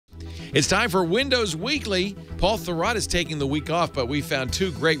It's time for Windows Weekly. Paul Thurrott is taking the week off, but we found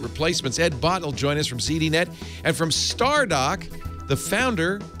two great replacements. Ed Bott will join us from ZDNet, and from StarDock, the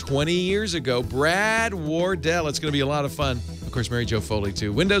founder 20 years ago, Brad Wardell. It's going to be a lot of fun. Of course, Mary Jo Foley,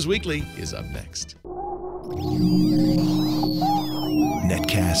 too. Windows Weekly is up next.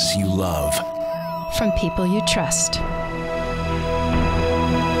 Netcasts you love. From people you trust.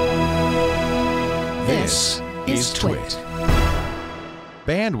 This is Twit.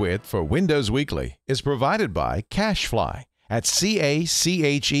 Bandwidth for Windows Weekly is provided by CacheFly at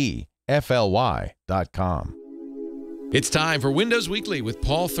CacheFly.com. It's time for Windows Weekly with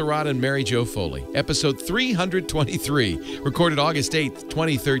Paul Thurrott and Mary Jo Foley, episode 323, recorded August 8th,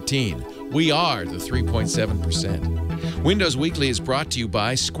 2013. We are the 3.7%. Windows Weekly is brought to you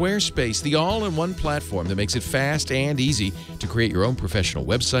by Squarespace, the all-in-one platform that makes it fast and easy to create your own professional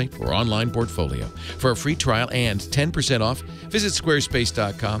website or online portfolio. For a free trial and 10% off, visit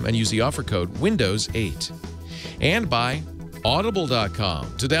squarespace.com and use the offer code Windows8. And by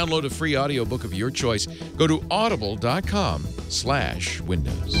Audible.com. To download a free audiobook of your choice, go to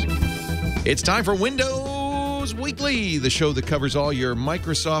audible.com/Windows. It's time for Windows Weekly, the show that covers all your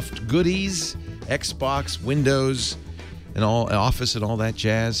Microsoft goodies, Xbox, Windows, and all Office and all that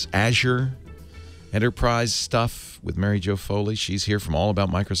jazz, Azure, enterprise stuff with Mary Jo Foley. She's here from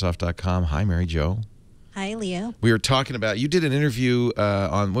allaboutmicrosoft.com. Hi, Mary Jo. Hi, Leo. We were talking about, you did an interview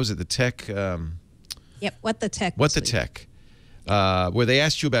on, what was it, the tech? Yep, What the Tech. What the Tech. Where they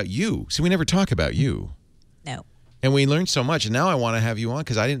asked you about you. See, we never talk about you. No. And we learned so much. And now I want to have you on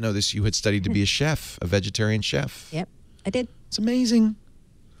because I didn't know this. You had studied to be a chef, a vegetarian chef. Yep, I did. It's amazing.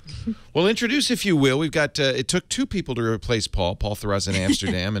 Well, introduce, if you will. We've got, it took two people to replace Paul. Paul Thurrott's in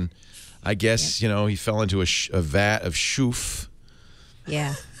Amsterdam. And I guess, you know, he fell into a vat of shoof.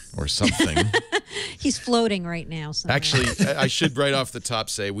 Yeah. Or something. He's floating right now. Somewhere. Actually, I should right off the top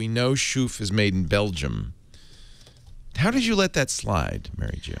say, we know shoof is made in Belgium. How did you let that slide,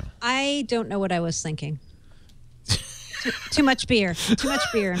 Mary Jo? I don't know what I was thinking. Too much beer. Too much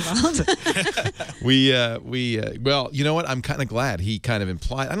beer involved. Well, you know what? I'm kind of glad he kind of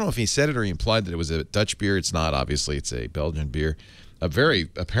implied. I don't know if he said it or he implied that it was a Dutch beer. It's not. Obviously, it's a Belgian beer. A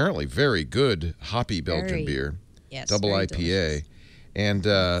apparently very good hoppy Belgian beer. Yes. Double IPA. And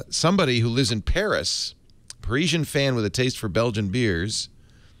somebody who lives in Paris, Parisian fan with a taste for Belgian beers,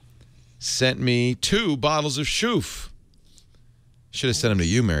 sent me 2 bottles of shoof. Should have sent them to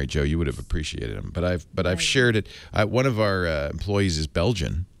you, Mary Jo. You would have appreciated them. But I've shared it. One of our employees is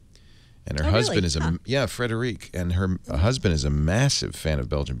Belgian, and her husband is Frederic, and her husband is a massive fan of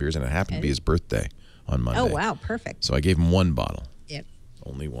Belgian beers, and it happened to be his birthday on Monday. Oh wow, perfect. So I gave him 1 bottle. Yep.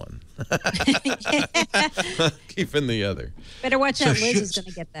 Only 1. Keeping the other. Better watch out. Liz is going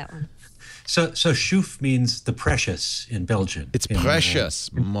to get that one. So shoof means the precious in Belgian. It's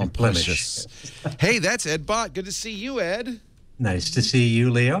precious, mon precious. Hey, that's Ed Bott. Good to see you, Ed. Nice to see you,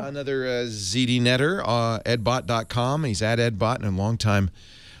 Leo. Another ZDNetter, edbot.com. He's at Ed Bott and a longtime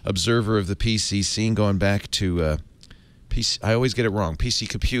observer of the PC scene, going back to PC. I always get it wrong. PC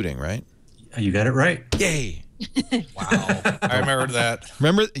computing, right? You got it right. Yay. Wow. I remember that.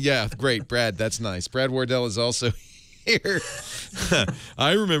 Remember? Yeah, great. Brad, that's nice. Brad Wardell is also here.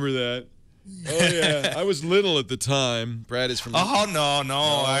 I remember that. Oh, yeah. I was little at the time. Brad is from... Oh, no.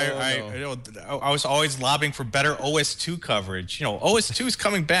 I was always lobbying for better OS2 coverage. You know, OS2 is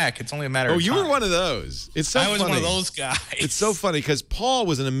coming back. It's only a matter of time. Oh, you were one of those. It's so funny. I was one of those guys. It's so funny because Paul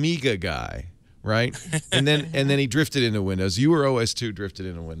was an Amiga guy, right? and then he drifted into Windows. You were OS2, drifted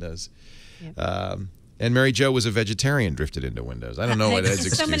into Windows. Yep. And Mary Jo was a vegetarian, drifted into Windows. I don't know what Ed's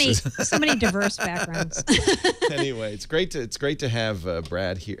excuses. So many diverse backgrounds. Anyway, it's great to have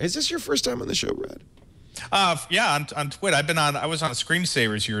Brad here. Is this your first time on the show, Brad? Yeah, on Twit. I was on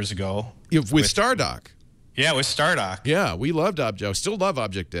Screensavers years ago. With StarDock. Yeah, with StarDock. Yeah, we loved Object. Still love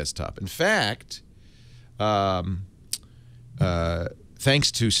Object Desktop. In fact,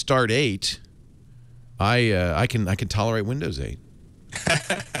 thanks to Start 8, I can tolerate Windows 8.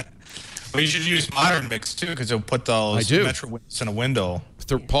 Well, you should use Modern Mix too, because it'll put those Metro windows in a window.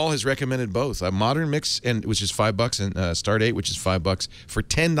 Paul has recommended both. Modern Mix, which is $5, and Start 8, which is $5. For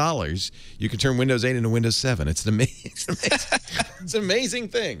 $10, you can turn Windows 8 into Windows 7. It's an amazing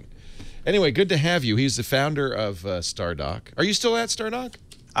thing. Anyway, good to have you. He's the founder of StarDock. Are you still at StarDock?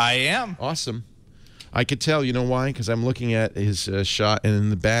 I am. Awesome. I could tell. You know why? Because I'm looking at his shot, and in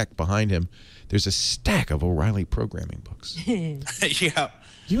the back behind him, there's a stack of O'Reilly programming books. Yeah.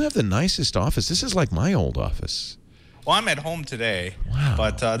 You have the nicest office. This is like my old office. Well, I'm at home today. Wow.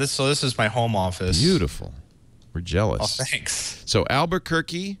 But this is my home office. Beautiful. We're jealous. Oh, thanks. So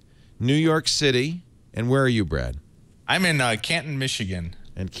Albuquerque, New York City, and where are you, Brad? I'm in Canton, Michigan.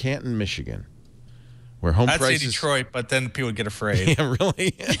 and Canton, Michigan, where home I'd say prices. Detroit, but then people would get afraid. Yeah,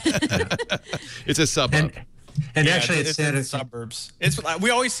 really. It's a suburb. And Yeah, actually, it's in the suburbs. We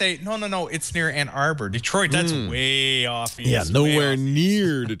always say no. It's near Ann Arbor, Detroit. That's way off east. Yeah, nowhere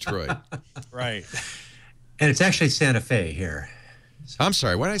near Detroit. Right. And it's actually Santa Fe here. I'm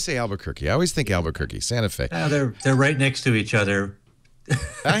sorry. Why did I say Albuquerque? I always think Albuquerque, Santa Fe. They're right next to each other.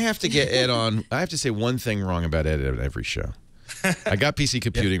 I have to get Ed on. I have to say one thing wrong about Ed at every show. I got PC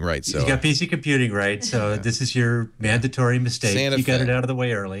computing right, so You got PC computing right, so this is your mandatory mistake. Santa You got Fe. it out of the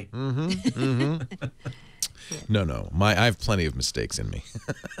way early. No. I have plenty of mistakes in me.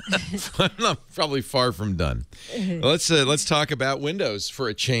 I'm probably far from done. Let's talk about Windows for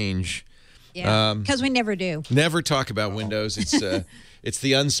a change. Yeah, because we never do. Never talk about Windows. It's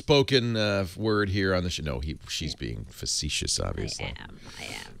the unspoken word here on the show. No, she's being facetious, obviously.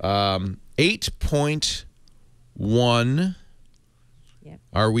 I am. 8.1. Yep.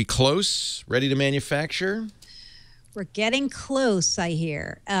 Are we close? Ready to manufacture? We're getting close, I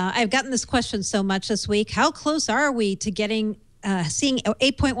hear. I've gotten this question so much this week. How close are we to getting seeing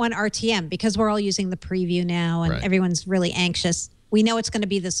 8.1 RTM? Because we're all using the preview now, and Right. everyone's really anxious. We know it's going to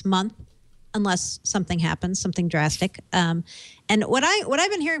be this month, unless something happens, something drastic. And what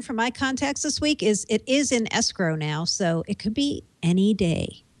I've been hearing from my contacts this week is it is in escrow now, so it could be any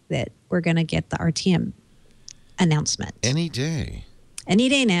day that we're going to get the RTM announcement. Any day. Any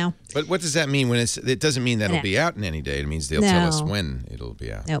day now. But what does that mean when it doesn't mean that it'll be out in any day. It means they'll tell us when it'll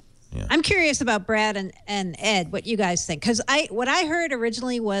be out. Nope. Yeah. I'm curious about Brad and Ed, what you guys think. Because what I heard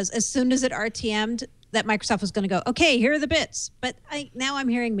originally was as soon as it RTM'd, that Microsoft was going to go, okay, here are the bits. But now I'm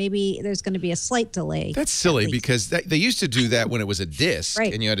hearing maybe there's going to be a slight delay. That's silly because they used to do that when it was a disc,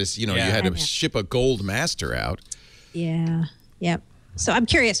 Right. and you had to, you had to ship a gold master out. Yeah. Yep. So I'm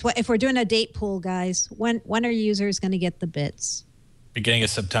curious, if we're doing a date pool, guys, when are users going to get the bits? Beginning of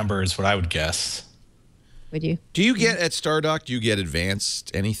September is what I would guess. Would you? Do you get at StarDock? Do you get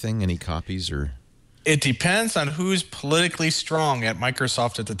advanced anything? Any copies or? It depends on who's politically strong at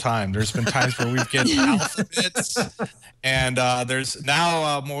Microsoft at the time. There's been times where we've get alphabets, and there's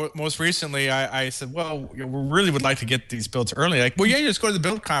now most recently I said, well, we really would like to get these builds early. Like, well, yeah, you just go to the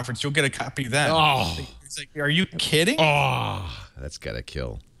build conference, you'll get a copy then. Oh. It's like, are you kidding? Oh, that's gotta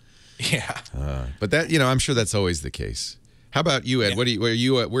kill. Yeah. But that, I'm sure that's always the case. How about you, Ed?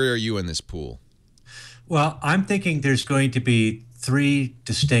 Yeah. Where are you in this pool? Well, I'm thinking there's going to be 3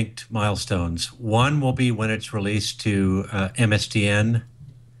 distinct milestones. One will be when it's released to MSDN,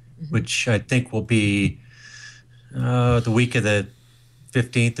 which I think will be the week of the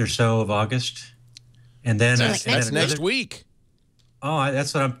 15th or so of August. And then That's next week. Oh,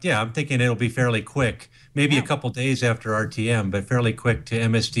 that's what I'm thinking it'll be fairly quick. Maybe a couple days after RTM, but fairly quick to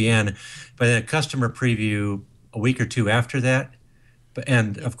MSDN. But then a customer preview a week or two after that.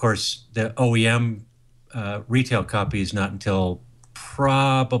 And of course, the OEM retail copy is not until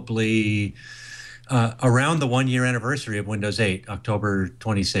probably around the 1-year anniversary of Windows 8, October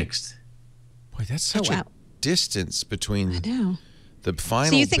 26th. Boy, that's such a distance between the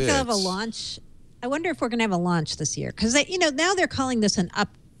final So you think they'll have a bits. launch? I wonder if we're going to have a launch this year because now they're calling this an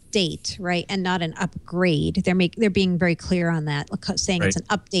update, right, and not an upgrade. They're being very clear on that, saying it's an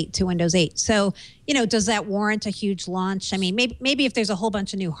update to Windows 8. So does that warrant a huge launch? I mean, maybe if there's a whole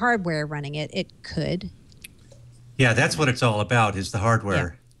bunch of new hardware running it, it could. Yeah, that's what it's all about is the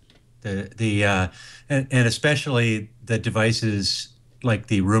hardware. Yeah. And especially the devices like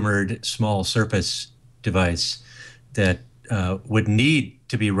the rumored small Surface device that would need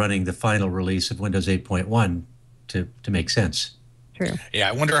to be running the final release of Windows 8.1 to make sense. True. Yeah,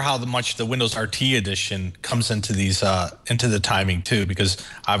 I wonder how much the Windows RT edition comes into these into the timing too, because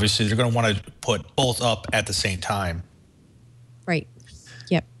obviously they're going to want to put both up at the same time. Right.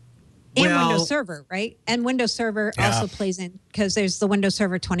 Yep. And Windows Server, right? And Windows Server also plays in because there's the Windows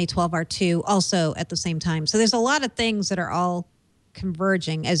Server 2012 R2 also at the same time. So there's a lot of things that are all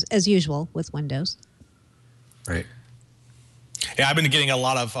converging as usual with Windows. Right. Yeah, I've been getting a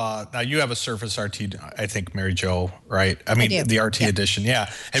lot of. Now you have a Surface RT, I think, Mary Jo, right? I mean, the RT edition.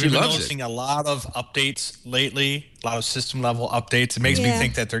 Yeah. Have you been noticing a lot of updates lately? A lot of system level updates. It makes me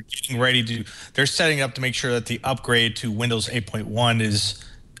think that they're getting ready to. They're setting up to make sure that the upgrade to Windows 8.1 is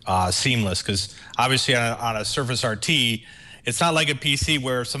seamless. Because obviously, on a Surface RT, it's not like a PC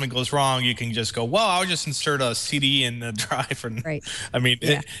where if something goes wrong, you can just go, well, I'll just insert a CD in the drive. And, I mean,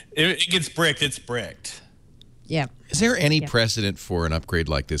 it gets bricked. It's bricked. Yeah. Is there any precedent for an upgrade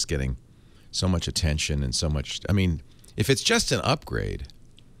like this getting so much attention and so much? I mean, if it's just an upgrade,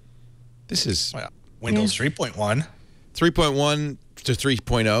 this is Windows 3.1. 3.1 to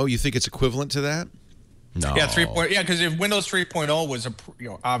 3.0. You think it's equivalent to that? No. Yeah, because if Windows 3.0 was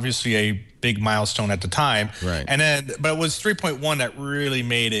obviously a big milestone at the time, right? And then, but it was 3.1 that really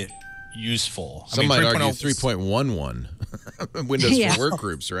made it useful. Some might argue 3.11. Windows for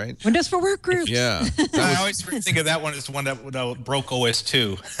workgroups, right? Windows for workgroups. Yeah. I always think of that one as the one that broke OS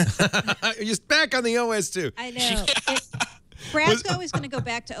 2. Just back on the OS 2. I know. Brad's always going to go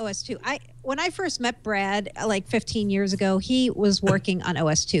back to OS 2. When I first met Brad like 15 years ago, he was working on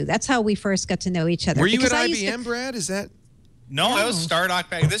OS 2. That's how we first got to know each other. Were you at IBM, Brad? Is that? No, I was Stardock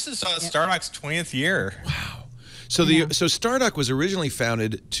back. This is Stardock's 20th year. Wow. So so Stardock was originally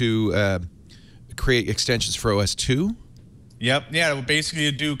founded to create extensions for OS 2? Yep. Yeah,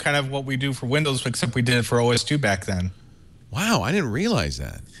 basically do kind of what we do for Windows, except we did it for OS 2 back then. Wow, I didn't realize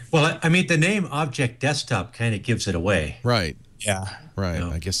that. Well, I mean, the name Object Desktop kind of gives it away. Right. Yeah. Right.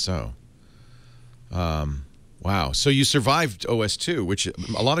 I guess so. Wow. So you survived OS 2, which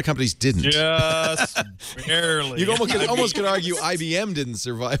a lot of companies didn't. Just barely. You almost could argue IBM didn't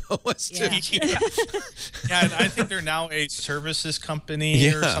survive OS 2. Yeah, I think they're now a services company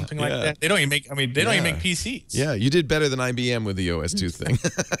or something like that. They don't even make. They don't even make PCs. Yeah, you did better than IBM with the OS 2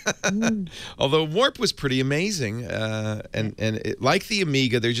 thing. Although Warp was pretty amazing, and like the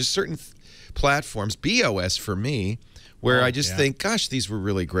Amiga, there's just certain platforms, BOS for me, where I just think, gosh, these were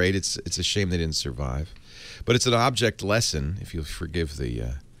really great. It's a shame they didn't survive. But it's an object lesson, if you'll forgive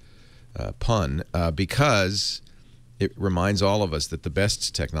the pun, because it reminds all of us that the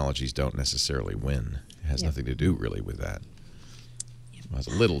best technologies don't necessarily win. It has nothing to do really with that. It has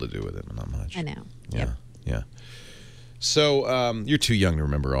a little to do with it, but not much. I know. Yeah. So you're too young to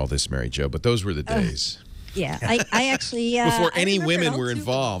remember all this, Mary Jo, but those were the days. Yeah, I actually before any women were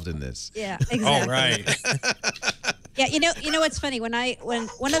involved in this. Yeah, exactly. Oh, right. Yeah, you know what's funny? When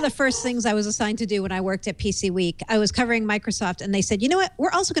one of the first things I was assigned to do when I worked at PC Week, I was covering Microsoft, and they said, you know what?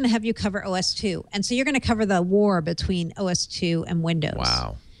 We're also going to have you cover OS 2, and so you're going to cover the war between OS 2 and Windows.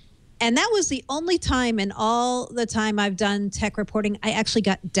 Wow. And that was the only time in all the time I've done tech reporting I actually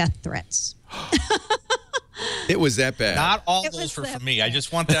got death threats. It was that bad. Not all those were for me. I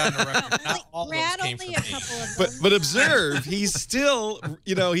just want that on the record. Not all Brad those came only from a me. couple of them. But observe, he's still,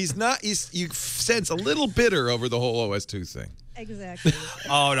 he's not. You sense a little bitter over the whole OS 2 thing. Exactly.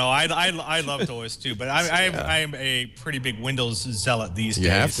 Oh no, I loved OS 2, but I'm a pretty big Windows zealot these days.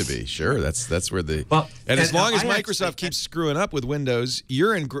 You have to be, sure. That's where the and as long as Microsoft keeps screwing up with Windows,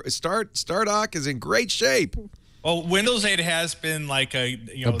 you're in Stardock is in great shape. Well, Windows 8 has been like a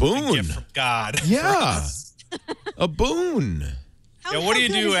boon, a gift from God. Yeah, a boon. What do you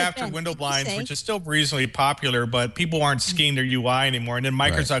do after Window Blinds, which is still reasonably popular, but people aren't skiing their UI anymore? And then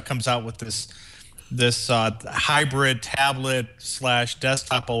Microsoft comes out with this hybrid tablet /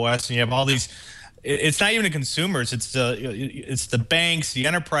 desktop OS, and you have all these. It's not even the consumers; it's the banks, the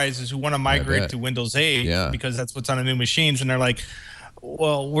enterprises who want to migrate to Windows 8 because that's what's on the new machines, and they're like,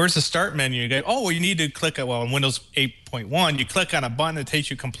 well, where's the start menu? You go, oh, well, you need to click it. Well, in Windows 8.1, you click on a button, it takes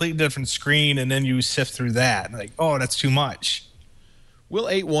you a completely different screen, and then you sift through that. And like, oh, that's too much. Will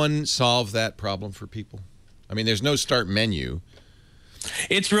 8.1 solve that problem for people? I mean, there's no start menu.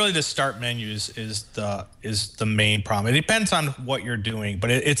 It's really the start menu is the main problem. It depends on what you're doing,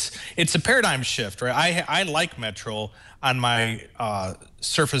 but it's a paradigm shift, right? I like Metro on my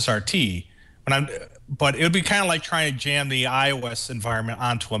Surface RT, but it would be kind of like trying to jam the iOS environment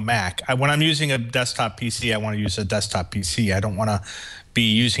onto a Mac. When I'm using a desktop PC, I want to use a desktop PC. I don't want to be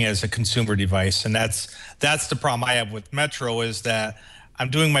using it as a consumer device, and that's the problem I have with Metro is that I'm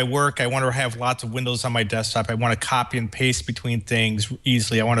doing my work. I want to have lots of windows on my desktop. I want to copy and paste between things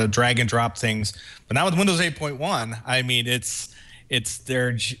easily. I want to drag and drop things. But now with Windows 8.1, I mean,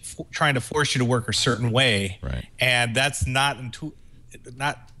 they're trying to force you to work a certain way, right? And that's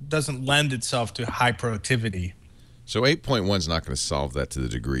doesn't lend itself to high productivity. So 8.1 is not going to solve that to the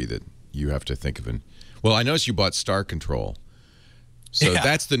degree that you have to think of it. Well, I noticed you bought Star Control. So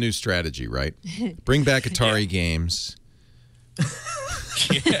that's the new strategy, right? Bring back Atari games.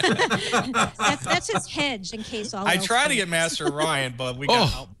 That's his hedge in case all I tried to get Master Orion, but we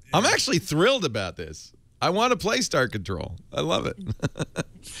got out. I'm actually thrilled about this. I want to play Star Control. I love it.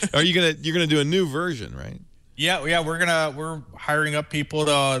 You're gonna do a new version, right? Yeah, we're hiring up people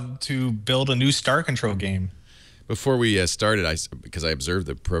to build a new Star Control game. Before we started, because I observed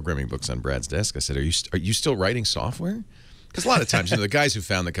the programming books on Brad's desk, I said, "Are you still writing software?" Because a lot of times, the guys who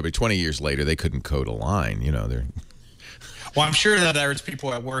found the company 20 years later, they couldn't code a line. They're. Well, I'm sure that there's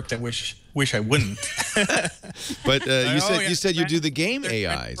people at work that wish I wouldn't. But you said you do the game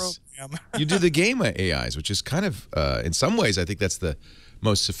AIs. You do the game AIs, which is kind of, in some ways, I think that's the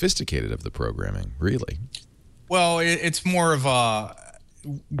most sophisticated of the programming, really. Well, it's more of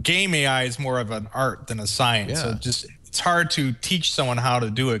game AI is more of an art than a science. Yeah. So it's hard to teach someone how to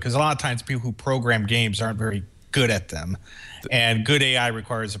do it because a lot of times people who program games aren't very good at them, and good AI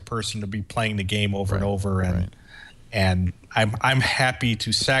requires a person to be playing the game over and over. And I'm happy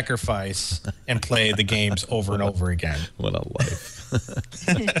to sacrifice and play the games over and over again. What a life.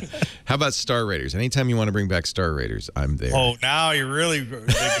 How about Star Raiders? Anytime you want to bring back Star Raiders, I'm there. Oh, now you're really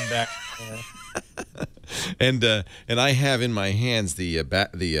digging back. And I have in my hands the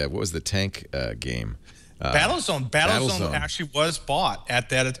what was the tank game? Battlezone actually was bought at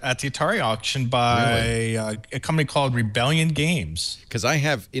the Atari auction by a company called Rebellion Games. Because I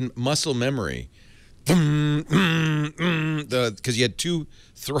have in muscle memory, because you had 2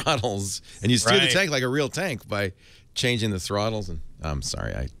 throttles and you steer the tank like a real tank by changing the throttles. And I'm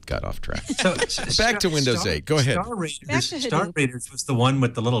sorry, I got off track. So back to Windows 8. Go ahead. Star Raiders was the one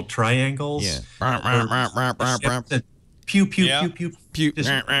with the little triangles. Yeah. Pew pew pew pew pew,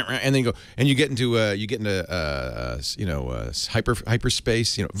 and then you get into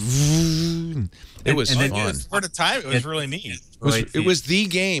hyperspace. It was fun. For the time, it was really neat. It was the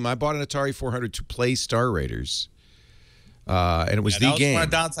game. I bought an Atari 400 to play Star Raiders, and it was the game. One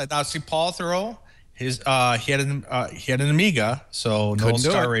downside. Now, see, Paul Thoreau, he had an Amiga, so no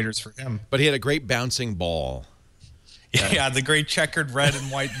Star Raiders for him. But he had a great bouncing ball. Yeah, the great checkered red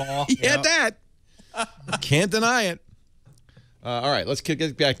and white ball. He had that. Can't deny it. All right, let's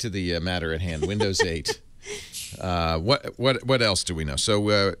get back to the matter at hand. Windows 8. What else do we know?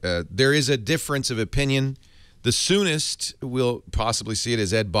 So there is a difference of opinion. The soonest we'll possibly see it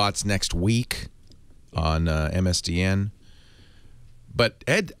is Ed Bott's next week on MSDN. But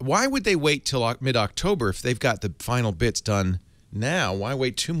Ed, why would they wait till mid-October if they've got the final bits done now? Why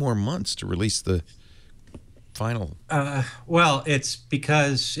wait 2 more months to release the final? Well, it's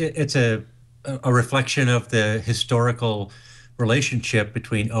because it's a reflection of the historical relationship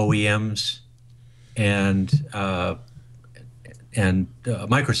between OEMs and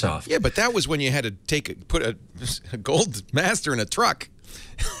Microsoft. Yeah, but that was when you had to put a Gold Master in a truck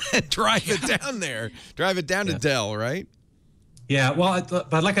and drive it down there, drive it down to Dell, right? Yeah, well,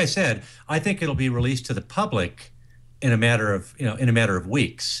 but like I said, I think it'll be released to the public in a matter of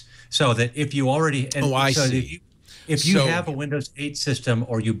weeks, so that if you already see. If you have a Windows 8 system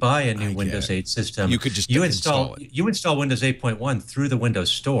or you buy a new Windows 8 system, you could just install it. You install Windows 8.1 through the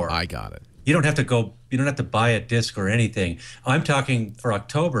Windows Store. I got it. You don't have to buy a disk or anything. I'm talking for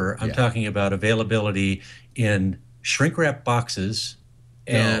October. I'm talking about availability in shrink wrap boxes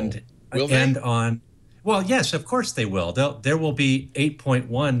and on. Well, yes, of course they will. There will be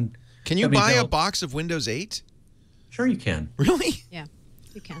 8.1. Can you buy a box of Windows 8? Sure, you can. Really? Yeah,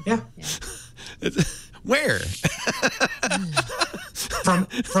 you can. Yeah. Where?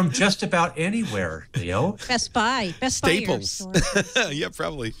 from just about anywhere, Leo. Best Buy. Staples. Yeah,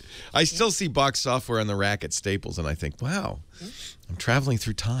 probably. I still see box software on the rack at Staples, and I think, wow, I'm traveling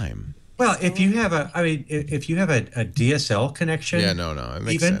through time. Well, if you have a DSL connection, it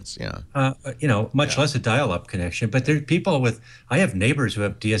makes sense. Yeah, much less a dial-up connection. But there are people I have neighbors who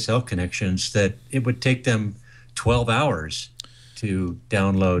have DSL connections that it would take them 12 hours to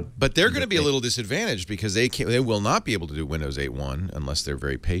download. But they're going to be a little disadvantaged because they will not be able to do Windows 8.1 unless they're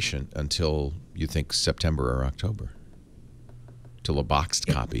very patient until you think September or October. Till a boxed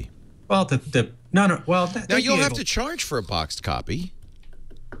copy. Well, now you'll have to charge for a boxed copy.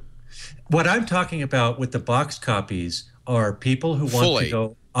 What I'm talking about with the boxed copies are people who want to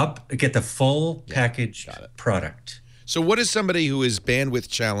go up, get the full packaged product. So what does somebody who is bandwidth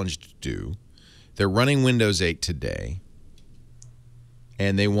challenged do? They're running Windows 8 today,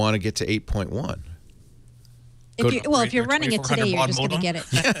 and they want to get to 8.1. If you're running it today, you're just going to get it.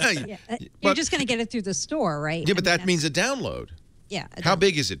 You're just going to get it through the store, right? Yeah, but that means a download. Yeah. How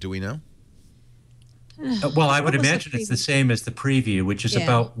big is it? Do we know? Well, I would imagine it's the same as the preview, which is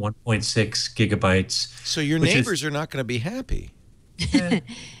about 1.6 gigabytes. So your neighbors are not going to be happy.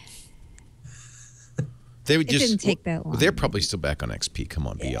 They would didn't take that long. They're probably still back on XP. Come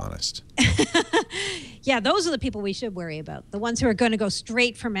on, be honest. Yeah, those are the people we should worry about. The ones who are going to go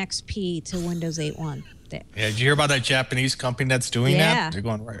straight from XP to Windows 8.1. Yeah, did you hear about that Japanese company that's doing that? They're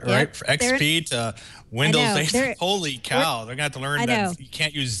going right from XP to Windows 8. Holy cow! They're going to have to learn that you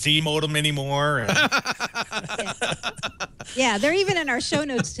can't use Z modem anymore. Yeah, they're even in our show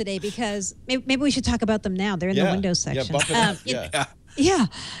notes today because maybe we should talk about them now. They're in the Windows section. Yeah,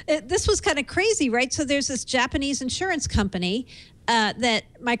 this was kind of crazy, right? So there's this Japanese insurance company that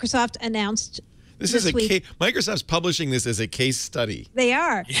Microsoft announced. This is Microsoft's publishing this as a case study. They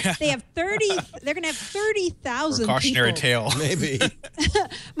are. Yeah. They have 30. They're going to have 30,000 cautionary tale, maybe,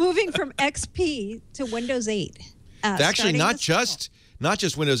 moving from XP to Windows 8. Actually, not just not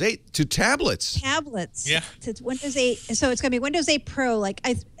just Windows 8, to tablets. Tablets. Yeah. To Windows 8. So it's going to be Windows 8 Pro, like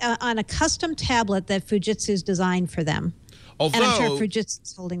on a custom tablet that Fujitsu's designed for them. Although, and I'm sure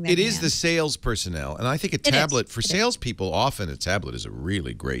Fujitsu's holding their it is hand. the sales personnel. And I think a tablet, for salespeople, often a tablet is a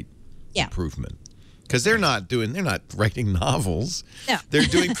really great improvement. Because they're not writing novels. No. They're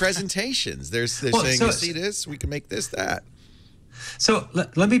doing presentations. They're saying, you see this? We can make this, that. So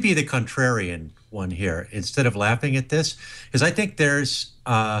let me be the contrarian one here instead of laughing at this, because I think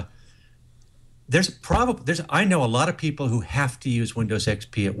I know a lot of people who have to use Windows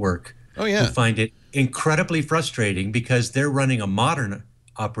XP at work. Oh, yeah. Who find it incredibly frustrating because they're running a modern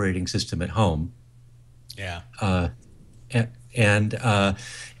operating system at home. Yeah.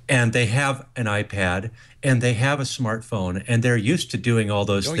 And they have an iPad and they have a smartphone and they're used to doing all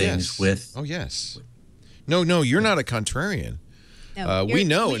those things with. Oh, yes. No, you're not a contrarian. No, we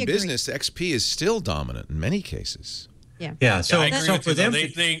know in agree. business, XP is still dominant in many cases. Yeah. So, I agree so with for you, them,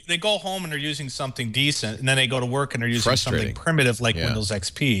 they go home and they're using something decent, and then they go to work and they're using something primitive like Windows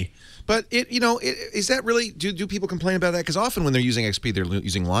XP. But is that really? Do people complain about that? Because often when they're using XP, they're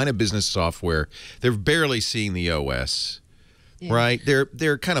using line of business software. They're barely seeing the OS, right?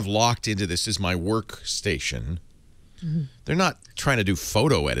 They're kind of locked into this is my workstation. They're not trying to do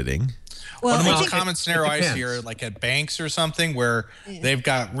photo editing. Well, one of the most common scenario I see are like at banks or something where they've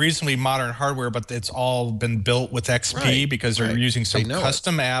got reasonably modern hardware, but it's all been built with XP because they're using some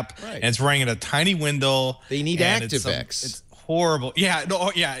custom app and it's running in a tiny window. They need ActiveX. It's horrible. Yeah,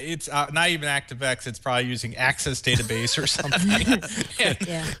 no, yeah, it's not even ActiveX. It's probably using Access Database or something.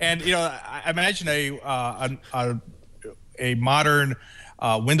 And I imagine a modern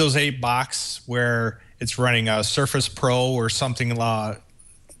Windows 8 box where it's running a Surface Pro or something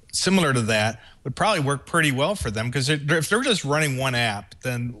similar to that would probably work pretty well for them, because if they're just running one app,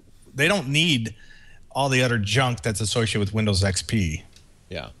 then they don't need all the other junk that's associated with Windows XP.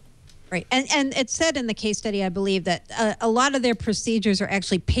 Yeah. Right. And it said in the case study, I believe, that a lot of their procedures are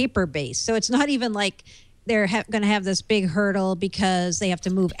actually paper-based. So it's not even like they're going to have this big hurdle because they have to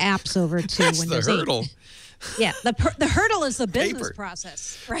move apps over to Windows 8. That's the hurdle. Yeah, the hurdle is the business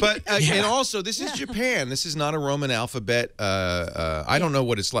process, right? But and also, this is Japan. This is not a Roman alphabet. I don't know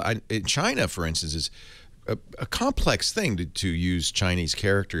what it's like in China, for instance. Is a complex thing to use Chinese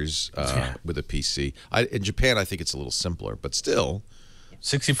characters with a PC. In Japan, I think it's a little simpler, but still,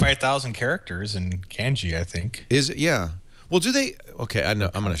 65,000 characters in kanji, I think. Is it? Yeah. Well, do they? Okay, I know.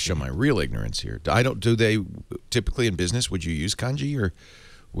 I'm going to show my real ignorance here. Do they typically in business? Would you use kanji or?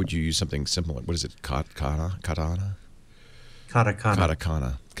 Would you use something similar? What is it? Katana?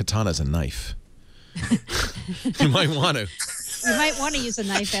 Katakana. Katana's a knife. You might want to. You might want to use a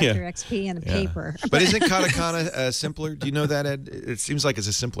knife after XP and a paper. But isn't katakana simpler? Do you know that, Ed? It seems like it's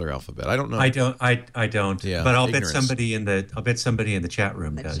a simpler alphabet. I don't know. I don't. Yeah, but I'll bet somebody in the chat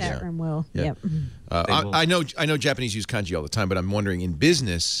room does. The chat room will. Yeah. Yep. I know Japanese use kanji all the time, but I'm wondering in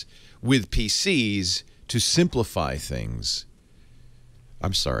business with PCs to simplify things.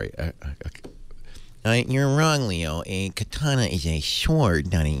 I'm sorry. You're wrong, Leo. A katana is a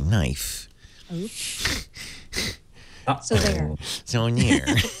sword, not a knife. Oops. So there. So near.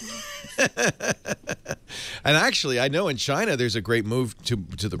 And actually, I know in China there's a great move to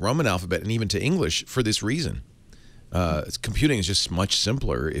the Roman alphabet and even to English for this reason. Computing is just much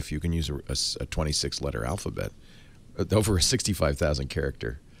simpler if you can use a 26-letter alphabet over a 65,000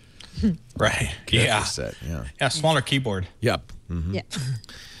 character. Right. Yeah. Set. Yeah. Smaller keyboard. Yep. Mm-hmm. Yeah.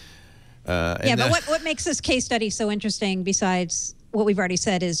 But what makes this case study so interesting, besides what we've already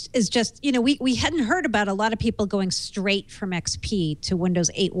said, is just we hadn't heard about a lot of people going straight from XP to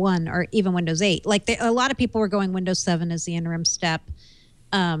Windows 8.1 or even Windows 8. Like a lot of people were going Windows 7 as the interim step,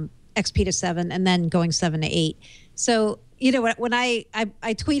 XP to 7, and then going 7 to 8. So when I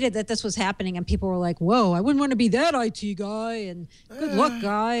tweeted that this was happening and people were like, whoa, I wouldn't want to be that IT guy and good luck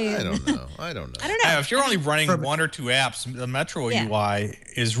guy. I don't know. I don't know. If you're only running one or two apps, the Metro UI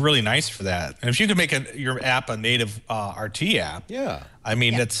is really nice for that. And if you could make your app a native RT app, I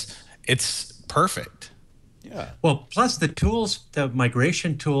mean, it's perfect. Yeah. Well, plus the tools, the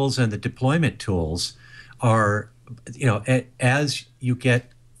migration tools and the deployment tools are, as you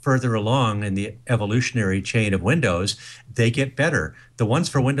get further along in the evolutionary chain of Windows, they get better. The ones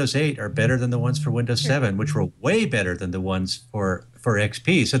for Windows 8 are better than the ones for Windows 7, which were way better than the ones for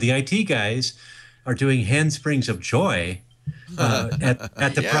XP. So the IT guys are doing handsprings of joy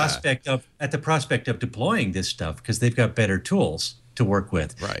at the prospect of deploying this stuff because they've got better tools to work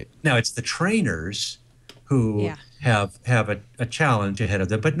with. Right. Now it's the trainers who have a challenge ahead of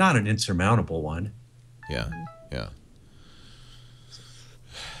them, but not an insurmountable one. Yeah. Yeah.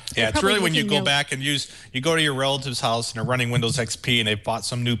 Yeah, it's really when you go back and you go to your relative's house and they're running Windows XP and they bought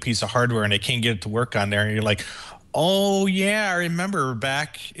some new piece of hardware and they can't get it to work on there, and you're like, oh yeah, I remember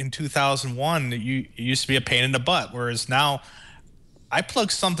back in 2001 it used to be a pain in the butt, whereas now I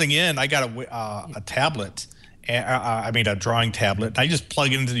plug something in. I got a tablet, I mean a drawing tablet, and I just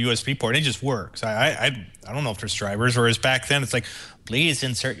plug it into the USB port and it just works. I don't know if there's drivers, whereas back then it's like, please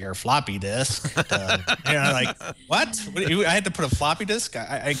insert your floppy disk. Like, what? I had to put a floppy disk?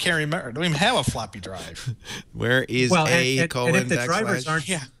 I can't remember. I don't even have a floppy drive. Where is and if the drivers aren't,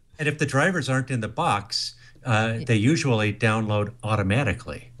 and if the drivers aren't in the box, they usually download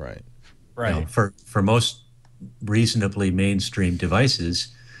automatically. Right. Right. You know, for most reasonably mainstream devices,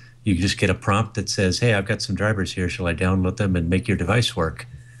 you just get a prompt that says, hey, I've got some drivers here. Shall I download them and make your device work?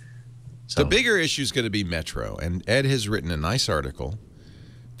 So. The bigger issue is going to be Metro, and Ed has written a nice article,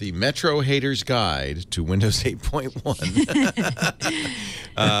 The Metro Hater's Guide to Windows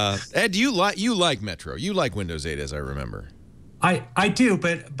 8.1. Ed, you like Metro. You like Windows 8, as I remember. I do,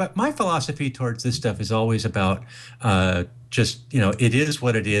 but my philosophy towards this stuff is always about just, it is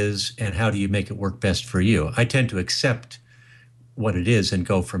what it is, and how do you make it work best for you? I tend to accept what it is and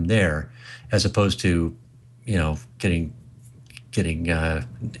go from there, as opposed to, getting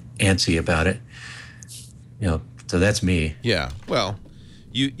antsy about it. So that's me. Yeah. Well,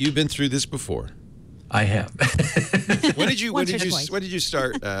 you've been through this before. I have. When did you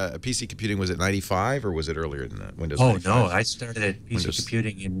start PC computing? Was it 95 or was it earlier than that? Windows 95? No, I started at PC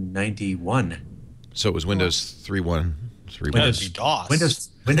computing in 91. So it was Windows 3.1, 3.1. DOS.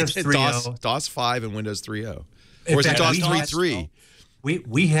 Windows 3.0. DOS 5 and Windows 3.0. Or was it DOS 3.3?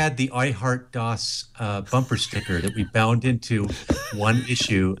 We had the I Heart DOS bumper sticker that we bound into one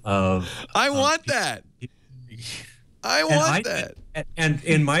issue of. I want that. I want that. And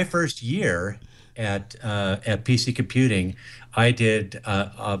in my first year at PC Computing, I did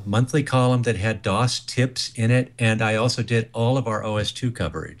a monthly column that had DOS tips in it, and I also did all of our OS2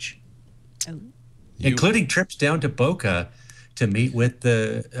 coverage, including trips down to Boca to meet with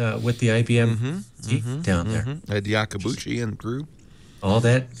the IBM down there. Ed Yakabuchi and crew. All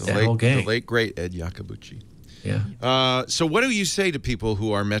that whole gang. The late, great Ed Yakabuchi. Yeah. So what do you say to people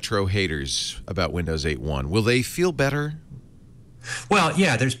who are Metro haters about Windows 8.1? Will they feel better? Well,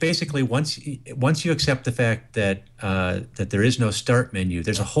 yeah. There's basically once you accept the fact that that there is no start menu,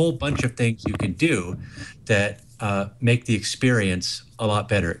 there's a whole bunch of things you can do that make the experience a lot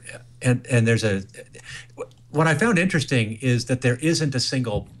better. And there's what I found interesting is that there isn't a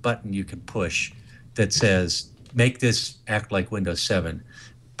single button you can push that says make this act like Windows 7,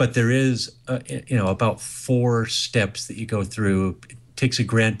 but there is about 4 steps that you go through. It takes a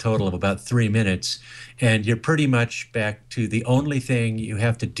grand total of about 3 minutes, and you're pretty much back to the only thing you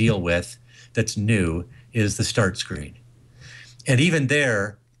have to deal with that's new is the start screen. And even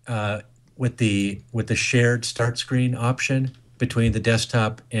there, with the shared start screen option between the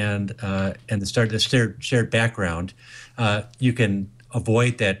desktop and the shared background, you can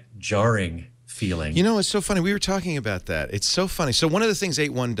avoid that jarring feeling. It's so funny. We were talking about that. It's so funny. So one of the things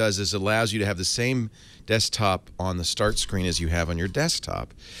 8.1 does is allows you to have the same desktop on the start screen as you have on your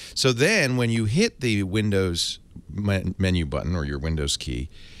desktop. So then when you hit the Windows menu button or your Windows key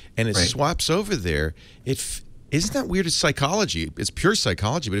and it swaps over there, isn't that weird? It's psychology. It's pure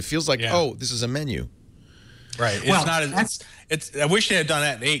psychology, but it feels like, oh, this is a menu. Right. It's I wish they had done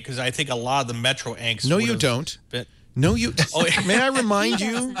that in 8 because I think a lot of the Metro angst. No, you don't. No, you. May I remind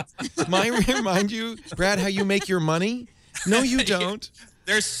you? Brad, how you make your money? No, you don't.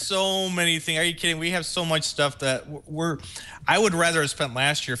 There's so many things. Are you kidding? We have so much stuff that I would rather have spent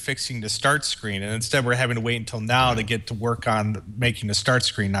last year fixing the start screen, and instead we're having to wait until now to get to work on making the start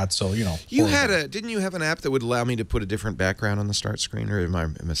screen not so You didn't you have an app that would allow me to put a different background on the start screen, or am I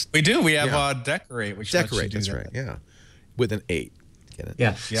We do. We have Decorate, which lets you do that's that. right. Yeah, with an 8. Get it?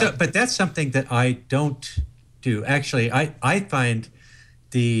 Yeah. So, but that's something that I don't do. Actually, I find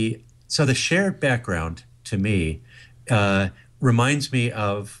the shared background to me reminds me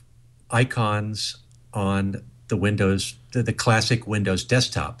of icons on the Windows, the classic Windows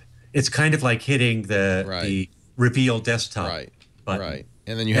desktop. It's kind of like hitting the reveal desktop button. Right.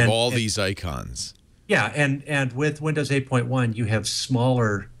 And then you have all these icons. Yeah, and with Windows 8.1, you have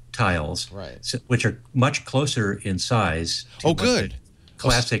smaller tiles, which are much closer in size to good.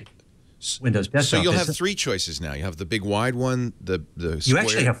 Classic Windows desktop. So you'll have 3 choices now. You have the big wide one, the square. You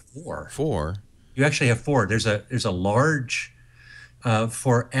actually have 4. 4. You actually have 4. There's a large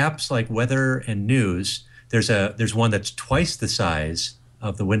for apps like weather and news. There's one that's twice the size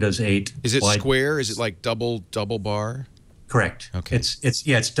of the Windows 8. Is it square? Is it like double bar? Correct. Okay.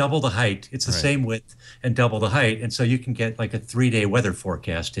 It's double the height. It's the same width and double the height, and so you can get like a 3-day weather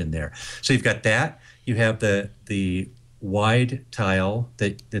forecast in there. So you've got that. You have the wide tile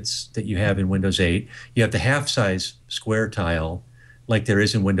that you have in Windows 8. You have the half-size square tile, like there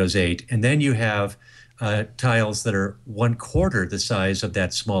is in Windows 8, and then you have tiles that are 1/4 the size of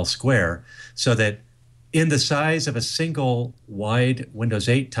that small square, so that in the size of a single wide Windows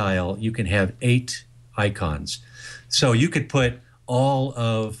 8 tile, you can have 8 icons. So you could put all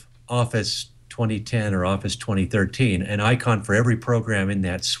of Office 2010 or Office 2013, an icon for every program in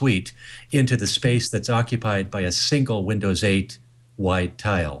that suite, into the space that's occupied by a single Windows 8 wide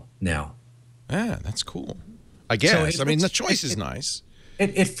tile now. Ah, that's cool. I guess. So the choice is nice.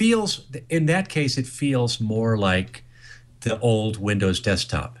 It feels, in that case, it feels more like the old Windows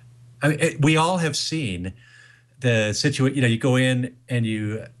desktop. I mean, we all have seen the situation. You go in and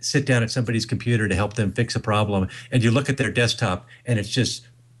you sit down at somebody's computer to help them fix a problem, and you look at their desktop, and it's just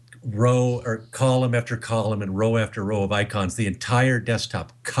row or column after column and row after row of icons, the entire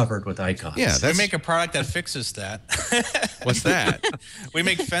desktop covered with icons. Yeah, we make a product that fixes that. What's that? We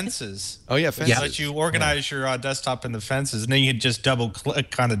make fences. Oh, yeah, fences. Let you organize your desktop in the fences, and then you can just double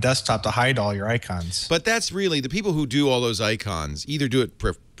click on the desktop to hide all your icons. But that's really, the people who do all those icons either do it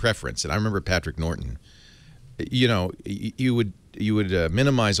preference, and I remember Patrick Norton, you would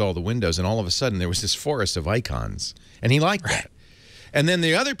minimize all the windows, and all of a sudden there was this forest of icons, and he liked that. And then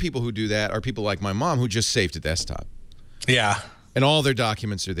the other people who do that are people like my mom who just saved a desktop. Yeah. And all their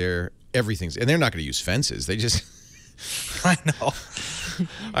documents are there. Everything's, and they're not going to use fences. They just. I know.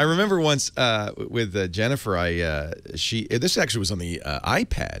 I remember once with Jennifer, this actually was on the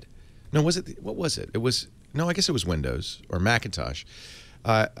iPad. No, was it? What was it? It was, no, I guess it was Windows or Macintosh.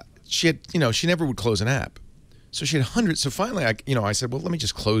 She had, she never would close an app. So she had hundreds. So finally, I said, well, let me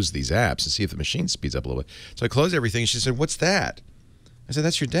just close these apps and see if the machine speeds up a little bit. So I closed everything. She said, what's that? I said,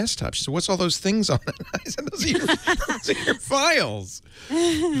 that's your desktop. She said, what's all those things on it? I said, those are your files.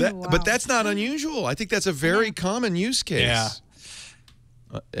 Wow. But that's not unusual. I think that's a very common use case. Yeah.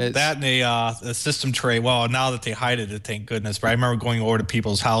 That and the system tray. Well, now that they hide it, thank goodness. But I remember going over to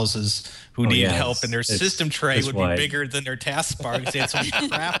people's houses who needed help, and their system tray would be bigger than their taskbar because they had so much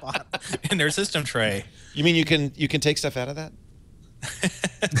crap on in their system tray. You mean you can take stuff out of that?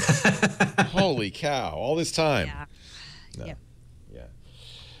 Holy cow! All this time. Yeah. No. Yep. Yeah.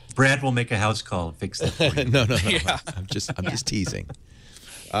 Brad will make a house call and fix that for you. No. Yeah. I'm just teasing.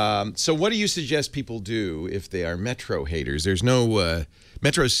 So what do you suggest people do if they are Metro haters? There's no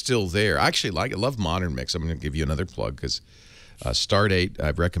Metro's still there. I actually I love Modern Mix. I'm going to give you another plug because Start8,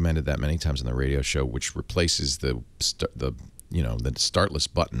 I've recommended that many times on the radio show, which replaces the startless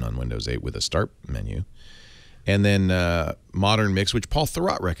button on Windows 8 with a start menu. And then Modern Mix, which Paul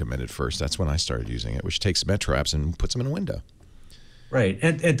Thurrott recommended first. That's when I started using it, which takes Metro apps and puts them in a window. Right,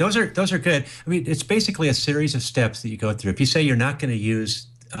 and those are good. I mean, it's basically a series of steps that you go through. If you say you're not going to use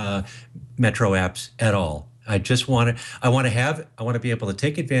Metro apps at all, I want to be able to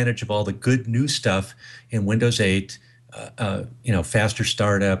take advantage of all the good new stuff in Windows 8. Faster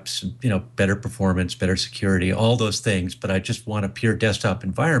startups, better performance, better security, all those things. But I just want a pure desktop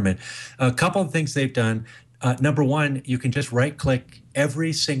environment. A couple of things they've done. Number one, you can just right-click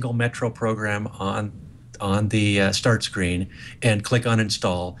every single Metro program on the start screen and click on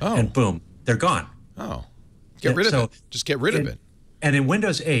install, and boom, they're gone. Oh, get rid of it. Just get rid of it. And in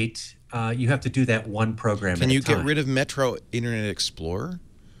Windows 8, you have to do that one program at a time. Can you get rid of Metro Internet Explorer?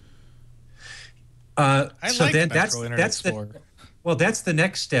 That's the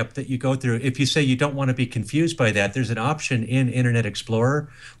next step that you go through. If you say you don't want to be confused by that, there's an option in Internet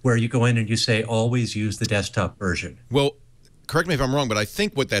Explorer where you go in and you say always use the desktop version. Well, correct me if I'm wrong, but I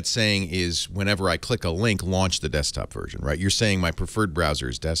think what that's saying is whenever I click a link, launch the desktop version, right? You're saying my preferred browser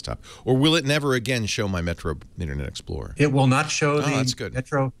is desktop. Or will it never again show my Metro Internet Explorer? It will not show that's good.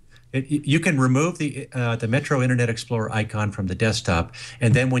 Metro. You can remove the Metro Internet Explorer icon from the desktop,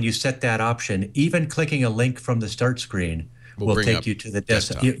 and then when you set that option, even clicking a link from the start screen will take you to the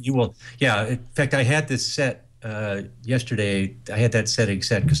desktop. You will, yeah. In fact, I had this set yesterday. I had that setting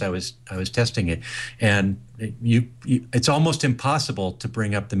set because I was testing it, and it's almost impossible to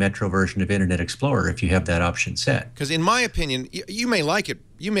bring up the Metro version of Internet Explorer if you have that option set. Because in my opinion, you may like it.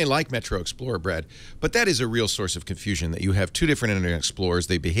 You may like Metro Explorer, Brad, but that is a real source of confusion that you have two different Internet Explorers.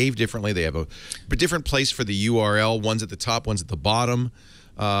 They behave differently. They have a different place for the URL. One's at the top, one's at the bottom.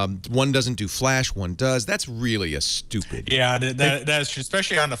 One doesn't do Flash, one does. That's really a stupid. Yeah, that's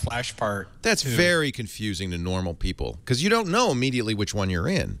especially on the Flash part. That's very confusing to normal people because you don't know immediately which one you're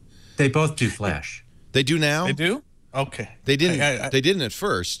in. They both do Flash. They do now? They do? Okay. They didn't. They didn't at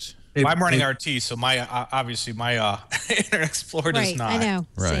first. Well, I'm running RT, so my obviously my Internet Explorer does not. I know.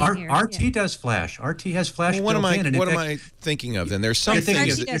 Right. RT does Flash. RT has Flash. Well, what am I thinking of? Then there's some you're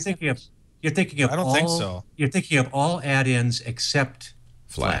things. You're thinking of. I don't think so. You're thinking of all add-ins except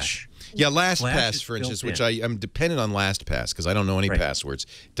Flash. Yeah, LastPass, for instance, which I'm dependent on LastPass because I don't know any passwords,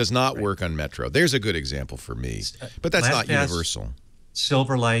 does not work on Metro. There's a good example for me, but that's not universal.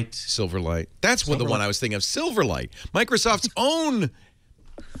 Silverlight. That's the one I was thinking of. Silverlight, Microsoft's own.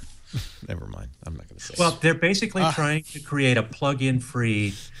 Never mind. I'm not going to say. Well, they're basically trying to create a plug-in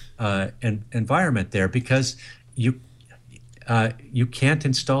free environment there because you can't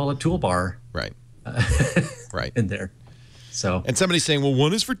install a toolbar right in there. So and somebody's saying, well,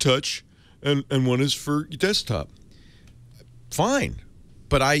 one is for touch and one is for desktop. Fine,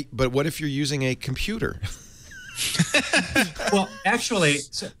 but what if you're using a computer? Well, actually,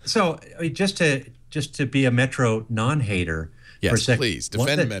 so just to be a Metro non-hater. Yes, for a second, please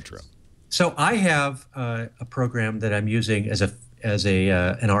defend Metro. So I have a program that I'm using as an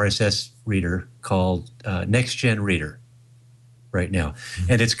RSS reader called NextGen Reader right now,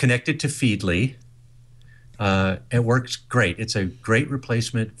 and it's connected to Feedly. It works great. It's a great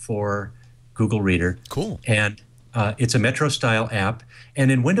replacement for Google Reader. Cool. And it's a Metro style app.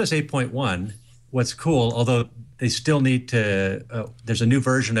 And in Windows 8.1, what's cool, although they still need to, there's a new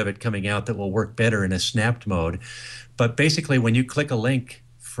version of it coming out that will work better in a snapped mode. But basically, when you click a link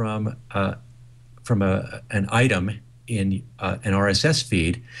from an item in an RSS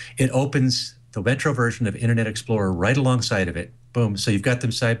feed, it opens the Metro version of Internet Explorer right alongside of it. Boom. So you've got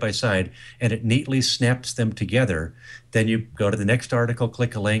them side by side, and it neatly snaps them together. Then you go to the next article,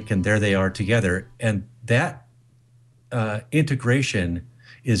 click a link, and there they are together. And that integration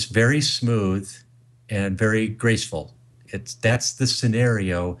is very smooth and very graceful. That's the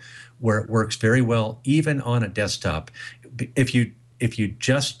scenario where it works very well, even on a desktop. If you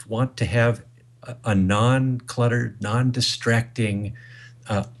just want to have a non-cluttered, non-distracting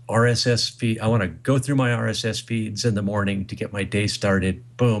RSS feed, I want to go through my RSS feeds in the morning to get my day started.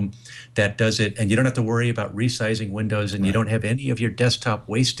 Boom, that does it. And you don't have to worry about resizing windows, and you don't have any of your desktop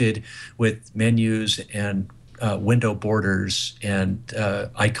wasted with menus and window borders and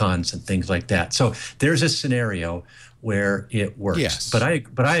icons and things like that. So there's a scenario where it works. Yes. But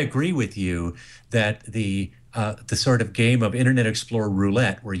I agree with you that the sort of game of Internet Explorer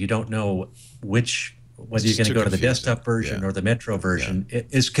roulette, where you don't know whether you're going to go to the desktop version or the Metro version, it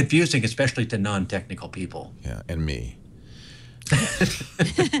is confusing, especially to non-technical people. Yeah, and me.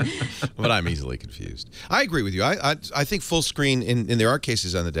 But I'm easily confused. I agree with you. I think full screen, and there are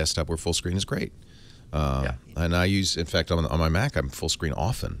cases on the desktop where full screen is great. And I use, in fact, on my Mac, I'm full screen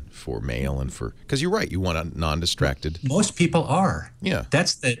often for mail and because you're right, you want a non-distracted. Most people are. Yeah.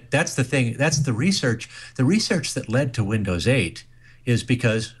 That's the thing. That's the research. The research that led to Windows 8 is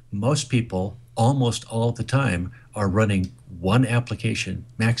because most people, almost all the time, are running one application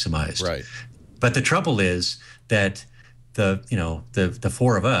maximized. Right. But the trouble is that the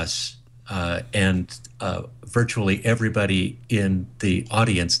four of us and virtually everybody in the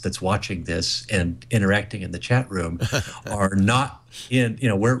audience that's watching this and interacting in the chat room are not in,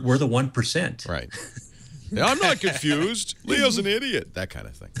 we're the 1%. Right. I'm not confused. Leo's an idiot. That kind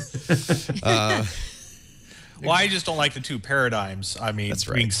of thing. Well, I just don't like the two paradigms. I mean, That's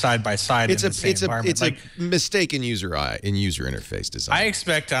right. being side by side in the same environment. It's a mistake in user interface design. I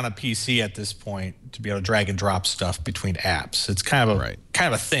expect on a PC at this point to be able to drag and drop stuff between apps. It's kind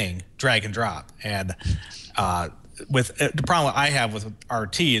of a thing, drag and drop. And with the problem I have with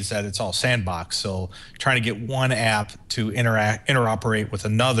RT is that it's all sandbox. So trying to get one app to interoperate with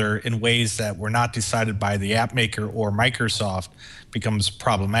another in ways that were not decided by the app maker or Microsoft becomes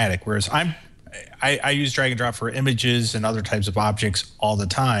problematic. Whereas I use drag and drop for images and other types of objects all the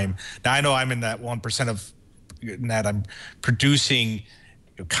time. Now I know I'm in that 1% of that I'm producing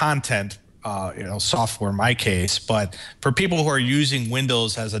content, software in my case. But for people who are using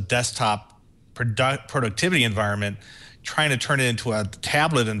Windows as a desktop productivity environment, trying to turn it into a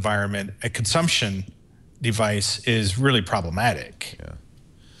tablet environment, a consumption device, is really problematic. Yeah.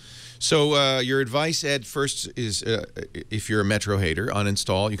 So your advice, Ed, first is if you're a Metro hater,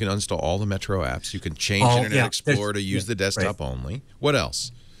 uninstall. You can uninstall all the Metro apps. You can change Internet Explorer to use the desktop only. What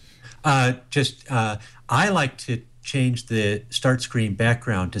else? I like to change the start screen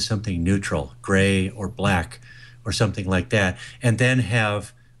background to something neutral, gray or black or something like that, and then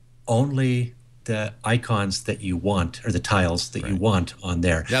have only the icons that you want, or the tiles that you want on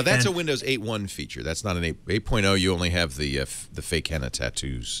there. Now that's a Windows 8.1 feature. That's not an 8.0. You only have the fake henna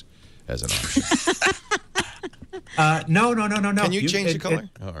tattoos as an option. No. Can you change the color?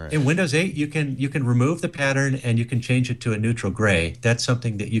 All right. In Windows 8, you can remove the pattern and you can change it to a neutral gray. That's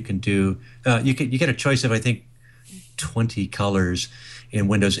something that you can do. You get a choice of, I think, 20 colors in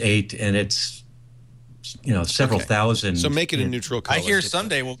Windows 8, and it's several thousand. So make it a neutral color. I hear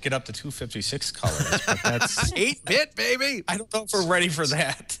someday we'll get up to 256 colors, but that's 8-bit, baby. I don't know if we're ready for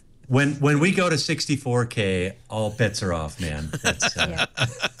that. When we go to 64K, all bets are off, man. That's,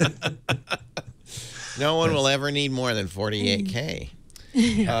 no one will ever need more than 48K.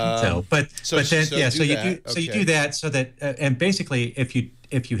 So you do that so that and basically if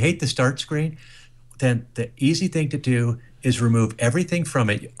you hate the start screen, then the easy thing to do is remove everything from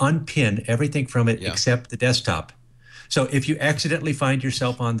it, unpin everything from it except the desktop. So if you accidentally find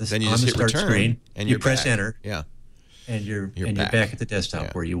yourself on the start screen and you press enter, and you're back at the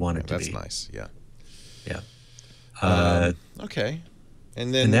desktop where you want it to be. That's nice. Yeah. Okay.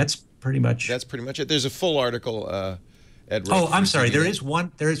 And that's pretty much it. There's a full article at I'm sorry. There is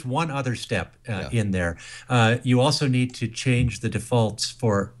one other step in there. You also need to change the defaults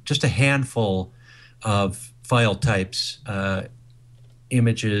for just a handful of file types,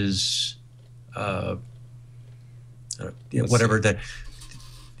 images, whatever that.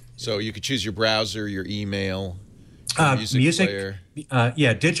 So you could choose your browser, your email, music player.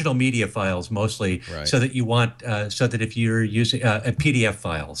 Digital media files mostly, so that you want so that if you're using PDF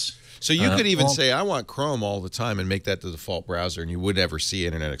files. So you could even say, I want Chrome all the time and make that the default browser, and you would never see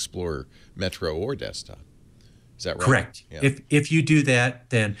Internet Explorer, Metro, or desktop. Is that right? Correct. Yeah. If you do that,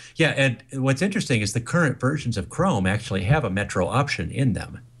 then and what's interesting is the current versions of Chrome actually have a Metro option in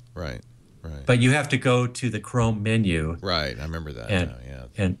them. Right. But you have to go to the Chrome menu. Right, I remember that.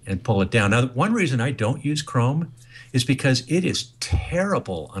 And pull it down. Now, one reason I don't use Chrome is because it is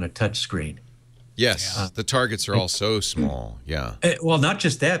terrible on a touch screen. Yes, the targets are all so small. Yeah. Well, not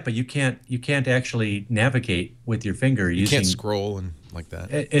just that, but you can't actually navigate with your finger. You can't scroll and like that.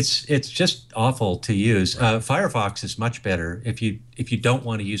 It's just awful to use. Firefox is much better if you don't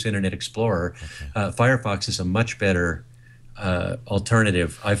want to use Internet Explorer. Firefox is a much better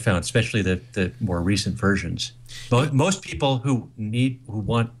alternative, I've found, especially the more recent versions. Most people who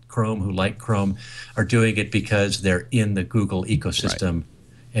want Chrome, who like Chrome, are doing it because they're in the Google ecosystem,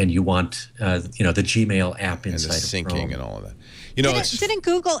 and you want the Gmail app inside and the syncing of Chrome. and all of that. Didn't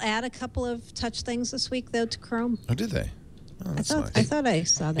Google add a couple of touch things this week though to Chrome? Oh, did they? Oh, that's nice. I thought I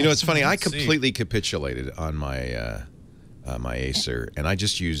saw that. It's funny. I completely capitulated on my my Acer, and I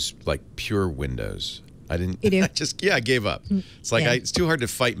just use like pure Windows. I didn't. You do? I gave up. It's like it's too hard to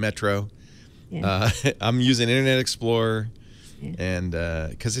fight Metro. Yeah. I'm using Internet Explorer, and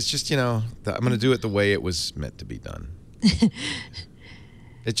because it's just I'm going to do it the way it was meant to be done.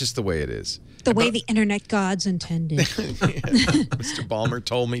 It's just the way it is. The way the internet gods intended. Mr. Ballmer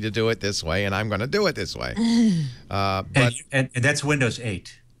told me to do it this way, and I'm going to do it this way. And that's Windows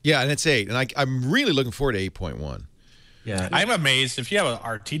 8. Yeah, and it's 8, and I'm really looking forward to 8.1. Yeah, I'm amazed if you have an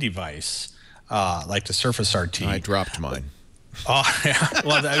RT device like the Surface RT. I dropped mine. Oh, yeah.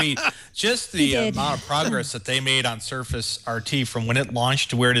 Well, I mean, just the amount of progress that they made on Surface RT from when it launched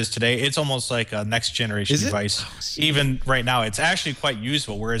to where it is today, it's almost like a next generation device. Even right now, it's actually quite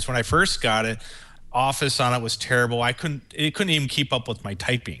usable. Whereas when I first got it, Office on it was terrible. It couldn't even keep up with my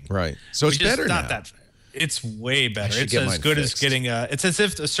typing. Right. So it's better now. It's way better. It's as good as getting it's as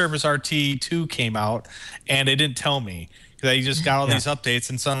if the Surface RT 2 came out and they didn't tell me. Because I just got all these updates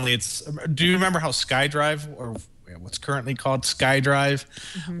and suddenly it's. Do you remember how SkyDrive or what's currently called SkyDrive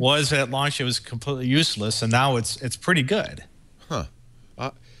was at launch? It was completely useless, and now it's pretty good. Huh.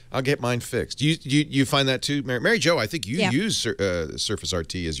 I'll get mine fixed. You find that too, Mary Jo? I think you use Surface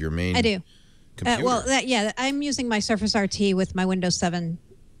RT as your main. I do. Computer. I'm using my Surface RT with my Windows 7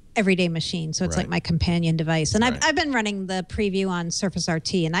 everyday machine, so it's like my companion device. And I've been running the preview on Surface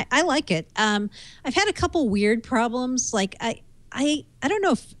RT, and I like it. I've had a couple weird problems. Like I don't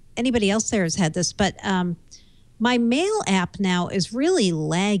know if anybody else there has had this, but my mail app now is really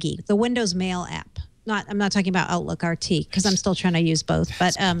laggy. The Windows Mail app. I'm not talking about Outlook RT because I'm still trying to use both.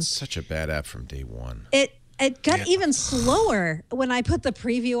 That's been such a bad app from day one. It got even slower when I put the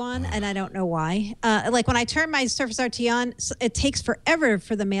preview on, and I don't know why. Like when I turn my Surface RT on, it takes forever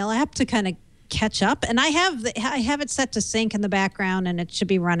for the Mail app to kind of catch up. And I have it set to sync in the background, and it should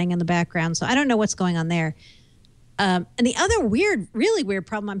be running in the background. So I don't know what's going on there. And the other really weird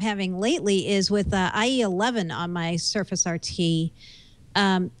problem I'm having lately is with IE11 on my Surface RT.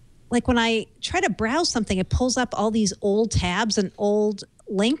 Like when I try to browse something, it pulls up all these old tabs and old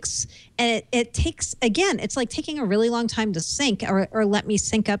links, and it takes, again, it's like taking a really long time to sync or let me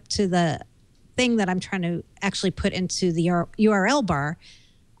sync up to the thing that I'm trying to actually put into the URL bar.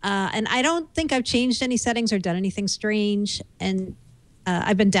 And I don't think I've changed any settings or done anything strange. And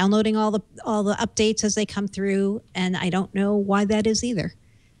I've been downloading all the updates as they come through, and I don't know why that is either.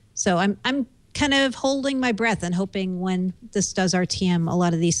 So I'm kind of holding my breath and hoping when this does RTM, a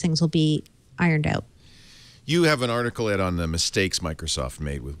lot of these things will be ironed out. You have an article, Ed, on the mistakes Microsoft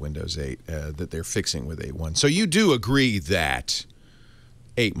made with Windows 8 that they're fixing with 8.1. So you do agree that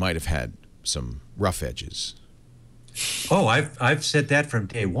 8 might have had some rough edges. Oh, I've said that from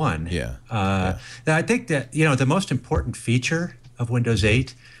day one. Yeah. I think that, the most important feature of Windows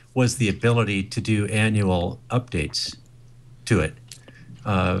 8 was the ability to do annual updates to it.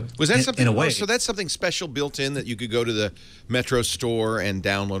 Was that something? In a way. So that's something special built in that you could go to the Metro store and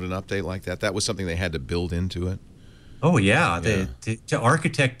download an update like that. That was something they had to build into it. Oh yeah, to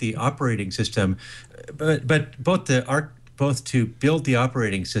architect the operating system, but both to build the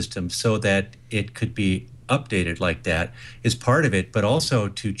operating system so that it could be updated like that is part of it, but also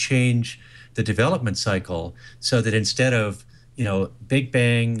to change the development cycle so that instead of big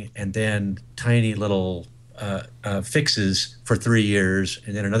bang and then tiny little fixes for 3 years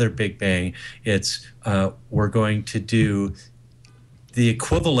and then another big bang, it's we're going to do the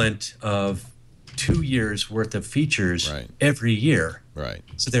equivalent of 2 years worth of features every year. Right.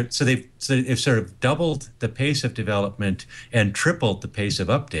 So they've sort of doubled the pace of development and tripled the pace of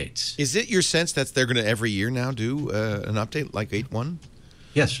updates. Is it your sense that they're going to every year now do an update like 8.1?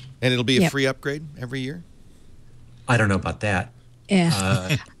 Yes. And it'll be a free upgrade every year? I don't know about that.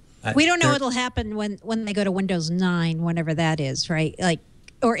 Yeah. We don't know what'll happen when they go to Windows 9, whenever that is, right? Like,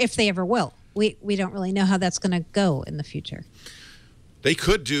 or if they ever will. We don't really know how that's going to go in the future. They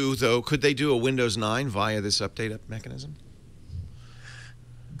could do, though. Could they do a Windows 9 via this update mechanism?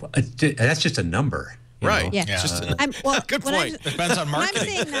 That's just a number. Right. Yeah. Good point. Depends on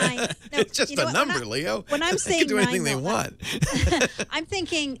marketing. When I'm saying 9, it's just a number, Leo. When I'm saying they can do 9, anything they want. I'm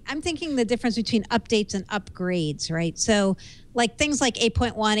thinking the difference between updates and upgrades, right? So, like things like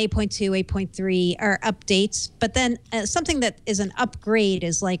 8.1, 8.2, 8.3 are updates, but then something that is an upgrade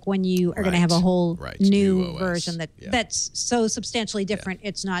is like when you are going to have a whole new version that's so substantially different.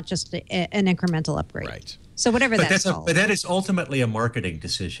 It's not just an incremental upgrade. Right. So whatever that's called. But that is ultimately a marketing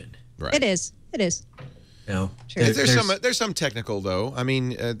decision. Right. It is. There's some technical, though. I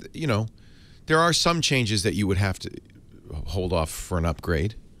mean, there are some changes that you would have to hold off for an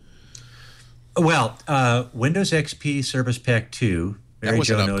upgrade. Well, Windows XP Service Pack 2, Mary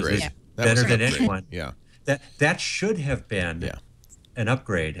Jo knows it better than anyone. Yeah. That should have been an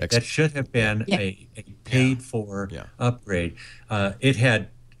upgrade. That should have been a paid-for upgrade. It had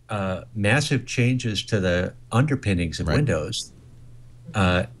massive changes to the underpinnings of Windows,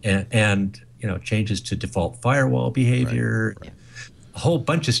 and changes to default firewall behavior, a whole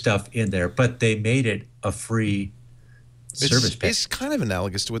bunch of stuff in there. But they made it a free service pack. It's kind of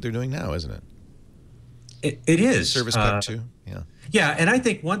analogous to what they're doing now, isn't it? It is. Service Pack 2, Yeah, and I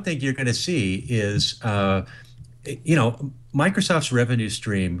think one thing you're going to see is, Microsoft's revenue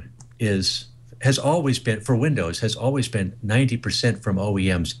stream has always been, for Windows, has always been 90% from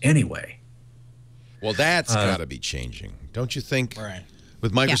OEMs anyway. Well, that's got to be changing, don't you think? Right.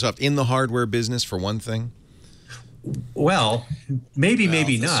 With Microsoft in the hardware business, for one thing? Well, maybe not.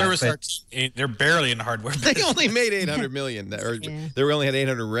 They're barely in the hardware business. They only made $800 million. They only had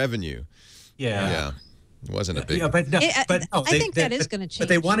 $800 revenue. Yeah. It wasn't a big... I think that is going to change. But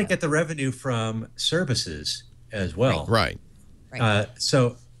they want to get the revenue from services as well. Right.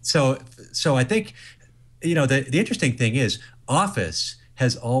 So I think, the interesting thing is Office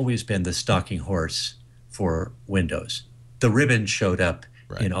has always been the stalking horse for Windows. The ribbon showed up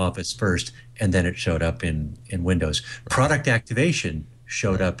in Office first, and then it showed up in Windows. Product activation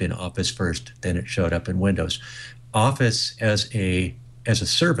showed up in Office first, then it showed up in Windows. Office as a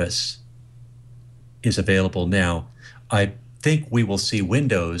service is available now. I think we will see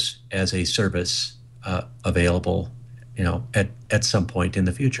Windows as a service available, at some point in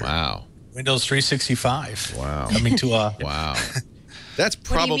the future. Wow. Windows 365. Wow. Coming to a... Wow. That's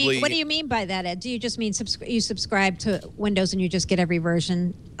probably... What do you mean by that, Ed? Do you just mean you subscribe to Windows and you just get every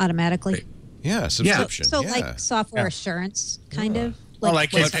version automatically? Yeah, subscription. So like software assurance, kind of?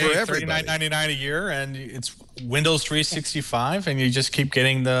 Like you pay $39.99 a year, and it's Windows 365, and you just keep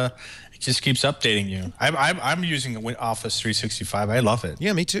getting it just keeps updating you. I'm using Office 365. I love it.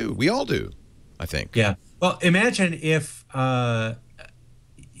 Yeah, me too. We all do, I think. Yeah. Well, imagine if,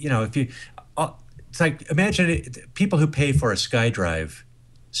 it's like, imagine people who pay for a SkyDrive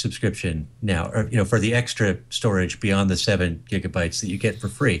subscription now, or, for the extra storage beyond the 7 gigabytes that you get for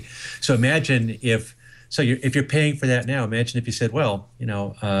free. So imagine if you're paying for that now, imagine if you said, well,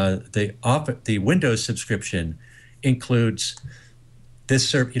 the Windows subscription includes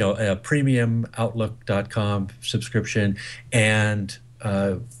this a premium Outlook.com subscription and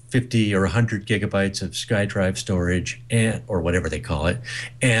 50 or 100 gigabytes of SkyDrive storage or whatever they call it,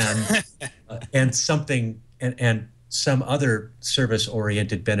 and and some other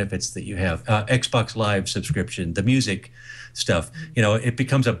service-oriented benefits that you have, Xbox Live subscription, the music stuff. It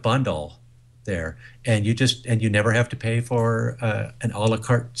becomes a bundle there, and you never have to pay for an a la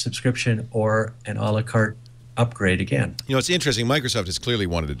carte subscription or an a la carte upgrade again. It's interesting. Microsoft has clearly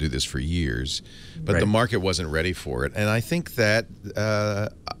wanted to do this for years, but the market wasn't ready for it. And I think that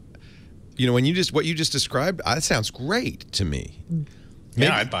when what you just described, that sounds great to me.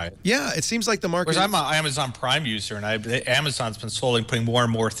 Yeah, I'd buy it. Yeah, it seems like the market. Because I'm an Amazon Prime user, and Amazon's been slowly putting more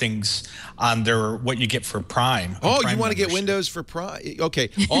and more things on what you get for Prime. Oh, Prime you want to get membership. Windows for Prime? Okay,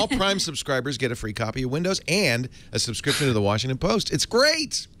 all Prime subscribers get a free copy of Windows and a subscription to the Washington Post. It's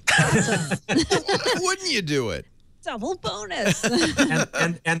great. Why wouldn't you do it? Double bonus.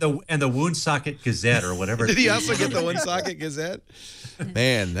 and the Woonsocket Gazette or whatever. Did he also get the Woonsocket Gazette?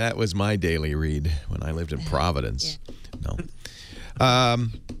 Man, that was my daily read when I lived in Providence. Yeah. No.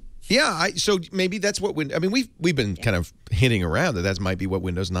 So maybe that's what we've been kind of hinting around that might be what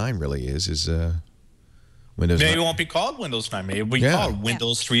Windows 9 really is Windows. Maybe 9. it won't be called Windows 9. Maybe we call it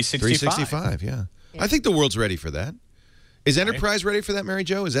Windows 365. 365, yeah. I think the world's ready for that. Is Enterprise ready for that, Mary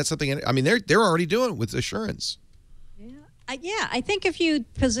Jo? Is that something? I mean, they're already doing it with Assurance. Yeah, I think if you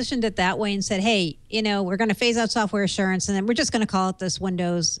positioned it that way and said, hey, we're going to phase out software assurance, and then we're just going to call it this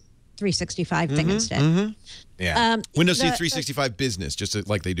Windows 365 thing instead. Yeah. Windows 365 Business, just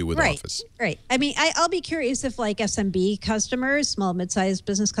like they do with Office. Right. I mean, I'll be curious if like SMB customers, small, mid-sized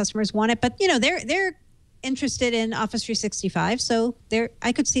business customers want it, but they're interested in Office 365, so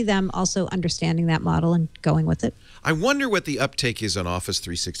I could see them also understanding that model and going with it. I wonder what the uptake is on Office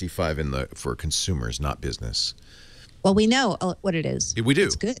 365 for consumers, not business. Well, we know what it is. We do.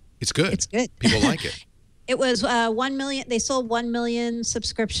 It's good. It's good. It's good. People like it. It was 1 million. They sold 1 million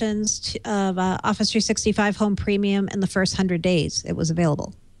subscriptions of Office 365 Home Premium in the first 100 days it was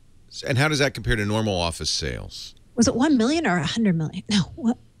available. And how does that compare to normal Office sales? Was it 1 million or 100 million? No.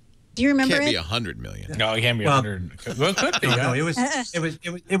 What? Do you remember It can't it? be 100 million. No, it can't be 100. Well, it could be. No,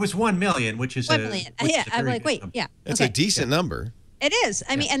 it was 1 million, which is 1 million. Yeah, I'm like, wait, yeah. That's a decent number. It is.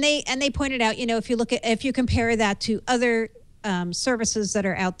 I mean, and they pointed out, if you compare that to other services that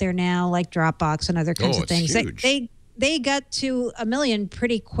are out there now, like Dropbox and other kinds of things, huge. they got to 1 million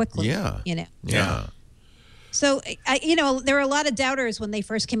pretty quickly. Yeah. Yeah. So, there were a lot of doubters when they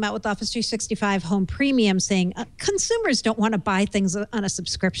first came out with Office 365 Home Premium saying consumers don't want to buy things on a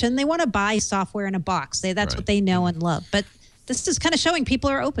subscription. They want to buy software in a box. That's what they know and love. But this is kind of showing people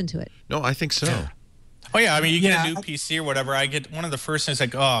are open to it. No, I think so. Yeah. Oh, yeah. I mean, you get a new PC or whatever. I get one of the first things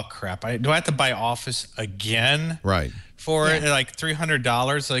like, oh, crap. Do I have to buy Office again? Right. For like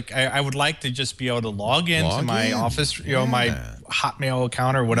 $300? Like, I would like to just be able to log into my Office, my Hotmail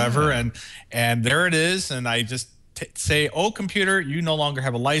account or whatever. And there it is. And I just say, oh, computer, you no longer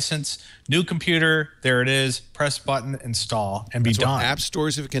have a license. New computer, there it is. Press button, install, and be done. What app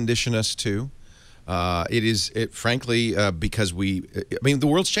stores have conditioned us to. Frankly, because the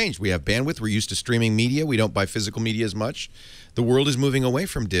world's changed. We have bandwidth. We're used to streaming media. We don't buy physical media as much. The world is moving away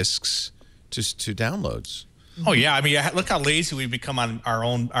from discs to downloads. Oh yeah, I mean, look how lazy we've become on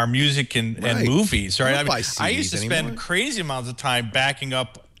our music and movies, right? I used to spend crazy amounts of time backing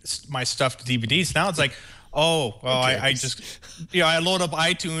up my stuff to DVDs. Now it's like, oh, well, I just, I load up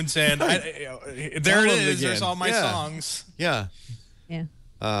iTunes and there it is. There's all my songs. Yeah.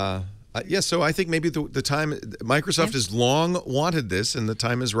 Yeah. So I think maybe the time Microsoft has long wanted this, and the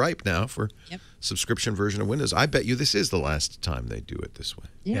time is ripe now for subscription version of Windows. I bet you this is the last time they do it this way.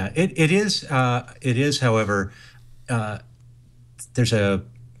 Yeah, it is. It is. However, there's a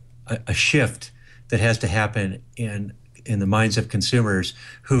shift that has to happen in the minds of consumers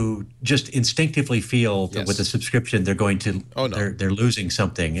who just instinctively feel that with a subscription they're going to they're losing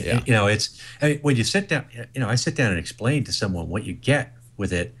something. Yeah. When you sit down. I sit down and explain to someone what you get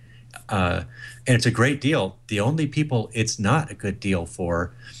with it. And it's a great deal. The only people it's not a good deal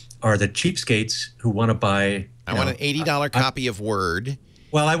for are the cheapskates who want to buy. I want an $80 copy of Word.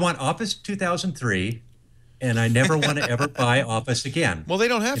 Well, I want Office 2003, and I never want to ever buy Office again. Well, they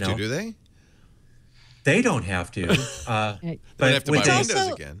don't have to, do they? They don't have to. They don't have to buy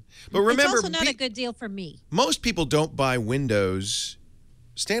Windows again. But remember, it's also not a good deal for me. Most people don't buy Windows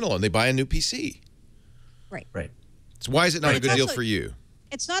standalone. They buy a new PC. Right. So why is it not a good deal for you?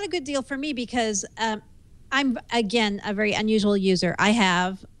 It's not a good deal for me because I'm, again, a very unusual user. I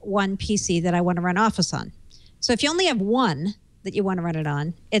have one PC that I want to run Office on. So if you only have one that you want to run it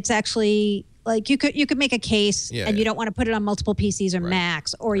on, it's actually like you could make a case and you don't want to put it on multiple PCs or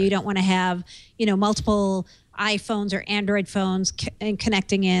Macs, or you don't want to have, multiple iPhones or Android phones and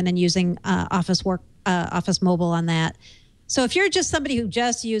connecting in and using Office Mobile on that. So if you're just somebody who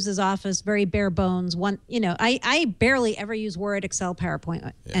just uses Office, very bare bones, I barely ever use Word, Excel,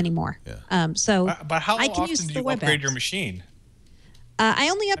 PowerPoint anymore. Yeah. But how often do you upgrade your machine? I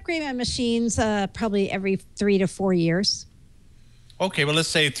only upgrade my machines probably every 3 to 4 years. Okay, well, let's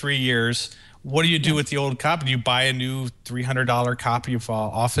say 3 years. What do you do with the old copy? Do you buy a new $300 copy of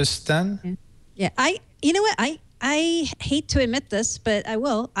Office then? Yeah. You know what? I hate to admit this, but I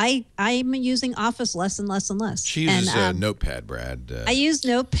will. I'm using Office less and less and less. She uses Notepad, Brad. I use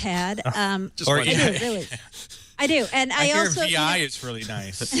Notepad. I do, really. I do, and I also VI is really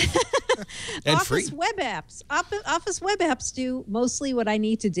nice. And Office free. web apps. Office web apps do mostly what I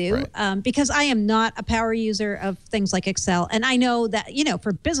need to do, because I am not a power user of things like Excel, and I know that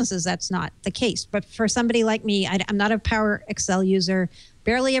for businesses that's not the case. But for somebody like me, I'm not a power Excel user.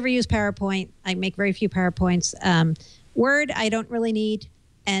 Barely ever use PowerPoint. I make very few PowerPoints. Word, I don't really need.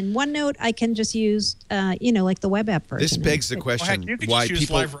 And OneNote, I can just use, like the web app version. This begs the question why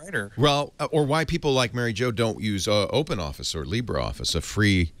people, or why people like Mary Jo don't use OpenOffice or LibreOffice, a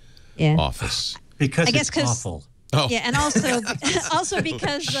free office. Because it's awful. Oh. Yeah, and also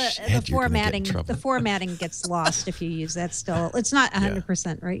because the formatting gets lost if you use that. Still, it's not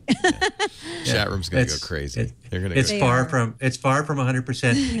 100%, right? Chat room's gonna go crazy. It's far from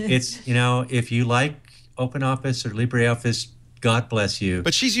 100%. It's if you like OpenOffice or LibreOffice, God bless you.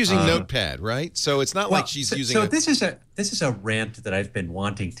 But she's using Notepad, right? So it's not like she's using. So this is a rant that I've been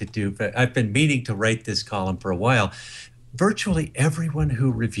wanting to do. But I've been meaning to write this column for a while. Virtually everyone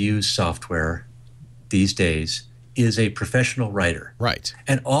who reviews software these days is a professional writer. Right.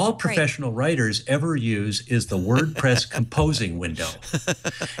 And all professional writers ever use is the WordPress composing window.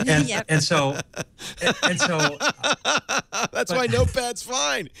 And so that's why Notepad's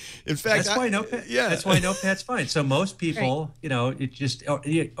fine. In fact, that's why Notepad's fine. So most people, it just or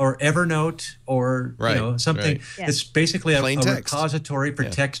Evernote or something. Right. It's basically a repository for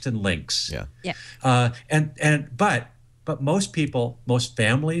text and links. But most people, most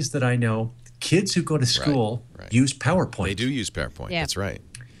families that I know, kids who go to school use PowerPoint. They do use PowerPoint. Yeah. That's right.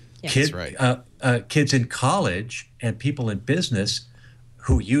 Yeah. Kids in college and people in business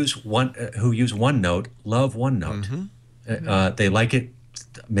who use OneNote love OneNote. Mm-hmm. They like it.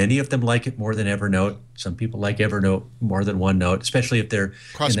 Many of them like it more than Evernote. Some people like Evernote more than OneNote, especially if they're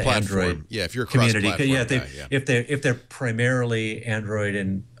in the Android if you're community. Cross-platform if they're primarily Android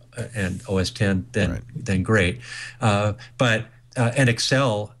and OS 10, then great. And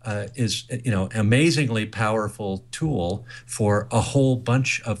Excel is amazingly powerful tool for a whole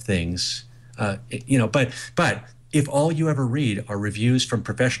bunch of things. But if all you ever read are reviews from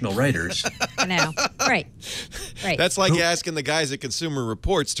professional writers, I know, right. That's like asking the guys at Consumer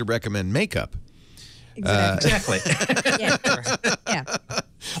Reports to recommend makeup. Exactly.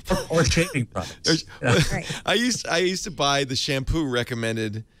 Or shaving products. I used to buy the shampoo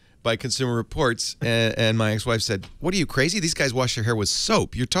recommended by Consumer Reports, and my ex-wife said, "What are you, crazy? These guys wash their hair with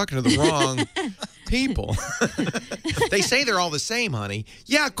soap. You're talking to the wrong people." They say they're all the same, honey.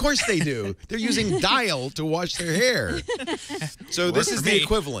 Yeah, of course they do. They're using Dial to wash their hair. So this is the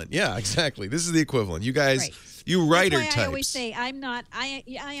equivalent. Yeah, exactly. This is the equivalent. You guys, you writer types. I always say I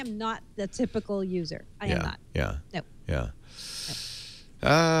am not the typical user. I am not. Yeah. No. Yeah.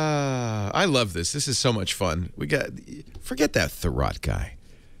 I love this. This is so much fun. Forget that Thurrott guy.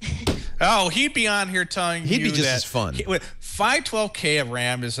 Oh, he'd be on here telling he'd be just as fun. 512K of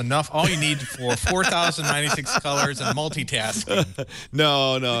RAM is enough. All you need for 4,096 colors and multitasking.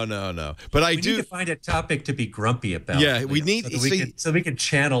 No. But we need to find a topic to be grumpy about. Yeah, we need so we can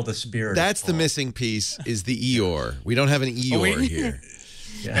channel the spirit. That's the missing piece. Is the Eeyore? We don't have an Eeyore here.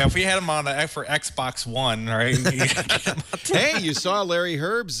 Yeah, if we had him on for Xbox One, right? Hey, you saw Larry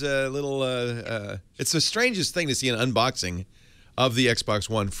Herb's little. It's the strangest thing to see an unboxing of the Xbox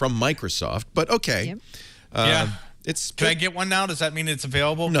One from Microsoft, but okay. Yep. Can I get one now? Does that mean it's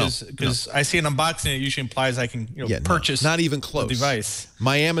available? No, because I see an unboxing. It usually implies I can purchase. Not even close. The device.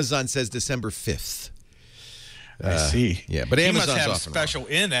 My Amazon says December 5th. I see. Yeah, but Amazon's must have off special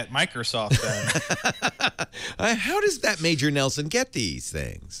in at Microsoft then. How does that Major Nelson get these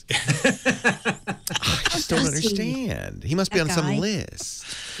things? I just don't understand. He must be on some list.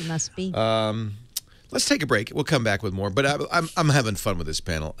 He must be. Let's take a break. We'll come back with more. But I'm having fun with this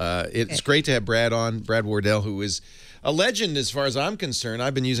panel. It's great to have Brad on, Brad Wardell, who is a legend as far as I'm concerned.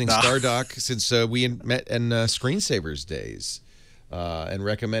 I've been using StarDock since we met in Screensavers days and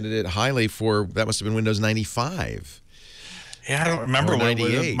recommended it highly for, that must have been Windows 95. Yeah, I don't remember. Or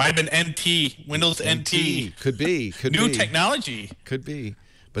 98. It might have been NT, Windows NT. Could be. New technology. Could be.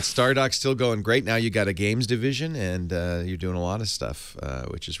 But StarDoc's still going great. Now you got a games division, and you're doing a lot of stuff,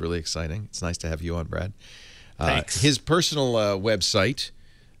 which is really exciting. It's nice to have you on, Brad. Thanks. His personal website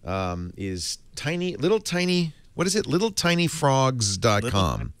is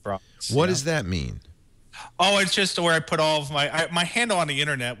littletinyfrogs.com. What does that mean? Oh, it's just where I put all of my handle on the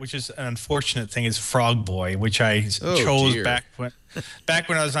internet, which is an unfortunate thing, is Frog Boy, which I chose back when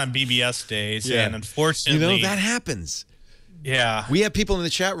I was on BBS days, and unfortunately, that happens. Yeah, we have people in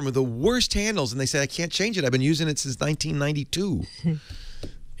the chat room with the worst handles, and they say I can't change it. I've been using it since 1992.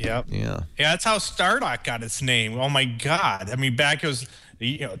 Yep. Yeah. That's how StarDoc got its name. Oh my God! I mean, back it was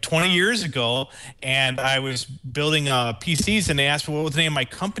 20 years ago, and I was building PCs, and they asked me what the name of my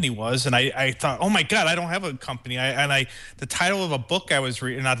company was, and I thought, oh my God, I don't have a company. The title of a book I was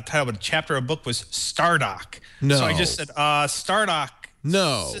reading, not the title, but a chapter of a book was StarDoc. No. So I just said StarDoc.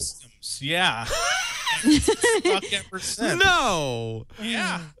 No. Systems. Yeah. Stuck ever since. No.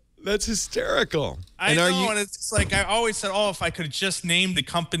 Yeah. That's hysterical. I know, and it's like I always said, oh, if I could just name the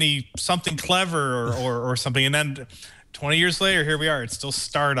company something clever or something, and then 20 years later, here we are. It's still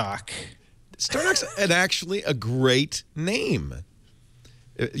StarDoc. StarDoc's actually a great name.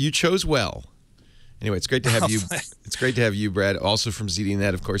 You chose well. Anyway, it's great to have you. It's great to have you, Brad. Also from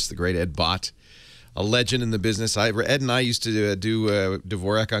ZDNet, of course, the great Ed Bott, a legend in the business. Ed and I used to do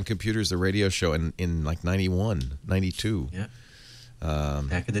Dvorak on Computers, the radio show, in like 91, 92. Yeah.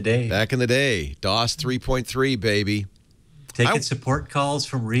 Back in the day. Back in the day. DOS 3.3, baby. Taking support calls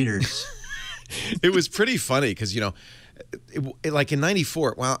from readers. It was pretty funny because, like in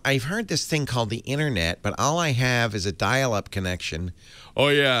 94, well, I've heard this thing called the internet, but all I have is a dial-up connection. Oh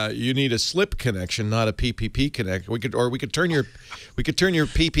yeah, you need a slip connection, not a PPP connection. We could turn your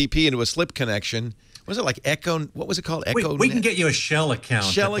PPP into a slip connection. Was it like Echo? What was it called? Echo. We can get you a shell account.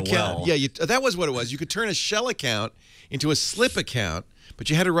 Shell account. Yeah, that was what it was. You could turn a shell account into a slip account, but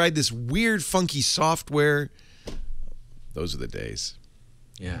you had to ride this weird, funky software. Those are the days.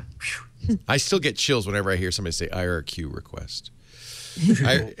 Yeah. I still get chills whenever I hear somebody say IRQ request.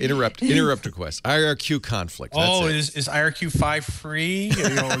 Interrupt request. IRQ conflict. That's is IRQ 5 free? You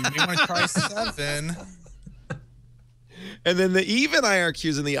may want to try 7. And then the even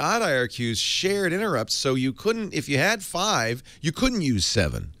IRQs and the odd IRQs shared interrupts, so you couldn't, if you had 5, you couldn't use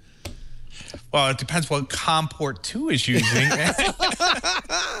 7. Well, it depends what COM port 2 is using.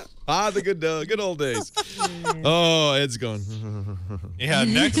 The good old days. Oh, Ed's going. Yeah,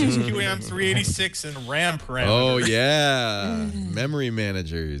 Nexus QAM 386 and RAM parameters. Oh, yeah. Memory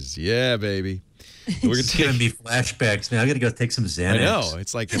managers. Yeah, baby. We're gonna be flashbacks now. I gotta go take some Xanax. I know.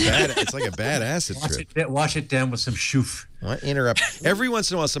 It's like a bad acid trip. Wash it down with some shoof. What interrupt? Every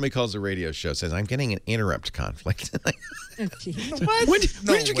once in a while, somebody calls the radio show, says, "I'm getting an interrupt conflict." What? When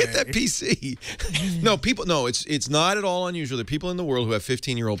did you get that PC? No, it's not at all unusual. There are people in the world who have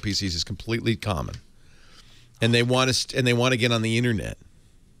 15-year-old PCs. It's completely common, and they want to get on the internet.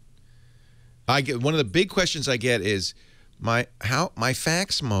 I get one of the big questions I get is my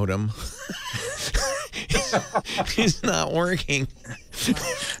fax modem is not working.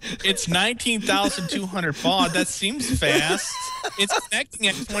 It's 19,200 baud. That seems fast. It's connecting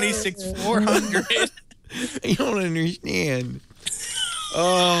at 26,400. I don't understand.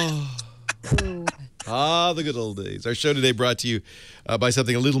 Oh. The good old days. Our show today brought to you by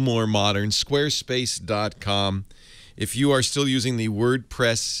something a little more modern, Squarespace.com. If you are still using the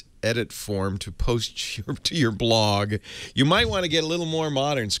WordPress edit form to post to your blog, you might want to get a little more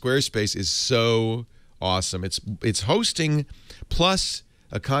modern. Squarespace is so awesome. It's hosting plus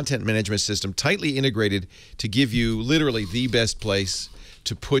a content management system tightly integrated to give you literally the best place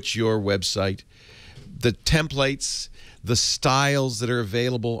to put your website. The templates, the styles that are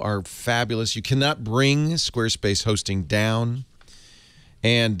available are fabulous. You cannot bring Squarespace hosting down.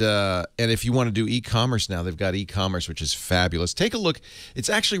 And if you want to do e-commerce now, they've got e-commerce, which is fabulous. Take a look. It's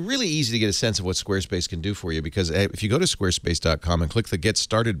actually really easy to get a sense of what Squarespace can do for you, because if you go to squarespace.com and click the Get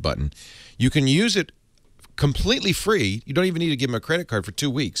Started button, you can use it completely free. You don't even need to give them a credit card for 2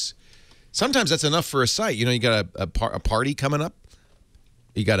 weeks. Sometimes that's enough for a site. You got a party coming up.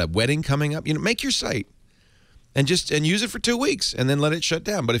 You got a wedding coming up. Make your site and use it for 2 weeks and then let it shut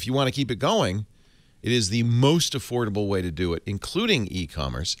down. But if you want to keep it going, it is the most affordable way to do it, including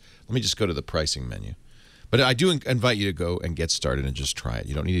e-commerce. Let me just go to the pricing menu. But I do invite you to go and get started and just try it.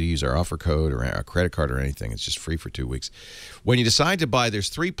 You don't need to use our offer code or our credit card or anything. It's just free for 2 weeks. When you decide to buy, there's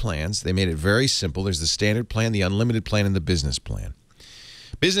 3 plans. They made it very simple. There's the standard plan, the unlimited plan, and the business plan.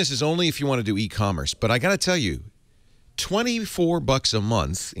 Business is only if you want to do e-commerce. But I got to tell you, $24 a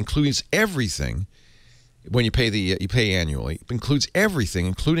month includes everything. when you pay you pay annually. It includes everything,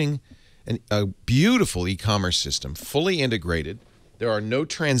 including a beautiful e-commerce system, fully integrated. There are no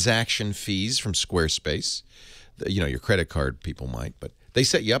transaction fees from Squarespace. You know, your credit card people might, but they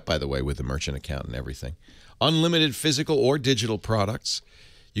set you up, by the way, with a merchant account and everything. Unlimited physical or digital products.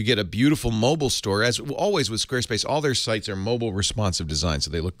 You get a beautiful mobile store. As always with Squarespace, all their sites are mobile responsive design,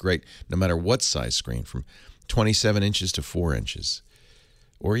 so they look great no matter what size screen, from 27 inches to 4 inches,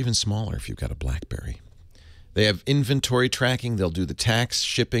 or even smaller if you've got a BlackBerry. They have inventory tracking. They'll do the tax,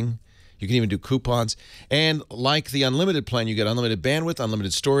 shipping. You can even do coupons. And like the unlimited plan, you get unlimited bandwidth,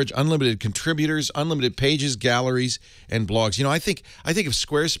 unlimited storage, unlimited contributors, unlimited pages, galleries, and blogs. You know, I think of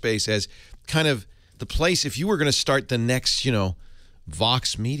Squarespace as kind of the place, if you were going to start the next, you know,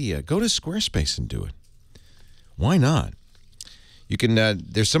 Vox Media, go to Squarespace and do it. Why not? You can,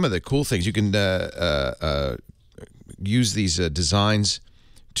 there's some of the cool things. You can use these designs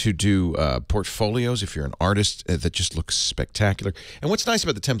to do portfolios if you're an artist that just looks spectacular. And what's nice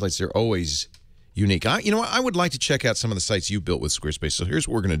about the templates, they're always unique. You know what? I would like to check out some of the sites you built with Squarespace. So here's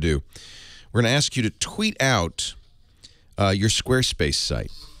what we're going to do. We're going to ask you to tweet out your Squarespace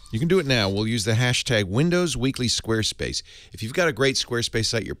site. You can do it now. We'll use the hashtag Windows Weekly Squarespace. If you've got a great Squarespace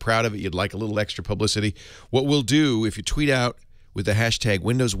site, you're proud of it, you'd like a little extra publicity, what we'll do, if you tweet out with the hashtag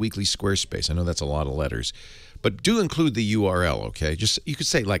Windows Weekly Squarespace, I know that's a lot of letters, but do include the URL, okay? Just, you could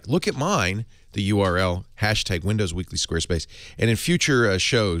say, like, look at mine, the URL, hashtag Windows Weekly Squarespace, and in future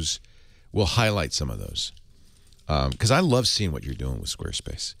shows, we'll highlight some of those. Because I love seeing what you're doing with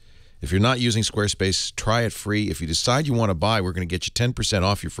Squarespace. If you're not using Squarespace, try it free. If you decide you want to buy, we're going to get you 10%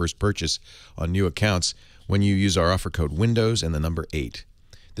 off your first purchase on new accounts when you use our offer code Windows and the number 8.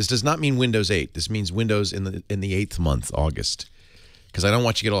 This does not mean Windows 8. This means Windows in the 8th month, August. Because I don't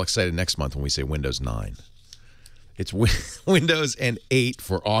want you to get all excited next month when we say Windows 9. It's Windows and 8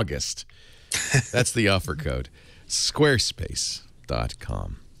 for August. That's the offer code.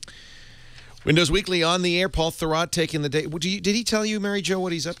 Squarespace.com. Windows Weekly on the air. Paul Thurrott taking the day. Did he tell you, Mary Jo,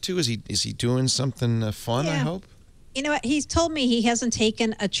 what he's up to? Is he doing something fun, I hope? You know what? He's told me he hasn't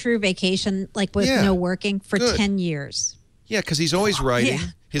taken a true vacation, like with no working, for 10 years. Yeah, because he's always writing. Yeah.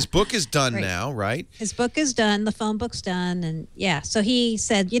 His book is done now, right? His book is done. The phone book's done. And so he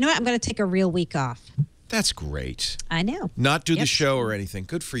said, you know what? I'm going to take a real week off. That's great. I know. Not do the show or anything.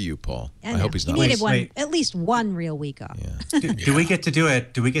 Good for you, Paul. I hope he's not. He needed at least one real week off. Yeah. Do we get to do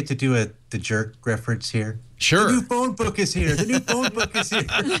it? Do we get to do the jerk reference here? Sure. The new phone book is here. The new phone book is here.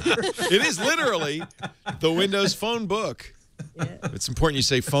 It is literally the Windows phone book. Yeah. It's important you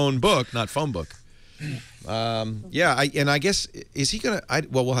say phone book, not phone book. I guess, is he going to,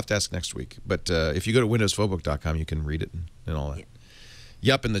 well, we'll have to ask next week. But if you go to windowsphonebook.com, you can read it and all that. Yeah.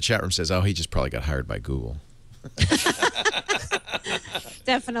 Yup in the chat room says, oh, he just probably got hired by Google.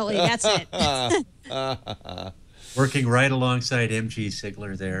 Definitely, that's it. Working right alongside MG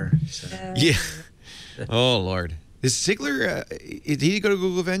Sigler there. So. Yeah. Oh, Lord. Is Sigler, did he go to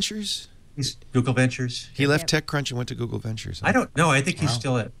Google Ventures? He's Google Ventures. He left TechCrunch and went to Google Ventures. I don't know. I think he's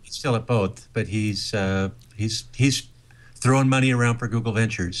still at both, but he's throwing money around for Google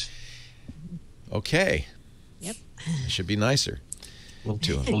Ventures. Okay. Yep. Should be nicer. We'll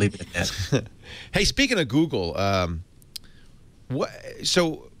leave it at that. Hey, speaking of Google,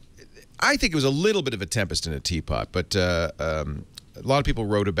 so I think it was a little bit of a tempest in a teapot, but a lot of people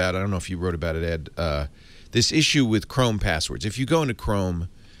wrote about it. I don't know if you wrote about it, Ed. This issue with Chrome passwords. If you go into Chrome,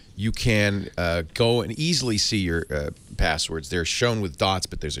 you can go and easily see your passwords. They're shown with dots,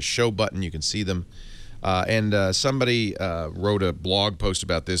 but there's a show button. You can see them. And somebody wrote a blog post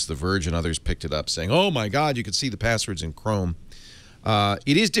about this. The Verge and others picked it up saying, oh, my God, you can see the passwords in Chrome.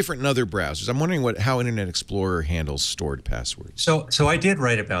 It is different in other browsers. I'm wondering how Internet Explorer handles stored passwords. So I did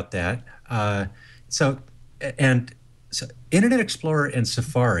write about that. So Internet Explorer and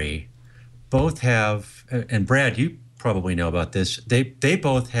Safari both have, and Brad, you probably know about this. They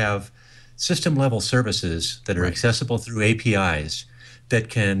both have system level services that are accessible through APIs that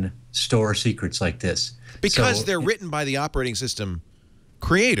can store secrets like this. Because they're written by the operating system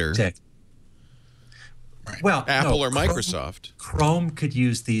creator. Exactly. Right. Well, Apple or Microsoft. Chrome could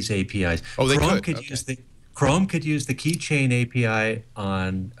use these APIs. Oh, they Chrome could. Chrome could use the Keychain API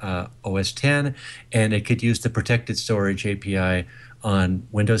on OS 10, and it could use the Protected Storage API on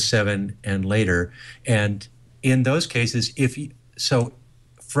Windows 7 and later. And in those cases,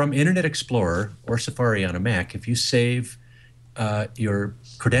 from Internet Explorer or Safari on a Mac, if you save your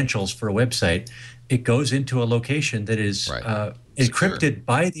credentials for a website, it goes into a location that is encrypted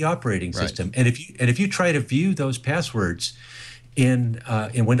by the operating system. And if you try to view those passwords in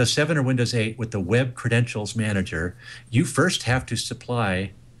Windows 7 or Windows 8 with the Web Credentials Manager, you first have to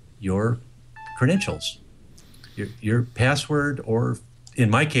supply your credentials. your password, or in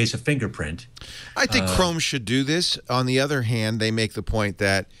my case, a fingerprint. I think Chrome should do this. On the other hand, they make the point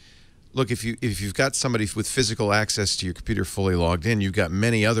that, look, if you've got somebody with physical access to your computer fully logged in, you've got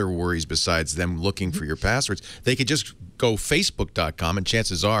many other worries besides them looking for your passwords. They could just go Facebook.com, and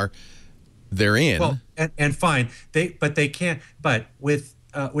chances are they're in. Well, and fine, but they can't. But with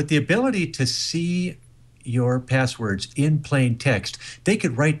the ability to see your passwords in plain text, they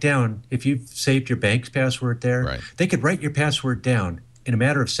could write down, if you've saved your bank's password there, right, they could write your password down in a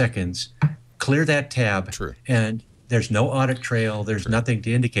matter of seconds, clear that tab, True. And there's no audit trail. There's True. nothing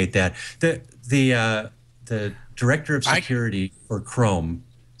to indicate that. The director of security for Chrome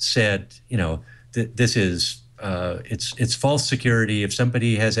said, this is it's false security. If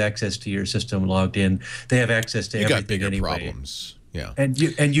somebody has access to your system logged in, they have access to everything. You got bigger anyway. problems. Yeah. And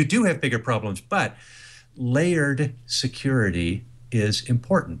you do have bigger problems, but layered security is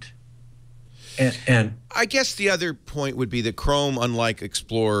important. And I guess the other point would be that Chrome, unlike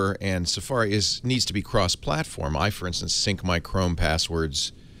Explorer and Safari, needs to be cross-platform. I, for instance, sync my Chrome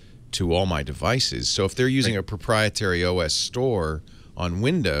passwords to all my devices. So if they're using a proprietary OS store on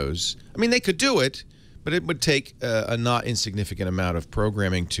Windows, I mean, they could do it, but it would take a not insignificant amount of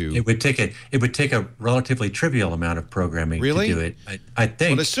programming to. It would take a relatively trivial amount of programming really? to do it. I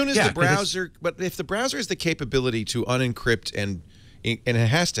think. But as soon as the browser, but if the browser has the capability to unencrypt and it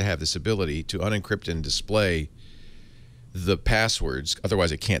has to have this ability to unencrypt and display the passwords,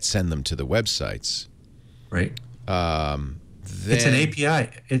 otherwise it can't send them to the websites. Right. It's an API.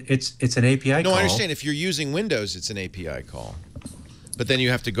 It's an API call. No, I understand. If you're using Windows, it's an API call. But then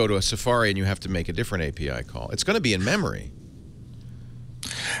you have to go to a Safari and you have to make a different API call. It's going to be in memory.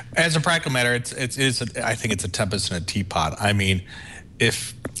 As a practical matter, I think it's a tempest in a teapot. I mean,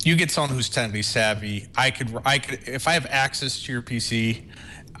 if you get someone who's technically savvy, I could if I have access to your PC,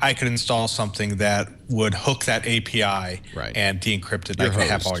 I could install something that would hook that API and de-encrypt it. And I could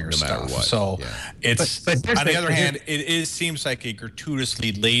have all your stuff. So it's but on the other hand, it seems like a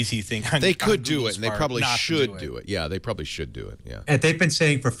gratuitously lazy thing. They could do it, and they probably should do it. Yeah, they probably should do it. Yeah. And they've been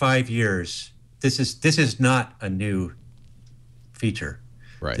saying for 5 years, this is not a new feature.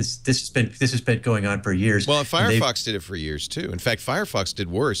 Right. This has been going on for years. Well, Firefox did it for years too. In fact, Firefox did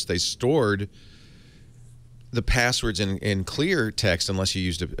worse. They stored the passwords in clear text unless you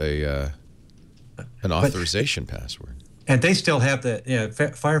used an authorization password. And they still have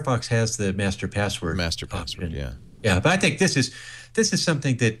Firefox has the master password. Master password, yeah. Yeah, but I think this is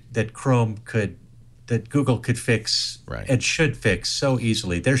something that Google could fix and should fix so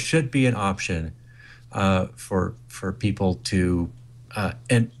easily. There should be an option for people to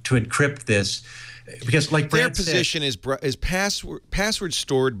encrypt this, because like Brad their position said, is password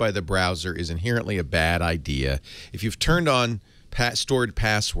stored by the browser is inherently a bad idea. If you've turned on stored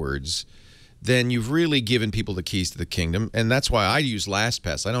passwords, then you've really given people the keys to the kingdom, and that's why I use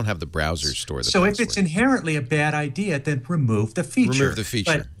LastPass. I don't have the browser store the password. So if it's inherently a bad idea, then remove the feature. Remove the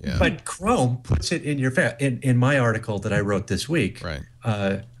feature. But Chrome puts it in your in my article that I wrote this week. Right.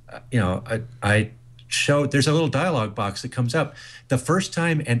 I showed there's a little dialog box that comes up the first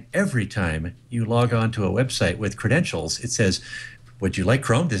time and every time you log on to a website with credentials. It says, would you like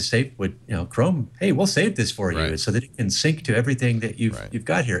Chrome to save? Chrome, hey, we'll save this for you so that it can sync to everything that you've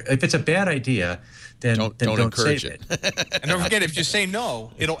got here. If it's a bad idea, then don't encourage save it. And don't forget, if you say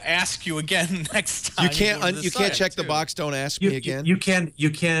no, it'll ask you again next time. You can't check the box. Don't ask me again. You can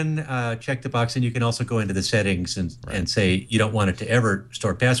check the box, and you can also go into the settings and say you don't want it to ever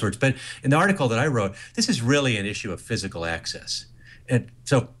store passwords. But in the article that I wrote, this is really an issue of physical access. And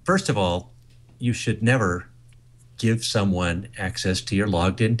so, first of all, you should never give someone access to your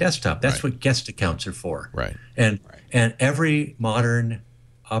logged-in desktop. That's what guest accounts are for. Right. And every modern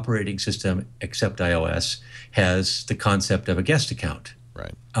operating system except iOS has the concept of a guest account.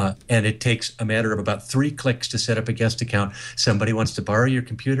 Right. And it takes a matter of about 3 clicks to set up a guest account. Somebody wants to borrow your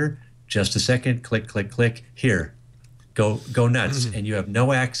computer, just a second, click, click, click. Here, go nuts. And you have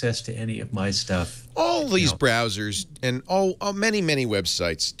no access to any of my stuff. All these browsers and many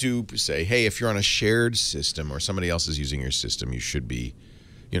websites do say, hey, if you're on a shared system or somebody else is using your system, you should be,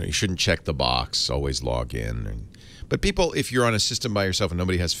 you shouldn't check the box, always log in. But people, if you're on a system by yourself and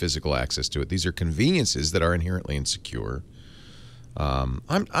nobody has physical access to it, these are conveniences that are inherently insecure.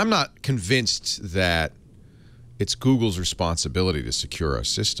 I'm not convinced that it's Google's responsibility to secure our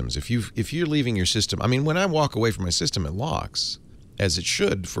systems. If you're leaving your system, I mean, when I walk away from my system, it locks, as it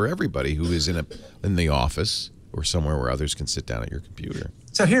should for everybody who is in the office or somewhere where others can sit down at your computer.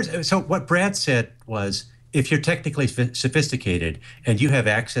 So what Brad said was, if you're technically sophisticated and you have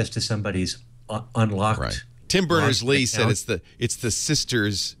access to somebody's unlocked. Right. Tim Berners-Lee said it's the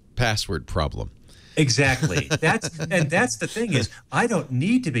sister's password problem. Exactly. That's the thing is, I don't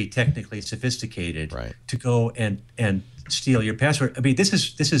need to be technically sophisticated to go and steal your password. I mean, this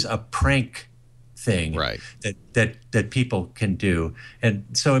is a prank thing that people can do. And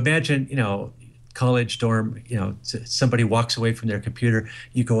so imagine, college dorm, somebody walks away from their computer,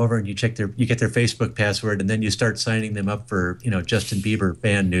 you go over and you get their Facebook password, and then you start signing them up for, Justin Bieber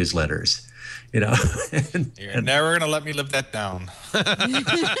fan newsletters. You're never going to let me live that down.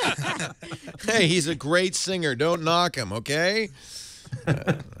 Hey, he's a great singer. Don't knock him, okay? All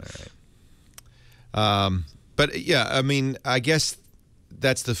right. But yeah, I mean, I guess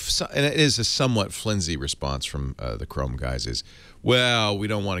that's and it is a somewhat flimsy response from the Chrome guys is, well, we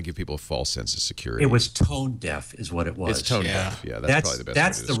don't want to give people a false sense of security. It was tone deaf is what it was. It's tone deaf. Yeah, that's probably the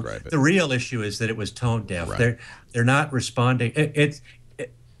best way to describe it. The real issue is that it was tone deaf. Right. They're not responding.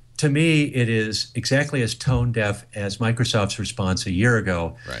 To me, it is exactly as tone deaf as Microsoft's response a year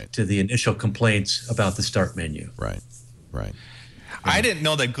ago to the initial complaints about the Start menu. Right. I didn't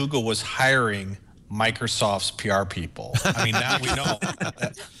know that Google was hiring Microsoft's PR people. I mean, now we know.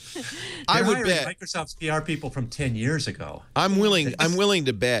 I would bet Microsoft's PR people from 10 years ago. I'm willing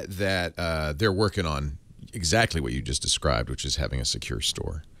to bet that they're working on exactly what you just described, which is having a secure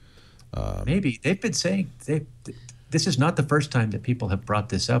store. Maybe they've been saying this is not the first time that people have brought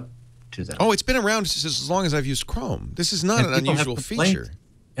this up to them. Oh, it's been around as long as I've used Chrome. This is not an unusual feature.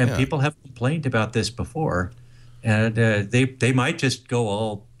 And people have complained about this before, and they might just go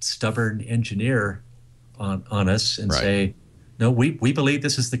all stubborn engineer on us and say, no, we believe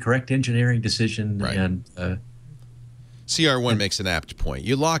this is the correct engineering decision. Right. And CR1 makes an apt point.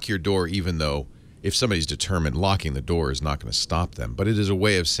 You lock your door even though if somebody's determined locking the door is not going to stop them, but it is a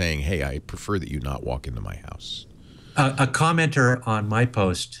way of saying, hey, I prefer that you not walk into my house. A commenter on my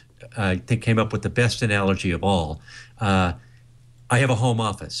post, I think, came up with the best analogy of all. I have a home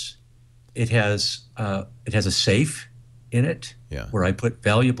office. It has a safe in it where I put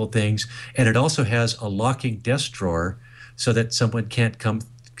valuable things, and it also has a locking desk drawer so that someone can't come,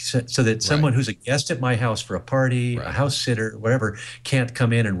 so that someone who's a guest at my house for a party, a house sitter, whatever, can't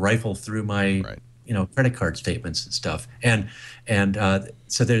come in and rifle through my credit card statements and stuff. And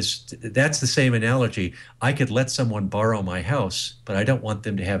so that's the same analogy. I could let someone borrow my house, but I don't want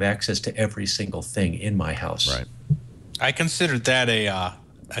them to have access to every single thing in my house. Right. I considered that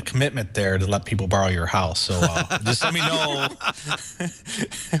a commitment there to let people borrow your house. So just let me know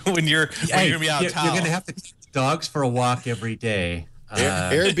when you're going to be out of town. You're going to have to take dogs for a walk every day.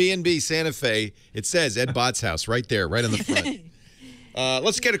 Airbnb Santa Fe. It says Ed Bott's house right there, right on the front.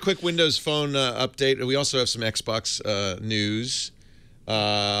 Let's get a quick Windows Phone update. We also have some Xbox news.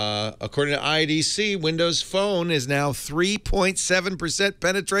 According to IDC, Windows Phone is now 3.7%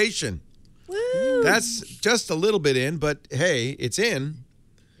 penetration. Woo! That's just a little bit in, but hey, it's in.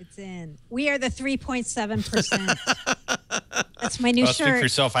 It's in. We are the 3.7%. That's my new shirt. Speak for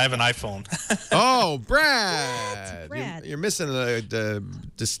yourself. I have an iPhone. Oh, Brad. You're missing a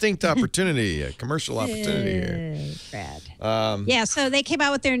distinct opportunity, a commercial opportunity here. Brad. Yeah, so they came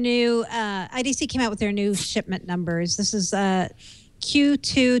out with their new, IDC came out with their new shipment numbers. This is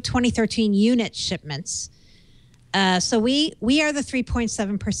Q2 2013 unit shipments. So we are the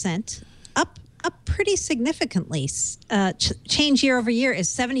 3.7%, up pretty significantly. Change year over year is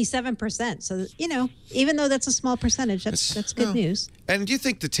 77%. So, even though that's a small percentage, that's good news. And do you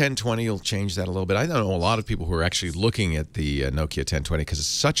think the 1020 will change that a little bit? I know a lot of people who are actually looking at the Nokia 1020 because it's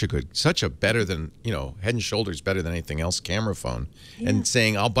such a better than, head and shoulders better than anything else camera phone, and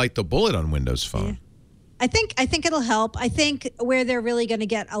saying, I'll bite the bullet on Windows Phone. Yeah. I think it'll help. I think where they're really going to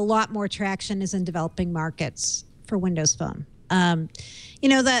get a lot more traction is in developing markets for Windows Phone.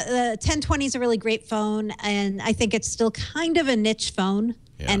 The 1020 is a really great phone, and I think it's still kind of a niche phone.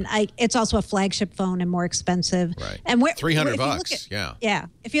 Yeah. And it's also a flagship phone and more expensive. Right. And $300. Yeah.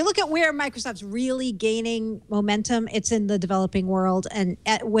 If you look at where Microsoft's really gaining momentum, it's in the developing world, and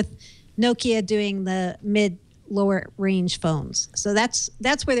with Nokia doing the mid-lower range phones. So that's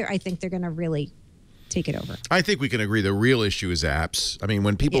where I think they're going to really take it over. I think we can agree the real issue is apps. I mean,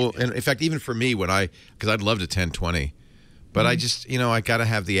 when people, and in fact, even for me, because I'd loved a 1020. But I just, I got to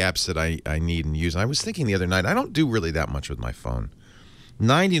have the apps that I need and use. I was thinking the other night, I don't do really that much with my phone.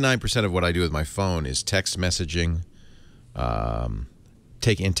 99% of what I do with my phone is text messaging,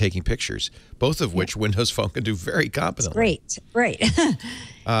 taking pictures, both of which Windows Phone can do very competently. Great.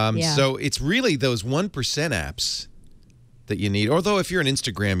 So it's really those 1% apps that you need. Although if you're an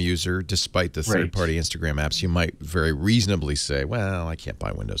Instagram user, despite the third-party Instagram apps, you might very reasonably say, well, I can't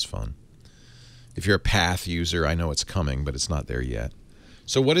buy Windows Phone. If you're a Path user, I know it's coming, but it's not there yet.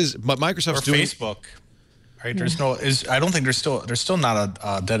 So what is Microsoft's doing? Facebook. right? There's I don't think there's still not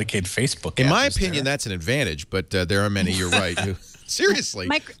a dedicated Facebook app. In my opinion, that's an advantage, but there are many, you're right, who seriously.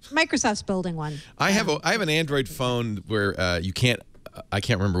 Microsoft's building one. I have an Android phone where you can't, I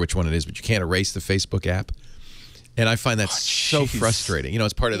can't remember which one it is, but you can't erase the Facebook app. And I find that so frustrating. You know,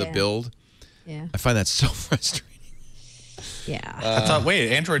 it's part of the build. Yeah. I find that so frustrating. Yeah. I thought,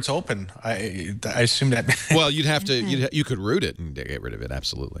 wait, Android's open. I assume that. Well, you'd have to, you could root it and get rid of it,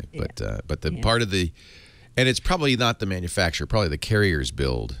 absolutely. But the part of the, and it's probably not the manufacturer, probably the carrier's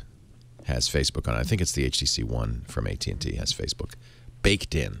build has Facebook on it. I think it's the HTC One from AT&T has Facebook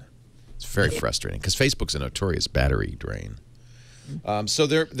baked in. It's very frustrating because Facebook's a notorious battery drain. So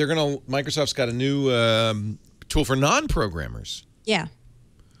Microsoft's got a new tool for non-programmers. Yeah.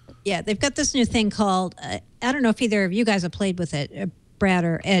 Yeah, they've got this new thing called, I don't know if either of you guys have played with it, Brad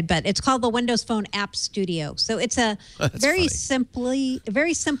or Ed, but it's called the Windows Phone App Studio. So it's a very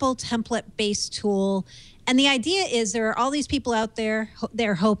simple template-based tool. And the idea is there are all these people out there,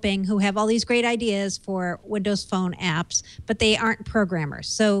 they're hoping, who have all these great ideas for Windows Phone apps, but they aren't programmers.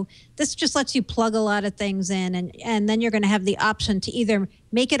 So this just lets you plug a lot of things in, and then you're going to have the option to either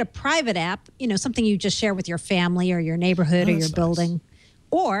make it a private app, you know, something you just share with your family or your neighborhood or your building,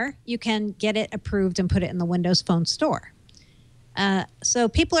 or you can get it approved and put it in the Windows Phone store. So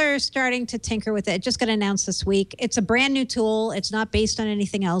people are starting to tinker with it. It just got announced this week. It's a brand new tool. It's not based on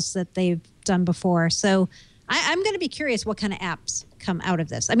anything else that they've done before. So I'm going to be curious what kind of apps come out of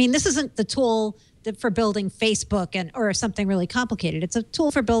this. I mean, this isn't the tool for building Facebook or something really complicated. It's a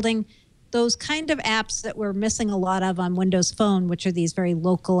tool for building those kind of apps that we're missing a lot of on Windows Phone, which are these very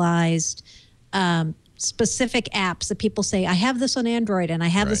localized, specific apps that people say, I have this on Android and I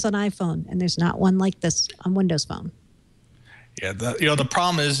have this on iPhone, and there's not one like this on Windows Phone. Yeah, the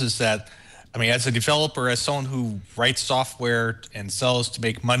problem is that, I mean, as a developer, as someone who writes software and sells to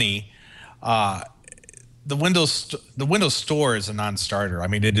make money, the Windows Store is a non-starter. I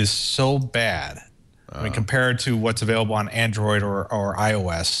mean, it is so bad. I mean, compared to what's available on Android or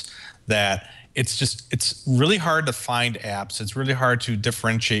iOS, that it's really hard to find apps. It's really hard to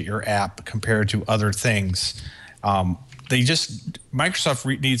differentiate your app compared to other things. Microsoft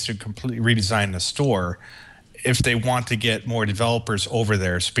needs to completely redesign the store if they want to get more developers over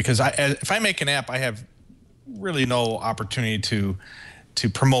there. Because if I make an app, I have really no opportunity to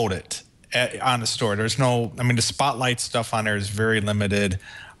promote it on the store. There's no, I mean, the Spotlight stuff on there is very limited.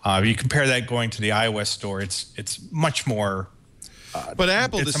 You compare that going to the iOS store, it's much more. But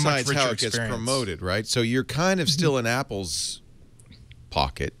Apple decides how it gets promoted, right? So you're kind of still in Apple's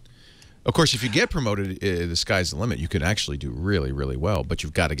pocket. Of course, if you get promoted, the sky's the limit. You can actually do really, really well, but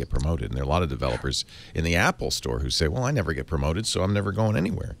you've got to get promoted. And there are a lot of developers in the Apple store who say, well, I never get promoted, so I'm never going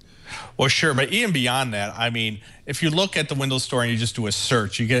anywhere. Well, sure, but even beyond that, I mean, if you look at the Windows Store and you just do a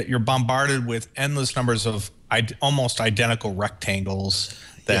search, you're bombarded with endless numbers of almost identical rectangles.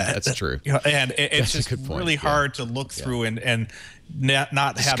 That's true. You know, and it's just really hard to look through and not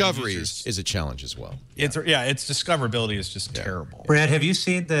have discovery is a challenge as well. Its discoverability is just terrible. Brad, have you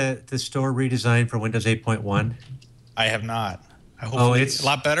seen the store redesign for Windows 8.1? I have not. It's a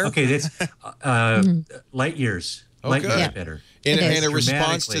lot better. Okay, it's light years. Light years better. And a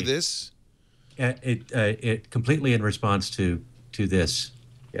response to this? It completely in response to this.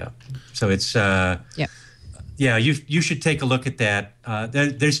 Yeah. So it's yeah, you should take a look at that.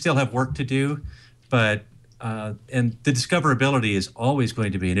 They still have work to do, but and the discoverability is always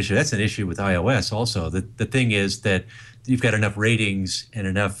going to be an issue. That's an issue with iOS also. The thing is that you've got enough ratings and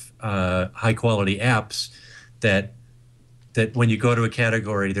enough high quality apps that when you go to a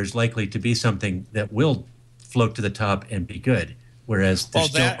category, there's likely to be something that will float to the top and be good. Whereas there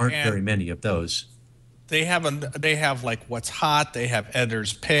still aren't very many of those. They have like what's hot. They have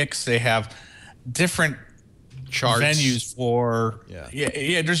editors picks. They have different charts, venues for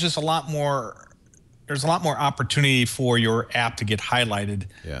there's just a lot more. There's a lot more opportunity for your app to get highlighted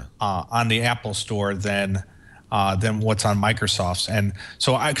on the Apple Store than what's on Microsoft's. And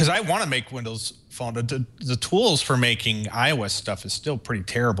so because I want to make Windows Phone, the tools for making iOS stuff is still pretty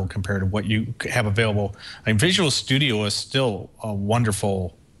terrible compared to what you have available. I mean, Visual Studio is still a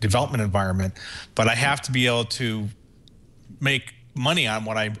wonderful development environment, but I have to be able to make money on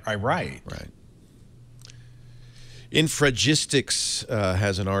what I write. Right. Infragistics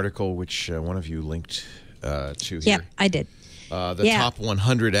has an article which one of you linked to here. Yeah, I did. The top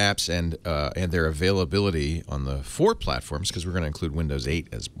 100 apps and their availability on the 4 platforms, because we're going to include Windows 8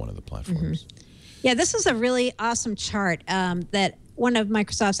 as one of the platforms. Mm-hmm. Yeah, this is a really awesome chart that one of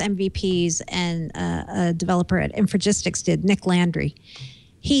Microsoft's MVPs and a developer at Infragistics did, Nick Landry.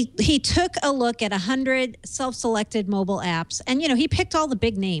 he took a look at 100 self-selected mobile apps, and he picked all the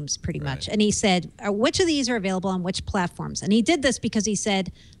big names pretty much, and he said, which of these are available on which platforms? And he did this because he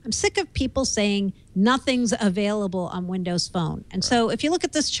said, I'm sick of people saying nothing's available on Windows Phone. And so if you look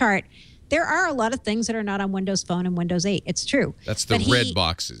at this chart, there are a lot of things that are not on Windows Phone and Windows 8. It's true. That's the red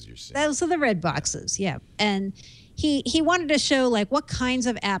boxes you're saying. Those are the red boxes, yeah. And he wanted to show like what kinds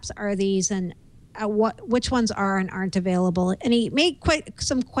of apps are these, and which ones are and aren't available. And he made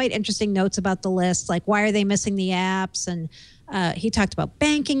some quite interesting notes about the list, like why are they missing the apps, and he talked about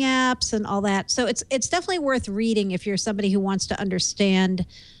banking apps and all that. So it's definitely worth reading if you're somebody who wants to understand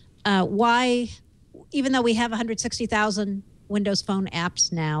why, even though we have 160,000 Windows Phone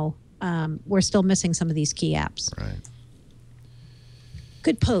apps now, we're still missing some of these key apps. Right.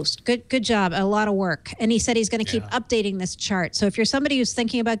 Good post. Good job. A lot of work. And he said he's going to keep updating this chart. So if you're somebody who's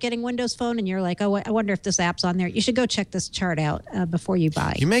thinking about getting Windows Phone and you're like, oh, I wonder if this app's on there, you should go check this chart out before you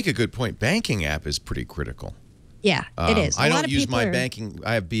buy. You make a good point. Banking app is pretty critical. Yeah, it is. I don't use my banking.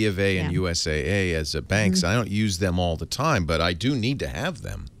 I have B of A and USAA as banks. I don't use them all the time, but I do need to have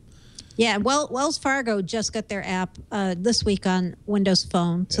them. Yeah, well, Wells Fargo just got their app this week on Windows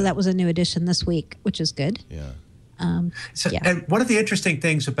Phone. So that was a new addition this week, which is good. Yeah. And one of the interesting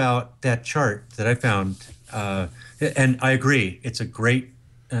things about that chart that I found, and I agree, it's a great,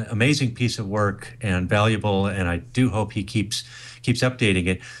 amazing piece of work and valuable, and I do hope he keeps updating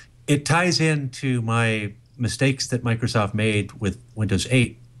it. It ties into my mistakes that Microsoft made with Windows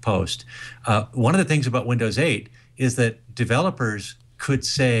 8 post. One of the things about Windows 8 is that developers could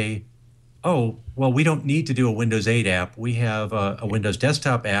say, oh, well, we don't need to do a Windows 8 app. We have a Windows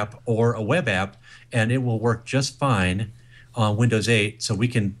desktop app or a web app, and it will work just fine on Windows 8. So we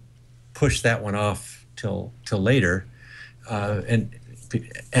can push that one off till later. And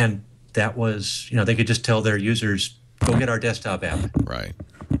that was, they could just tell their users, go get our desktop app. Right.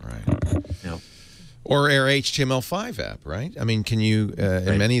 Or our HTML5 app, right? I mean, can you,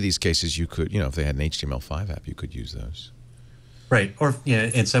 in many of these cases, you could, if they had an HTML5 app, you could use those. Right. Or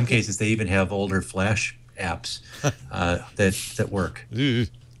in some cases, they even have older Flash apps that work.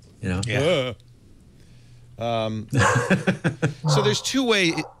 Yeah. So there's two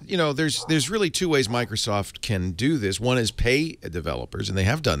ways, there's really two ways Microsoft can do this. One is pay developers, and they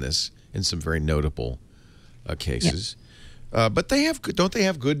have done this in some very notable cases. But don't they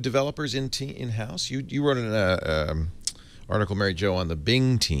have good developers in-house? You wrote an article, Mary Jo, on the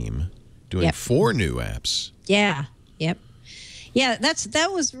Bing team doing 4 new apps. Yeah. Yep. Yeah,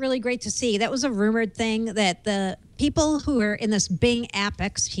 that was really great to see. That was a rumored thing that the people who are in this Bing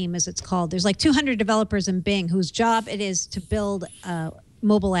AppX team, as it's called, there's like 200 developers in Bing whose job it is to build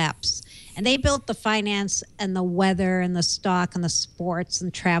mobile apps. And they built the finance and the weather and the stock and the sports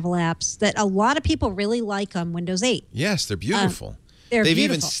and travel apps that a lot of people really like on Windows 8. Yes, they're beautiful. They've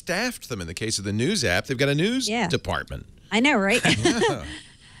even staffed them. In the case of the news app, they've got a news department. I know, right? Yeah.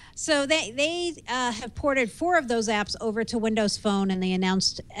 So they have ported 4 of those apps over to Windows Phone, and they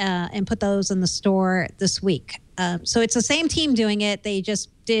announced and put those in the store this week. So it's the same team doing it. They just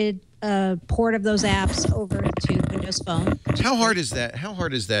did a port of those apps over to Windows Phone. How hard is that? How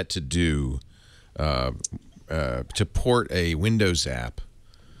hard is that to do? To port a Windows app,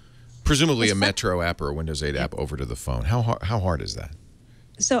 presumably a Metro app or a Windows 8 app, over to the phone. How hard is that?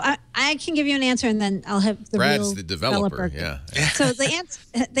 So I can give you an answer, and then I'll have the Brad's the developer. Yeah. So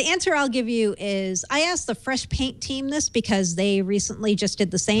the answer I'll give you is I asked the Fresh Paint team this because they recently just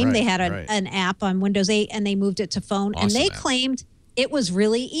did the same. Right, they had an app on Windows 8 and they moved it to phone, and they claimed it was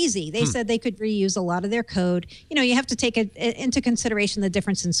really easy. They said they could reuse a lot of their code. You have to take into consideration the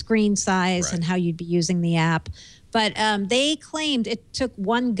difference in screen size and how you'd be using the app. But they claimed it took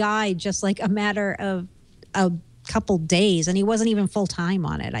one guy just like a matter of a couple days, and he wasn't even full-time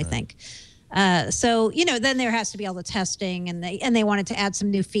on it, I think. So, then there has to be all the testing, and they wanted to add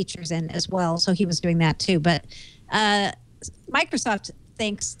some new features in as well. So he was doing that too. But Microsoft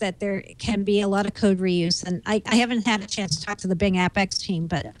thinks that there can be a lot of code reuse, and I haven't had a chance to talk to the Bing AppX team,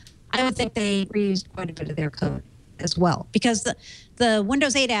 but I would think they reused quite a bit of their code as well, because the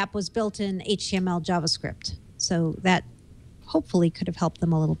Windows 8 app was built in HTML JavaScript. So that hopefully could have helped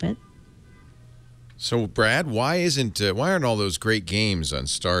them a little bit. So, Brad, why aren't all those great games on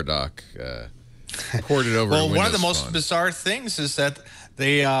StarDock ported over? Well, Windows one of the most Phone? bizarre things is that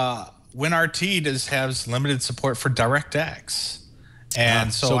they WinRT has limited support for DirectX,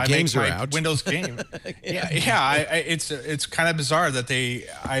 and so I games make are my out. Windows game. It's kind of bizarre that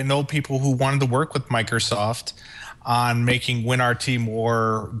I know people who wanted to work with Microsoft on making WinRT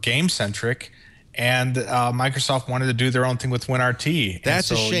more game centric. And Microsoft wanted to do their own thing with WinRT. That's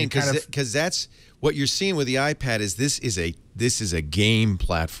a shame, because that's what you're seeing with the iPad. This is a this is a game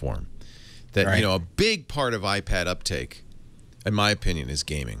platform. That right. A big part of iPad uptake, in my opinion, is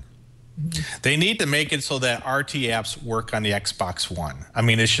gaming. They need to make it so that RT apps work on the Xbox One. I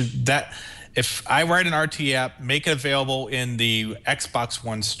mean, if I write an RT app, make it available in the Xbox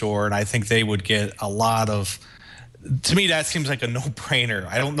One store, and I think they would get a lot of. To me, that seems like a no-brainer.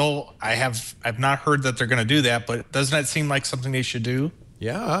 I don't know. I've not heard that they're going to do that, but doesn't that seem like something they should do?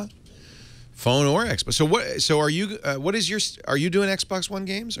 Yeah, phone or Xbox. So what? So are you? What is your? Are you doing Xbox One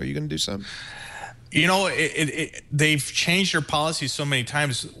games? Are you going to do some? They've changed their policy so many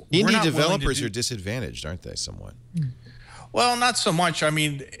times. Indie developers are disadvantaged, aren't they? Somewhat. Well, not so much. I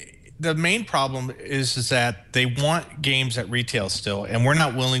mean, the main problem is that they want games at retail still, and we're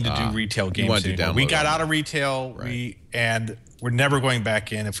not willing to do retail games anymore. We got out of retail, right. and we're never going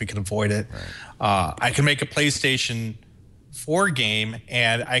back in if we can avoid it. Right. I can make a PlayStation 4 game,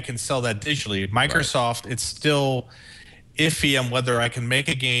 and I can sell that digitally. Microsoft, it's still iffy on whether I can make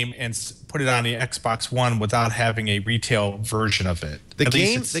a game and put it on the Xbox One without having a retail version of it. The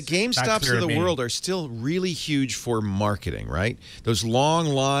GameStops of the world are still really huge for marketing, right? Those long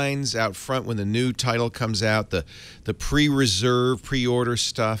lines out front when the new title comes out, the pre-reserve, pre-order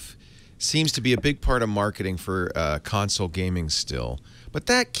stuff seems to be a big part of marketing for console gaming still. But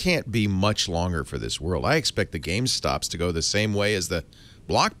that can't be much longer for this world. I expect the GameStops to go the same way as the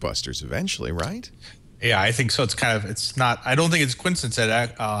Blockbusters eventually, right? Yeah, I think so. It's not. I don't think it's a coincidence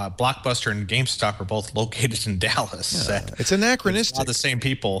that Blockbuster and GameStop are both located in Dallas. Yeah, it's anachronistic. It's all the same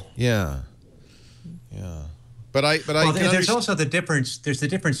people. Yeah, yeah. But there's also the difference. There's the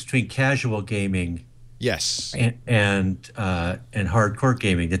difference between casual gaming, yes, and hardcore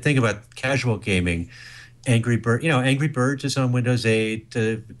gaming. The thing about casual gaming, Angry Birds is on Windows 8.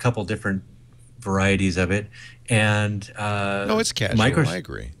 A couple different varieties of it, and no, it's casual. I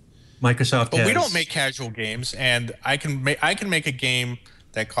agree. Microsoft but we don't make casual games, and I can make a game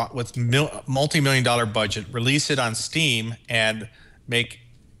that with multi-million-dollar budget, release it on Steam, and make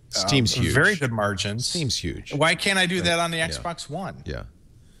Steam's huge. Very good margins. Steam's huge. Why can't I do that on the Xbox One? Yeah,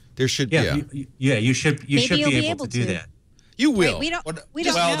 there should. You should be able to do that. You will. We don't know.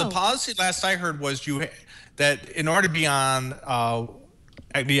 The policy last I heard was that in order to be on the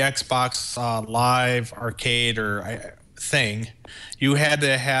Xbox Live Arcade or thing, you had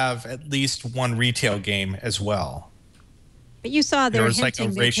to have at least one retail game as well. But you saw there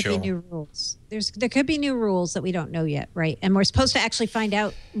hinting there could be new rules. There could be new rules that we don't know yet, right? And we're supposed to actually find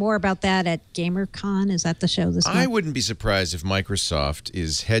out more about that at GamerCon. Is that the show this month? I wouldn't be surprised if Microsoft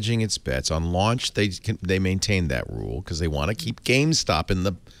is hedging its bets on launch. They maintain that rule because they want to keep GameStop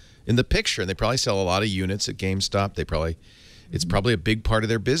in the picture, and they probably sell a lot of units at GameStop. It's probably a big part of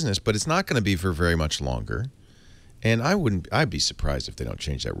their business, but it's not going to be for very much longer. And I'd be surprised if they don't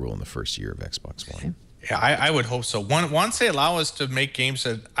change that rule in the first year of Xbox One. Yeah, I would hope so. Once they allow us to make games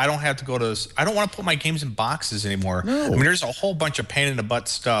that I don't have to go to, I don't want to put my games in boxes anymore. No. I mean, there's a whole bunch of pain in the butt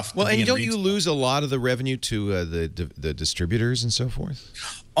stuff. Well, and don't you lose a lot of the revenue to the distributors and so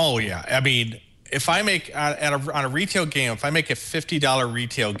forth? Oh yeah, I mean, if I make on a retail game, if I make a $50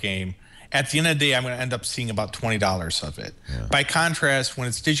 retail game, at the end of the day, I'm going to end up seeing about $20 of it. Yeah. By contrast, when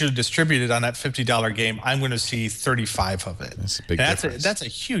it's digitally distributed on that $50 game, I'm going to see 35 of it. That's a big difference. That's a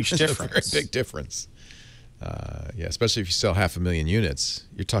huge difference. That's a very big difference. Yeah, especially if you sell 500,000 units,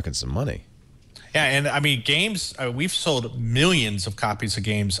 you're talking some money. Yeah, and I mean, games, we've sold millions of copies of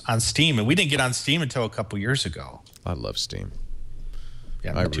games on Steam, and we didn't get on Steam until a couple years ago. I love Steam.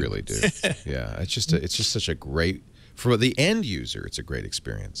 Yeah, I really do. Yeah, it's just such a great, for the end user, it's a great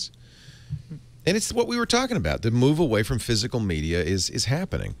experience. And it's what we were talking about. The move away from physical media is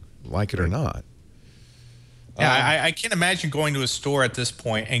happening, like it or not. Yeah, I can't imagine going to a store at this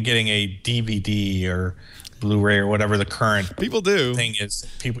point and getting a DVD or Blu-ray or whatever the current people do thing is.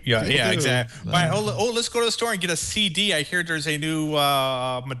 People do. Exactly. Let's go to the store and get a CD. I hear there's a new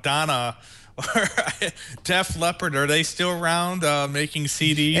Madonna or Def Leppard. Are they still around making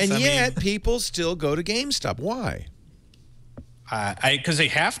CDs? And yet people still go to GameStop. Why? Because they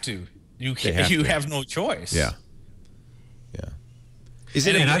have to. You have no choice. Yeah. Yeah. Is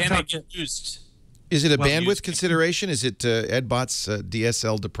it a bandwidth consideration? Is it Edbot's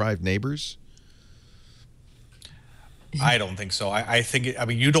DSL deprived neighbors? I don't think so. I think I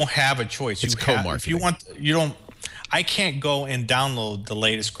mean you don't have a choice. It's co-marketing. If you want, you don't. I can't go and download the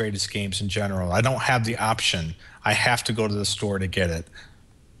latest greatest games in general. I don't have the option. I have to go to the store to get it.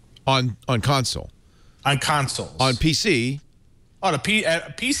 On console. On consoles. On PC. Oh, the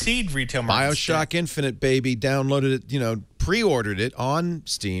PC retail market. BioShock Infinite, baby, downloaded it, pre-ordered it on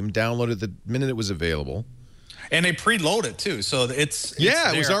Steam, downloaded the minute it was available. And they preload it, too, so it's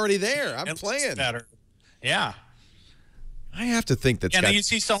it was already there. I'm playing. Better. Yeah. I have to think that's. Yeah, then you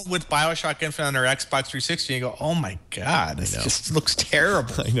see someone with BioShock Infinite on their Xbox 360 and you go, "Oh my God, this just looks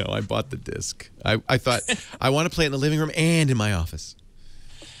terrible." I know. I bought the disc. I thought I want to play it in the living room and in my office,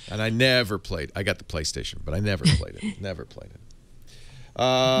 and I never played. I got the PlayStation, but I never played it. Never played it.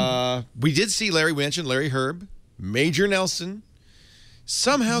 We did see Larry. We mentioned Larry Herb, Major Nelson.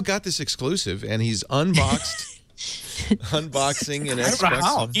 Somehow got this exclusive, and he's unboxing an Xbox. I don't know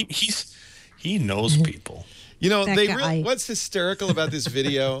how. He knows people. You know, what's hysterical about this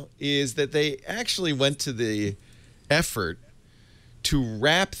video is that they actually went to the effort to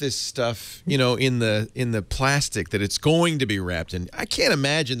wrap this stuff, you know, in the plastic that it's going to be wrapped in. I can't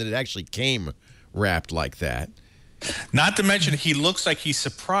imagine that it actually came wrapped like that. Not to mention, he looks like he's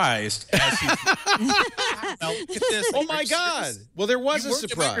surprised as he. Now look at this. Oh my God! Well, there was a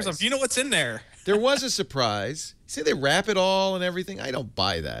surprise. You know what's in there? There was a surprise. See, they wrap it all and everything. I don't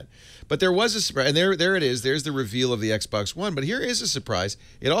buy that. But there was a surprise, and there it is. There's the reveal of the Xbox One. But here is a surprise.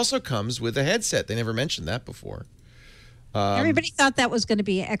 It also comes with a headset. They never mentioned that before. Everybody thought that was going to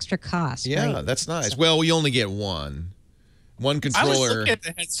be extra cost. Yeah, right? That's nice. Well, we only get one controller. I was looking at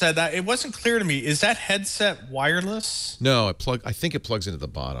the headset. It wasn't clear to me. Is that headset wireless? No, I think it plugs into the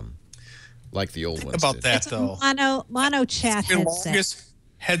bottom, like the old ones. About did. that though. Mono chat it's the headset. Longest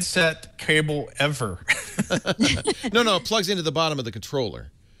headset cable ever. No, it plugs into the bottom of the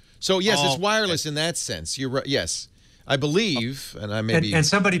controller. So yes, it's wireless in that sense. You're right. Yes, I believe, and I may be. And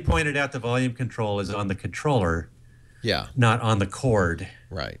somebody pointed out the volume control is on the controller. Yeah. Not on the cord.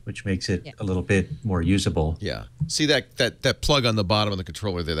 Right. Which makes it a little bit more usable. Yeah. See that plug on the bottom of the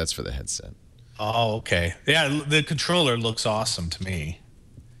controller there? That's for the headset. Oh, okay. Yeah, the controller looks awesome to me.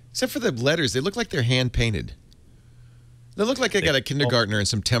 Except for the letters, they look like they're hand painted. They look like they got a kindergartner and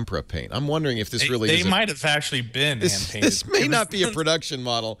some tempera paint. I'm wondering if this really is. They might have actually been hand painted. This may not be a production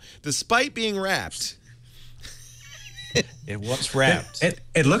model, despite being wrapped. It was wrapped.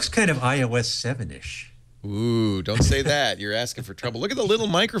 It looks kind of iOS 7-ish. Ooh, don't say that. You're asking for trouble. Look at the little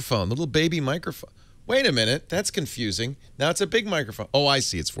microphone, little baby microphone. Wait a minute. That's confusing. Now it's a big microphone. Oh, I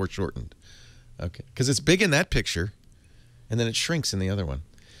see. It's foreshortened. Okay. Because it's big in that picture, and then it shrinks in the other one.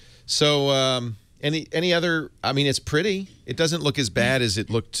 So any other, I mean, it's pretty. It doesn't look as bad as it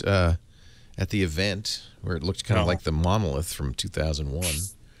looked at the event, where it looked kind of like the monolith from 2001.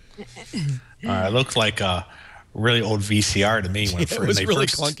 It looked like a really old VCR to me when it was really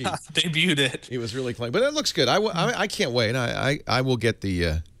clunky. Debuted it. It was really clunky, but it looks good. I can't wait. I will get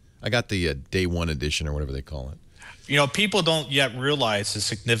the I got the day one edition or whatever they call it. You know, people don't yet realize the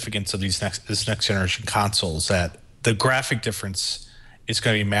significance of this next generation consoles. That the graphic difference is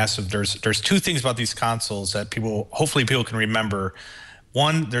going to be massive. There's two things about these consoles that hopefully people can remember.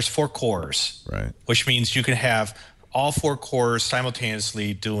 One, there's 4 cores, right? Which means you can have all 4 cores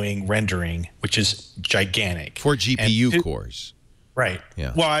simultaneously doing rendering, which is gigantic. 4 GPU cores. Right.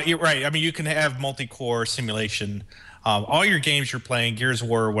 Yeah. Well, you're right. I mean, you can have multi-core simulation. All your games you're playing, Gears of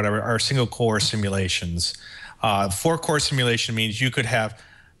War or whatever, are single-core simulations. 4-core simulation means you could have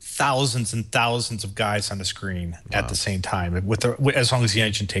thousands and thousands of guys on the screen at the same time, as long as the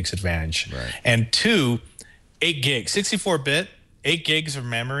engine takes advantage. Right. And 2, 8 gigs, 64-bit, 8 gigs of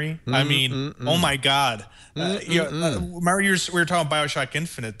memory. I mean, oh my God. Remember we were talking about BioShock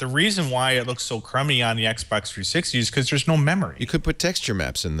Infinite. The reason why it looks so crummy on the Xbox 360 is because there's no memory. You could put texture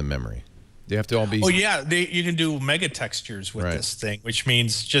maps in the memory. They have to all be. Oh yeah, you can do mega textures with this thing, which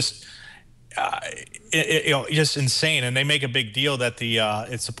means just just insane. And they make a big deal that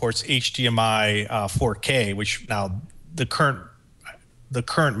it supports HDMI 4K, which now the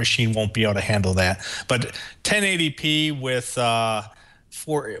current machine won't be able to handle that. But 1080p with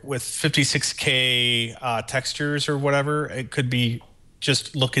 56K textures or whatever, it could be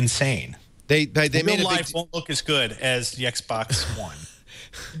just look insane. They made real life won't look as good as the Xbox One.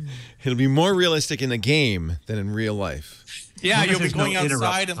 It'll be more realistic in the game than in real life. Yeah, you'll be going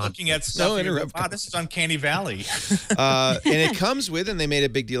outside and looking at stuff. Wow, this is Uncanny Valley. And it comes with, and they made a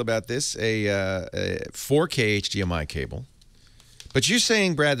big deal about this, a 4K HDMI cable. But you're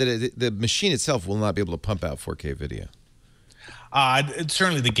saying, Brad, that the machine itself will not be able to pump out 4K video.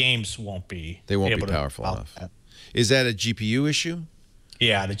 Certainly the games won't be. They won't be powerful enough. Is that a GPU issue?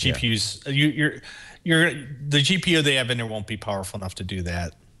 Yeah, the GPUs. The GPU they have in there won't be powerful enough to do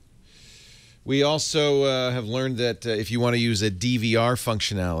that. We also have learned that if you want to use a DVR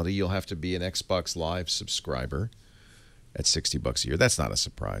functionality, you'll have to be an Xbox Live subscriber at $60 a year. That's not a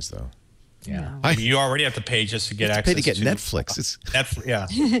surprise, though. Yeah, you already have to pay just to get access. Pay to get Netflix. Netflix. Yeah,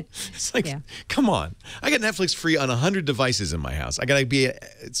 it's like, come on. I get Netflix free on 100 devices in my house. I gotta be.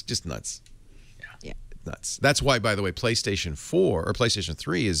 It's just nuts. Yeah, nuts. That's why, by the way, PlayStation 4 or PlayStation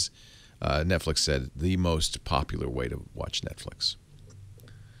 3 is Netflix said the most popular way to watch Netflix.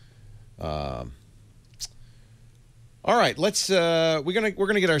 All right, let's. We're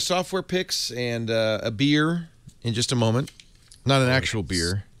gonna get our software picks and a beer in just a moment. Not an actual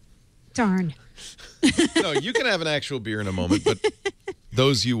beer. Darn. No, you can have an actual beer in a moment, but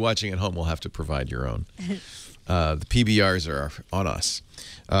those you watching at home will have to provide your own. The PBRs are on us.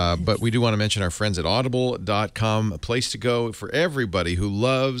 But we do want to mention our friends at Audible.com, a place to go for everybody who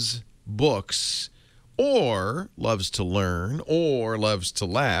loves books or loves to learn or loves to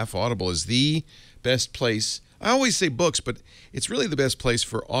laugh. Audible is the best place. I always say books, but it's really the best place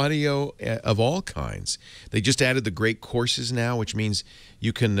for audio of all kinds. They just added the great courses now, which means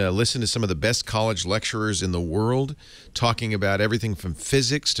you can listen to some of the best college lecturers in the world talking about everything from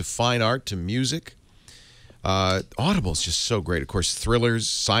physics to fine art to music. Audible is just so great. Of course, thrillers,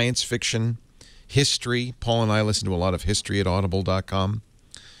 science fiction, history. Paul and I listen to a lot of history at Audible.com.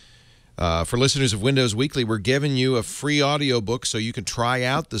 For listeners of Windows Weekly, we're giving you a free audiobook so you can try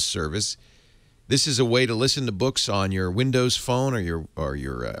out the service. This is a way to listen to books on your Windows phone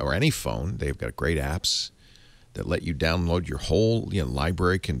or any phone. They've got great apps that let you download your whole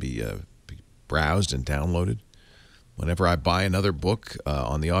library can be browsed and downloaded. Whenever I buy another book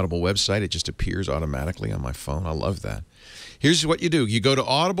on the Audible website, it just appears automatically on my phone. I love that. Here's what you do. You go to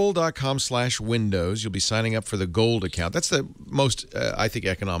audible.com/windows. You'll be signing up for the Gold account. That's the most, I think,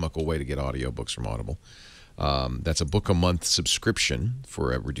 economical way to get audiobooks from Audible. That's a book-a-month subscription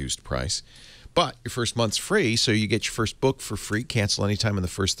for a reduced price. But your first month's free, so you get your first book for free. Cancel anytime in the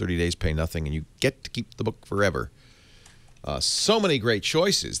first 30 days, pay nothing, and you get to keep the book forever. So many great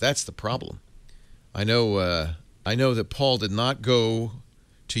choices. That's the problem. I know that Paul did not go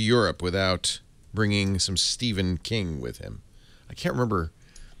to Europe without bringing some Stephen King with him. I can't remember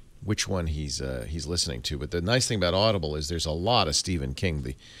which one he's listening to, but the nice thing about Audible is there's a lot of Stephen King.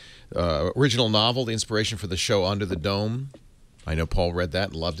 The original novel, the inspiration for the show Under the Dome. I know Paul read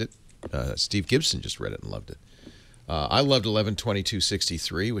that and loved it. Steve Gibson just read it and loved it. I loved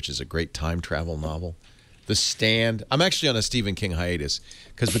 11/22/63, which is a great time travel novel. The Stand. I'm actually on a Stephen King hiatus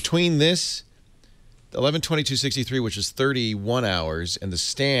because between this, 11/22/63, which is 31 hours, and The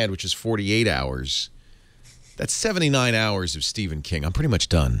Stand, which is 48 hours, that's 79 hours of Stephen King. I'm pretty much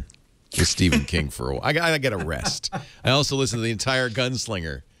done with Stephen King for a while. I got to rest. I also listen to the entire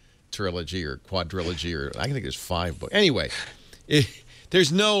Gunslinger trilogy or quadrilogy, or I think there's 5 books. Anyway,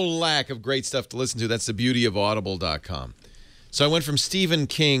 there's no lack of great stuff to listen to. That's the beauty of Audible.com. So I went from Stephen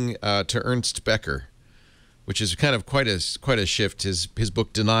King to Ernst Becker, which is kind of quite a shift. His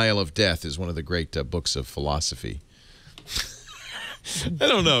book Denial of Death is one of the great books of philosophy. I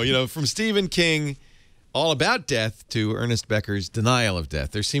don't know, from Stephen King, all about death, to Ernest Becker's Denial of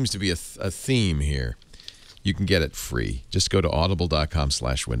Death. There seems to be a theme here. You can get it free. Just go to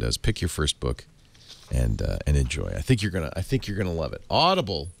audible.com/windows. Pick your first book and enjoy. I think you're gonna love it.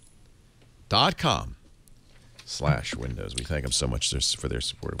 Audible.com/windows. We thank them so much for their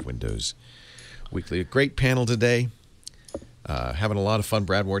support of Windows Weekly. A great panel today. Having a lot of fun.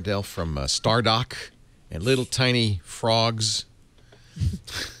 Brad Wardell from Stardock and Little Tiny Frogs.com.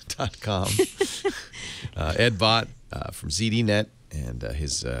 Ed Bott from ZDNet and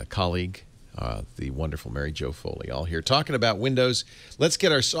his colleague, the wonderful Mary Jo Foley, all here talking about Windows. Let's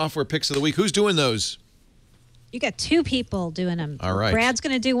get our software picks of the week. Who's doing those? You got 2 people doing them. All right. Brad's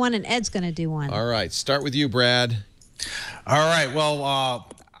going to do one and Ed's going to do one. All right. Start with you, Brad. All right. Well,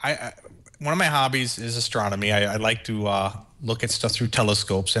 one of my hobbies is astronomy. I like to look at stuff through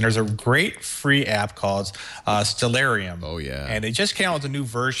telescopes, and there's a great free app called Stellarium. Oh, yeah. And they just came out with a new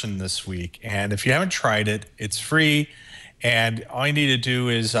version this week. And if you haven't tried it, it's free. And all you need to do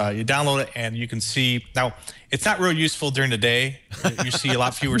is you download it, and you can see. Now, it's not real useful during the day. You see a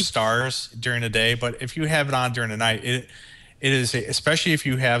lot fewer stars during the day. But if you have it on during the night, it is, especially if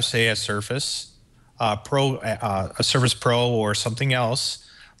you have, say, a Surface Pro, a Surface Pro or something else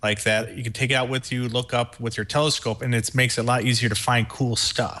like that, you can take it out with you, look up with your telescope, and it makes it a lot easier to find cool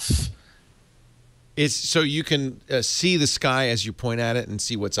stuff. It's so you can see the sky as you point at it and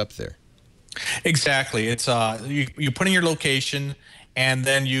see what's up there. Exactly. It's you put in your location, and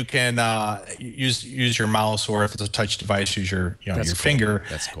then you can use your mouse, or if it's a touch device, use your finger.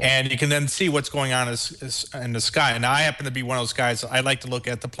 That's cool. And you can then see what's going on in the sky. Now, I happen to be one of those guys. I like to look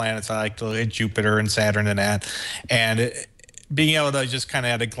at the planets. I like to look at Jupiter and Saturn and that, and being able to just kind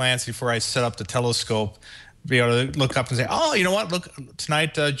of at a glance before I set up the telescope, be able to look up and say, oh, you know what? Look,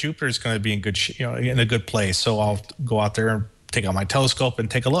 tonight Jupiter is going to be in in a good place. So I'll go out there and take out my telescope and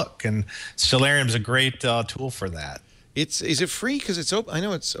take a look. And Stellarium is a great tool for that. Is it free? Because it's open. I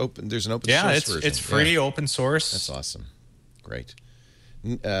know it's open. There's an open source version. It's free, open source. That's awesome. Great.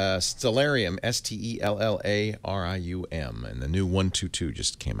 Stellarium, Stellarium, and the new 122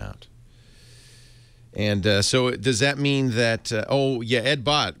 just came out. And so does that mean that, Ed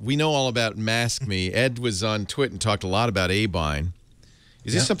Bott, we know all about Mask Me. Ed was on Twitter and talked a lot about Abine.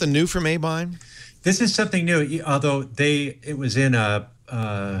 Is this something new from Abine? This is something new, although it was in a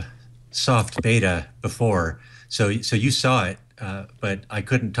soft beta before, so you saw it, but I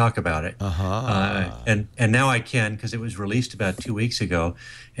couldn't talk about it. And now I can, because it was released about 2 weeks ago.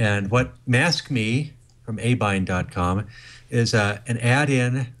 And what Mask Me from Abine.com is an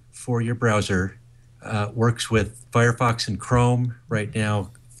add-in for your browser. Works with Firefox and Chrome right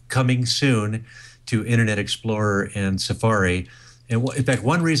now, coming soon to Internet Explorer and Safari. And in fact,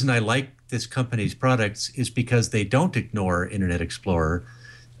 one reason I like this company's products is because they don't ignore Internet Explorer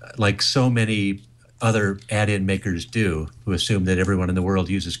like so many other add-in makers do, who assume that everyone in the world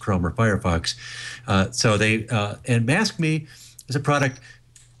uses Chrome or Firefox. And Mask Me is a product.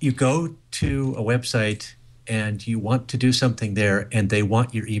 You go to a website and you want to do something there, and they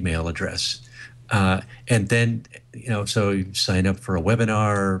want your email address. And then, so you sign up for a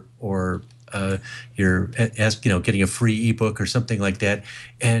webinar, or you're getting a free ebook or something like that,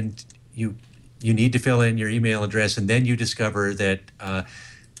 and you need to fill in your email address, and then you discover that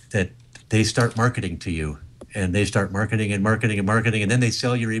they start marketing to you, and they start marketing, and then they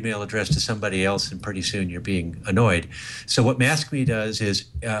sell your email address to somebody else, and pretty soon you're being annoyed. So what Mask Me does is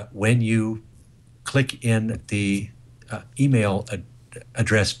when you click in the email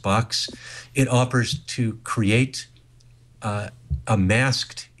address box, it offers to create a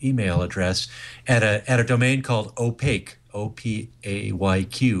masked email address at a domain called Opayq,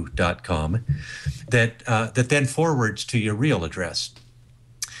 OPAYQ.com, that then forwards to your real address.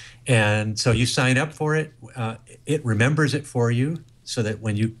 And so you sign up for it. It remembers it for you, so that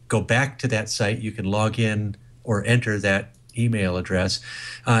when you go back to that site, you can log in or enter that email address.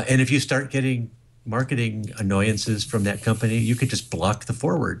 And if you start getting marketing annoyances from that company, you could just block the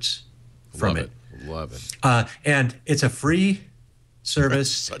forwards from it. Love it. And it's a free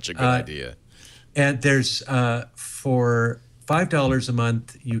service. Such a good idea. And there's for $5 a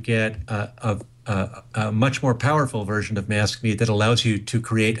month, you get a much more powerful version of Mask Me that allows you to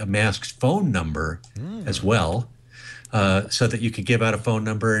create a masked phone number as well. So that you can give out a phone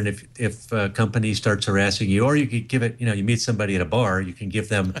number, and if a company starts harassing you, or you could give it, you meet somebody at a bar, you can give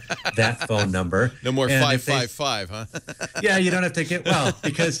them that phone number. No more 555, huh? Yeah, you don't have to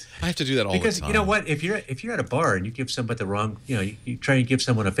because I have to do that all the time. Because you know what, if you're at a bar and you give somebody the wrong, you try and give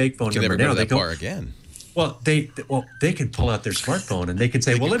someone a fake phone number, never go to that bar again. Well, they can pull out their smartphone and they can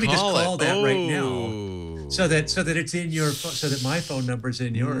say, let me just call that right now. So that it's in your so that my phone number's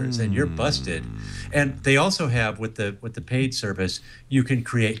in yours, and you're busted. And they also have with the paid service, you can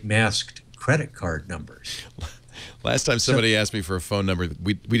create masked credit card numbers. Last time somebody asked me for a phone number,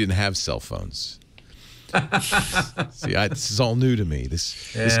 we didn't have cell phones. See, this is all new to me.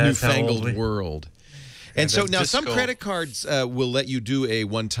 This newfangled world. And so now some credit cards will let you do a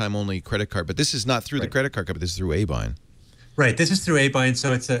one-time only credit card, but this is not through the credit card company. This is through Abine. Right. This is through Abine.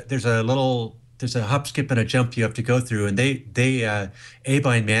 So there's a hop, skip, and a jump you have to go through, and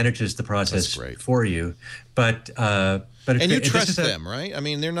Abine manages the process for you. But you trust them, right? I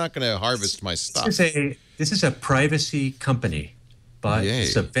mean, they're not going to harvest my stuff. This is a privacy company, but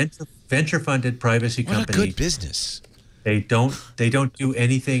it's a venture-funded privacy company. What a good business. They don't do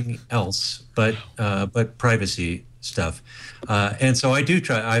anything else but privacy stuff, and so I do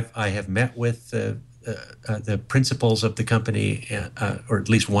try. I have met with the principals of the company, or at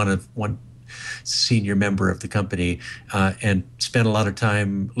least one senior member of the company, and spent a lot of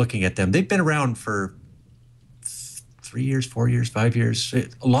time looking at them. They've been around for 3 years, 4 years, 5 years,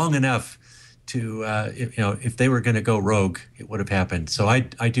 long enough to if they were going to go rogue, it would have happened. So I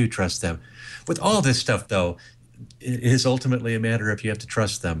do trust them. With all this stuff, though, it is ultimately a matter of you have to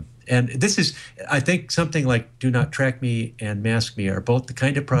trust them. And this is, I think, something like Do Not Track Me and Mask Me are both the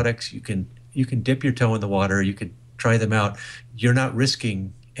kind of products you can dip your toe in the water. You can try them out. You're not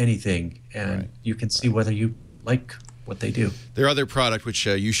risking anything, and you can see whether you like what they do. Their other product, which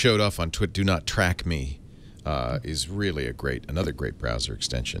you showed off on Twitter, Do Not Track Me, is really another great browser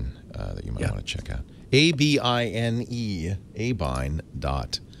extension that you might want to check out. Abine,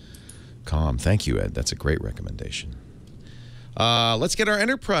 Abine.com. Thank you, Ed. That's a great recommendation. Let's get our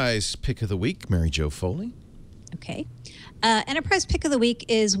enterprise pick of the week, Mary Jo Foley. Okay. Enterprise pick of the week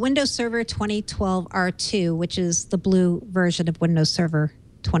is Windows Server 2012 R2, which is the blue version of Windows Server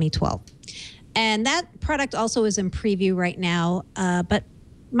 2012. And that product also is in preview right now, but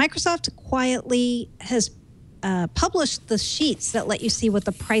Microsoft quietly has published the sheets that let you see what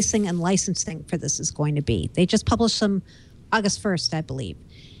the pricing and licensing for this is going to be. They just published them August 1st, I believe.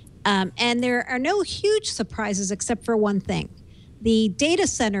 And there are no huge surprises except for one thing. The data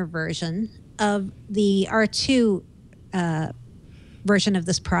center version of the R2 version of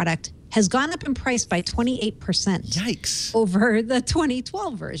this product has gone up in price by 28%. Yikes. Over the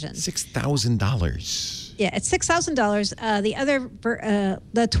 2012 version. $6,000. Yeah, it's $6,000.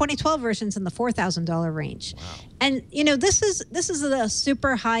 The 2012 version's in the $4,000 range. Wow. And this is the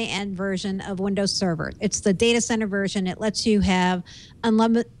super high end version of Windows Server. It's the data center version. It lets you have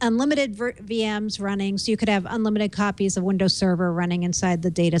unlimited VMs running, so you could have unlimited copies of Windows Server running inside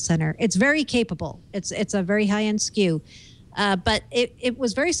the data center. It's very capable. It's a very high end SKU. But it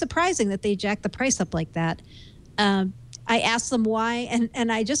was very surprising that they jacked the price up like that. I asked them why,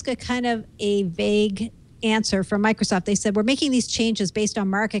 and I just got kind of a vague answer from Microsoft. They said, we're making these changes based on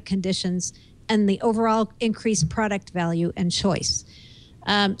market conditions and the overall increased product value and choice.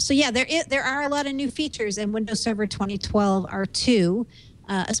 So yeah, there are a lot of new features in Windows Server 2012 R2,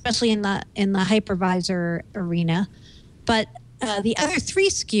 especially in the hypervisor arena. But the other three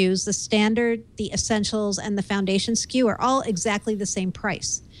SKUs, the standard, the essentials, and the foundation SKU, are all exactly the same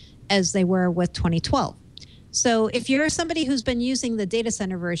price as they were with 2012. So if you're somebody who's been using the data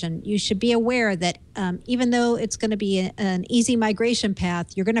center version, you should be aware that even though it's going to be an easy migration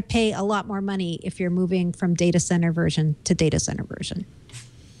path, you're going to pay a lot more money if you're moving from data center version to data center version.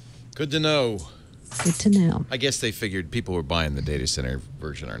 Good to know. Good to know. I guess they figured people who were buying the data center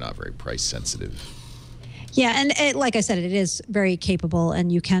version are not very price sensitive. Yeah, and like I said, it is very capable,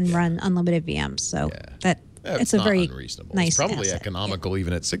 and you can run unlimited VMs. So it's a very unreasonable. Nice It's probably asset. economical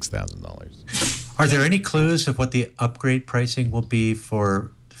even at $6,000. Are there any clues of what the upgrade pricing will be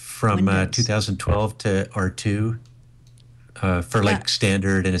from 2012 to R2 for like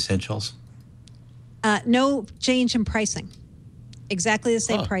standard and essentials? No change in pricing. Exactly the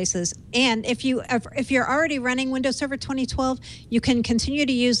same prices. And if you're already running Windows Server 2012, you can continue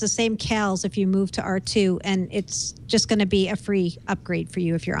to use the same CALs if you move to R2, and it's just going to be a free upgrade for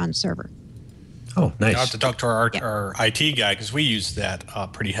you if you're on server. Oh, nice. I have to talk to our IT guy because we use that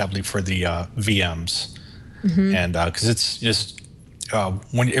pretty heavily for the VMs, and because it's just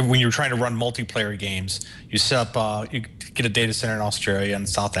when you're trying to run multiplayer games, you set up you get a data center in Australia and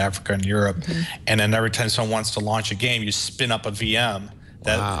South Africa and Europe, and then every time someone wants to launch a game, you spin up a VM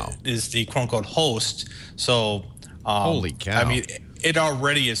that is the quote unquote host. So holy cow! I mean, it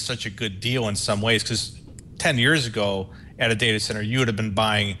already is such a good deal in some ways because 10 years ago at a data center, you would have been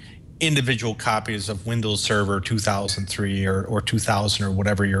buying individual copies of Windows Server 2003 or 2000 or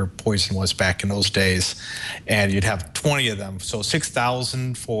whatever your poison was back in those days, and you'd have 20 of them. So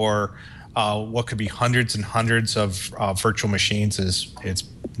 6,000 for what could be hundreds and hundreds of virtual machines it's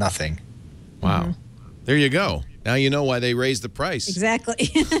nothing. Wow. There you go. Now you know why they raised the price. Exactly.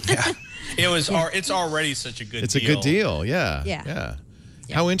 Yeah. It's already such a good deal. It's a good deal. Yeah. Yeah.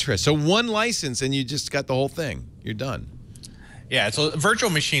 How interesting. So one license and you just got the whole thing. You're done. Yeah, so virtual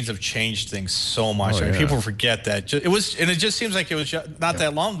machines have changed things so much. I mean, people forget that. It just seems like it was not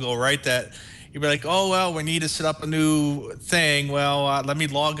that long ago, right? That you'd be like, oh, well, we need to set up a new thing. Well, let me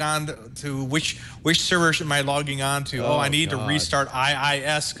log on to which server am I logging on to? I need to restart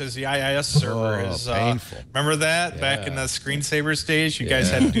IIS because the IIS server is painful. Remember that back in the screensaver stage? You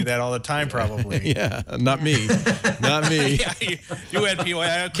guys had to do that all the time, probably. Yeah, not me. Not me. Yeah, you had people.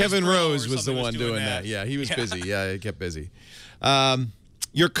 Kevin Rose was the one doing that. Yeah, he was busy. Yeah, he kept busy.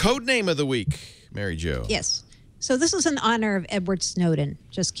 Your code name of the week, Mary Jo. Yes. So this is in honor of Edward Snowden.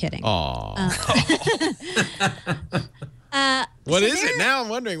 Just kidding. What is it? Now I'm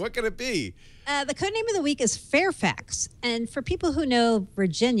wondering, what could it be? The code name of the week is Fairfax. And for people who know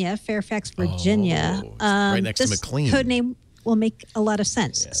Virginia, Fairfax, Virginia, right next to McLean. Code name will make a lot of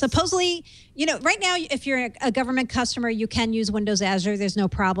sense. Yes. Supposedly, right now, if you're a government customer, you can use Windows Azure. There's no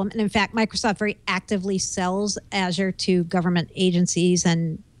problem. And in fact, Microsoft very actively sells Azure to government agencies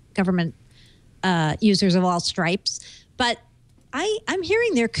and government users of all stripes. But I'm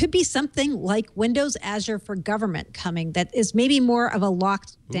hearing there could be something like Windows Azure for Government coming that is maybe more of a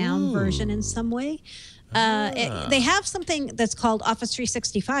locked down version in some way. They have something that's called Office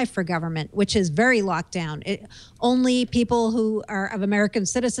 365 for Government, which is very locked down. Only people who are of American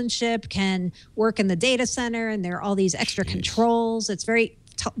citizenship can work in the data center, and there are all these extra controls. It's very,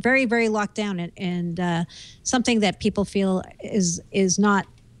 very locked down, and something that people feel is not,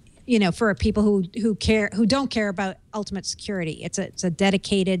 for people who don't care about ultimate security. It's a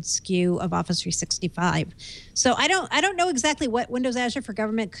dedicated SKU of Office 365. So I don't know exactly what Windows Azure for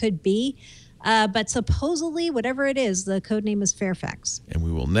Government could be. But supposedly, whatever it is, the code name is Fairfax. And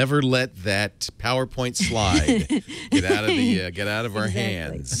we will never let that PowerPoint slide get out of our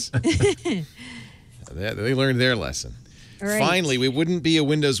hands. They learned their lesson. All right. Finally, we wouldn't be a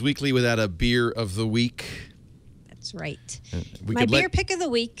Windows Weekly without a beer of the week. That's right. My beer pick of the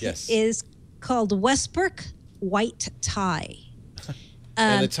week is called Westbrook White Thai.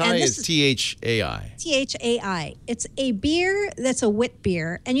 And the Thai is THAI. THAI. It's a beer that's a wit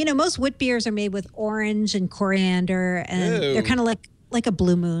beer. And, most wit beers are made with orange and coriander, and they're kind of like a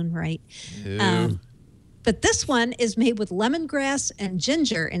Blue Moon, right? But this one is made with lemongrass and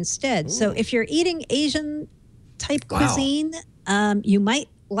ginger instead. Ooh. So if you're eating Asian-type cuisine, you might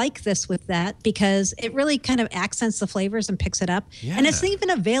like this with that because it really kind of accents the flavors and picks it up. Yeah. And it's even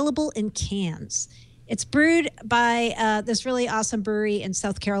available in cans. It's brewed by this really awesome brewery in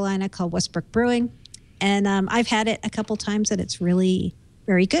South Carolina called Westbrook Brewing. And I've had it a couple times, and it's really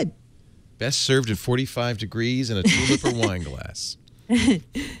very good. Best served at 45 degrees in a tulip or wine glass.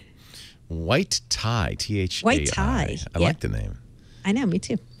 White Thai, THAI. White Thai. I like the name. I know, me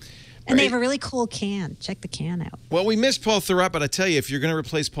too. And they have a really cool can. Check the can out. Well, we missed Paul Thurrott, but I tell you, if you're going to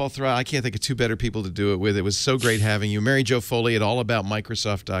replace Paul Thurrott, I can't think of two better people to do it with. It was so great having you. Mary Jo Foley at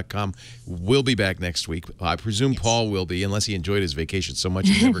allaboutmicrosoft.com. We'll be back next week. I presume Paul will be, unless he enjoyed his vacation so much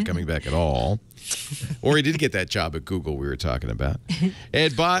he's never coming back at all. Or he did get that job at Google we were talking about.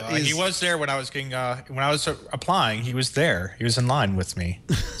 Ed Bott he was there when I was getting when I was applying. He was there. He was in line with me.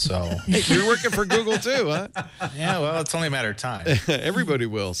 So you're working for Google too, huh? Yeah. Well, it's only a matter of time. Everybody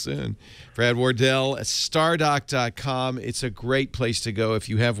will soon. Brad Wardell at stardock.com. It's a great place to go if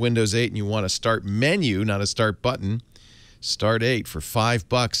you have Windows 8 and you want a start menu, not a start button. Start 8 for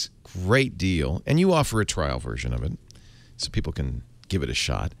 $5. Great deal. And you offer a trial version of it so people can give it a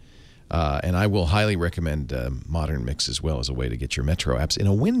shot. And I will highly recommend Modern Mix as well as a way to get your Metro apps in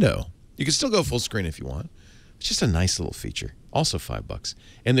a window. You can still go full screen if you want. It's just a nice little feature. Also $5.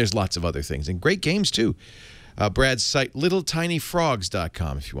 And there's lots of other things. And great games, too. Brad's site,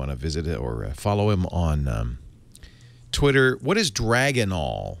 littletinyfrogs.com, if you want to visit it or follow him on Twitter. What is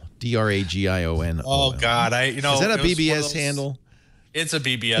Dragonol? DRAGION. Oh, God. Is that a BBS handle? It's a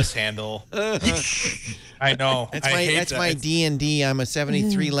BBS handle. I know. That's my D&D. I'm a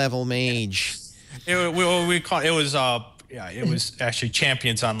 73 level mage. It was actually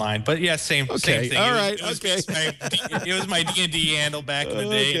Champions Online, but yeah, same thing. All right, it was my D&D handle back in the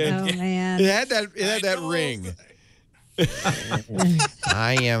day. Oh man, it had that ring.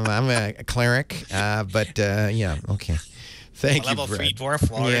 I'm a cleric, but yeah, okay. Thank you, Brad. Level 3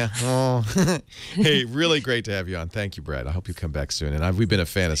 dwarf lord. Yeah. Oh. Hey, really great to have you on. Thank you, Brad. I hope you come back soon. And we've been a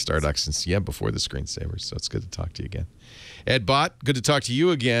fan of Stardock since before the screensavers, so it's good to talk to you again. Ed Bott, good to talk to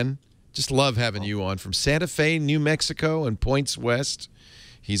you again. Just love having you on from Santa Fe, New Mexico, and Points West.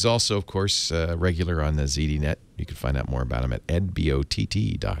 He's also, of course, regular on the ZDNet. You can find out more about him at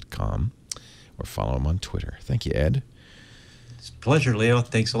edbott.com or follow him on Twitter. Thank you, Ed. It's a pleasure, Leo.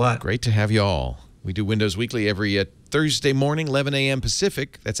 Thanks a lot. Great to have you all. We do Windows Weekly every Thursday morning, 11 a.m.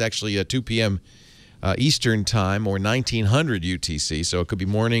 Pacific. That's actually 2 p.m. Eastern Time or 1900 UTC. So it could be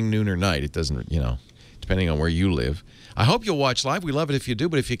morning, noon, or night. It doesn't, depending on where you live. I hope you'll watch live. We love it if you do.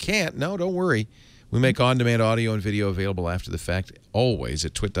 But if you can't, no, don't worry. We make on-demand audio and video available after the fact, always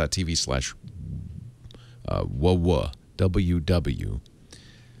at twit.tv/WW.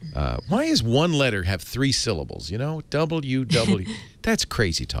 Why does one letter have 3 syllables? WW. That's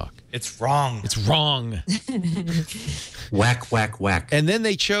crazy talk. It's wrong. It's wrong. Whack, whack, whack. And then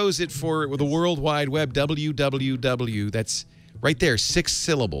they chose it for the World Wide Web, WWW. That's right there, 6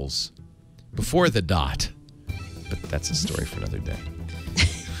 syllables before the dot. But that's a story for another day.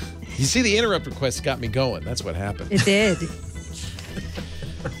 You see, the interrupt request got me going. That's what happened. It did.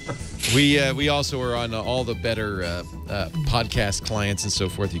 We also are on all the better podcast clients and so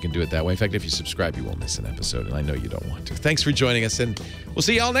forth. You can do it that way. In fact, if you subscribe, you won't miss an episode, and I know you don't want to. Thanks for joining us, and we'll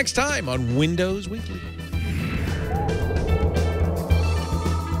see y'all next time on Windows Weekly.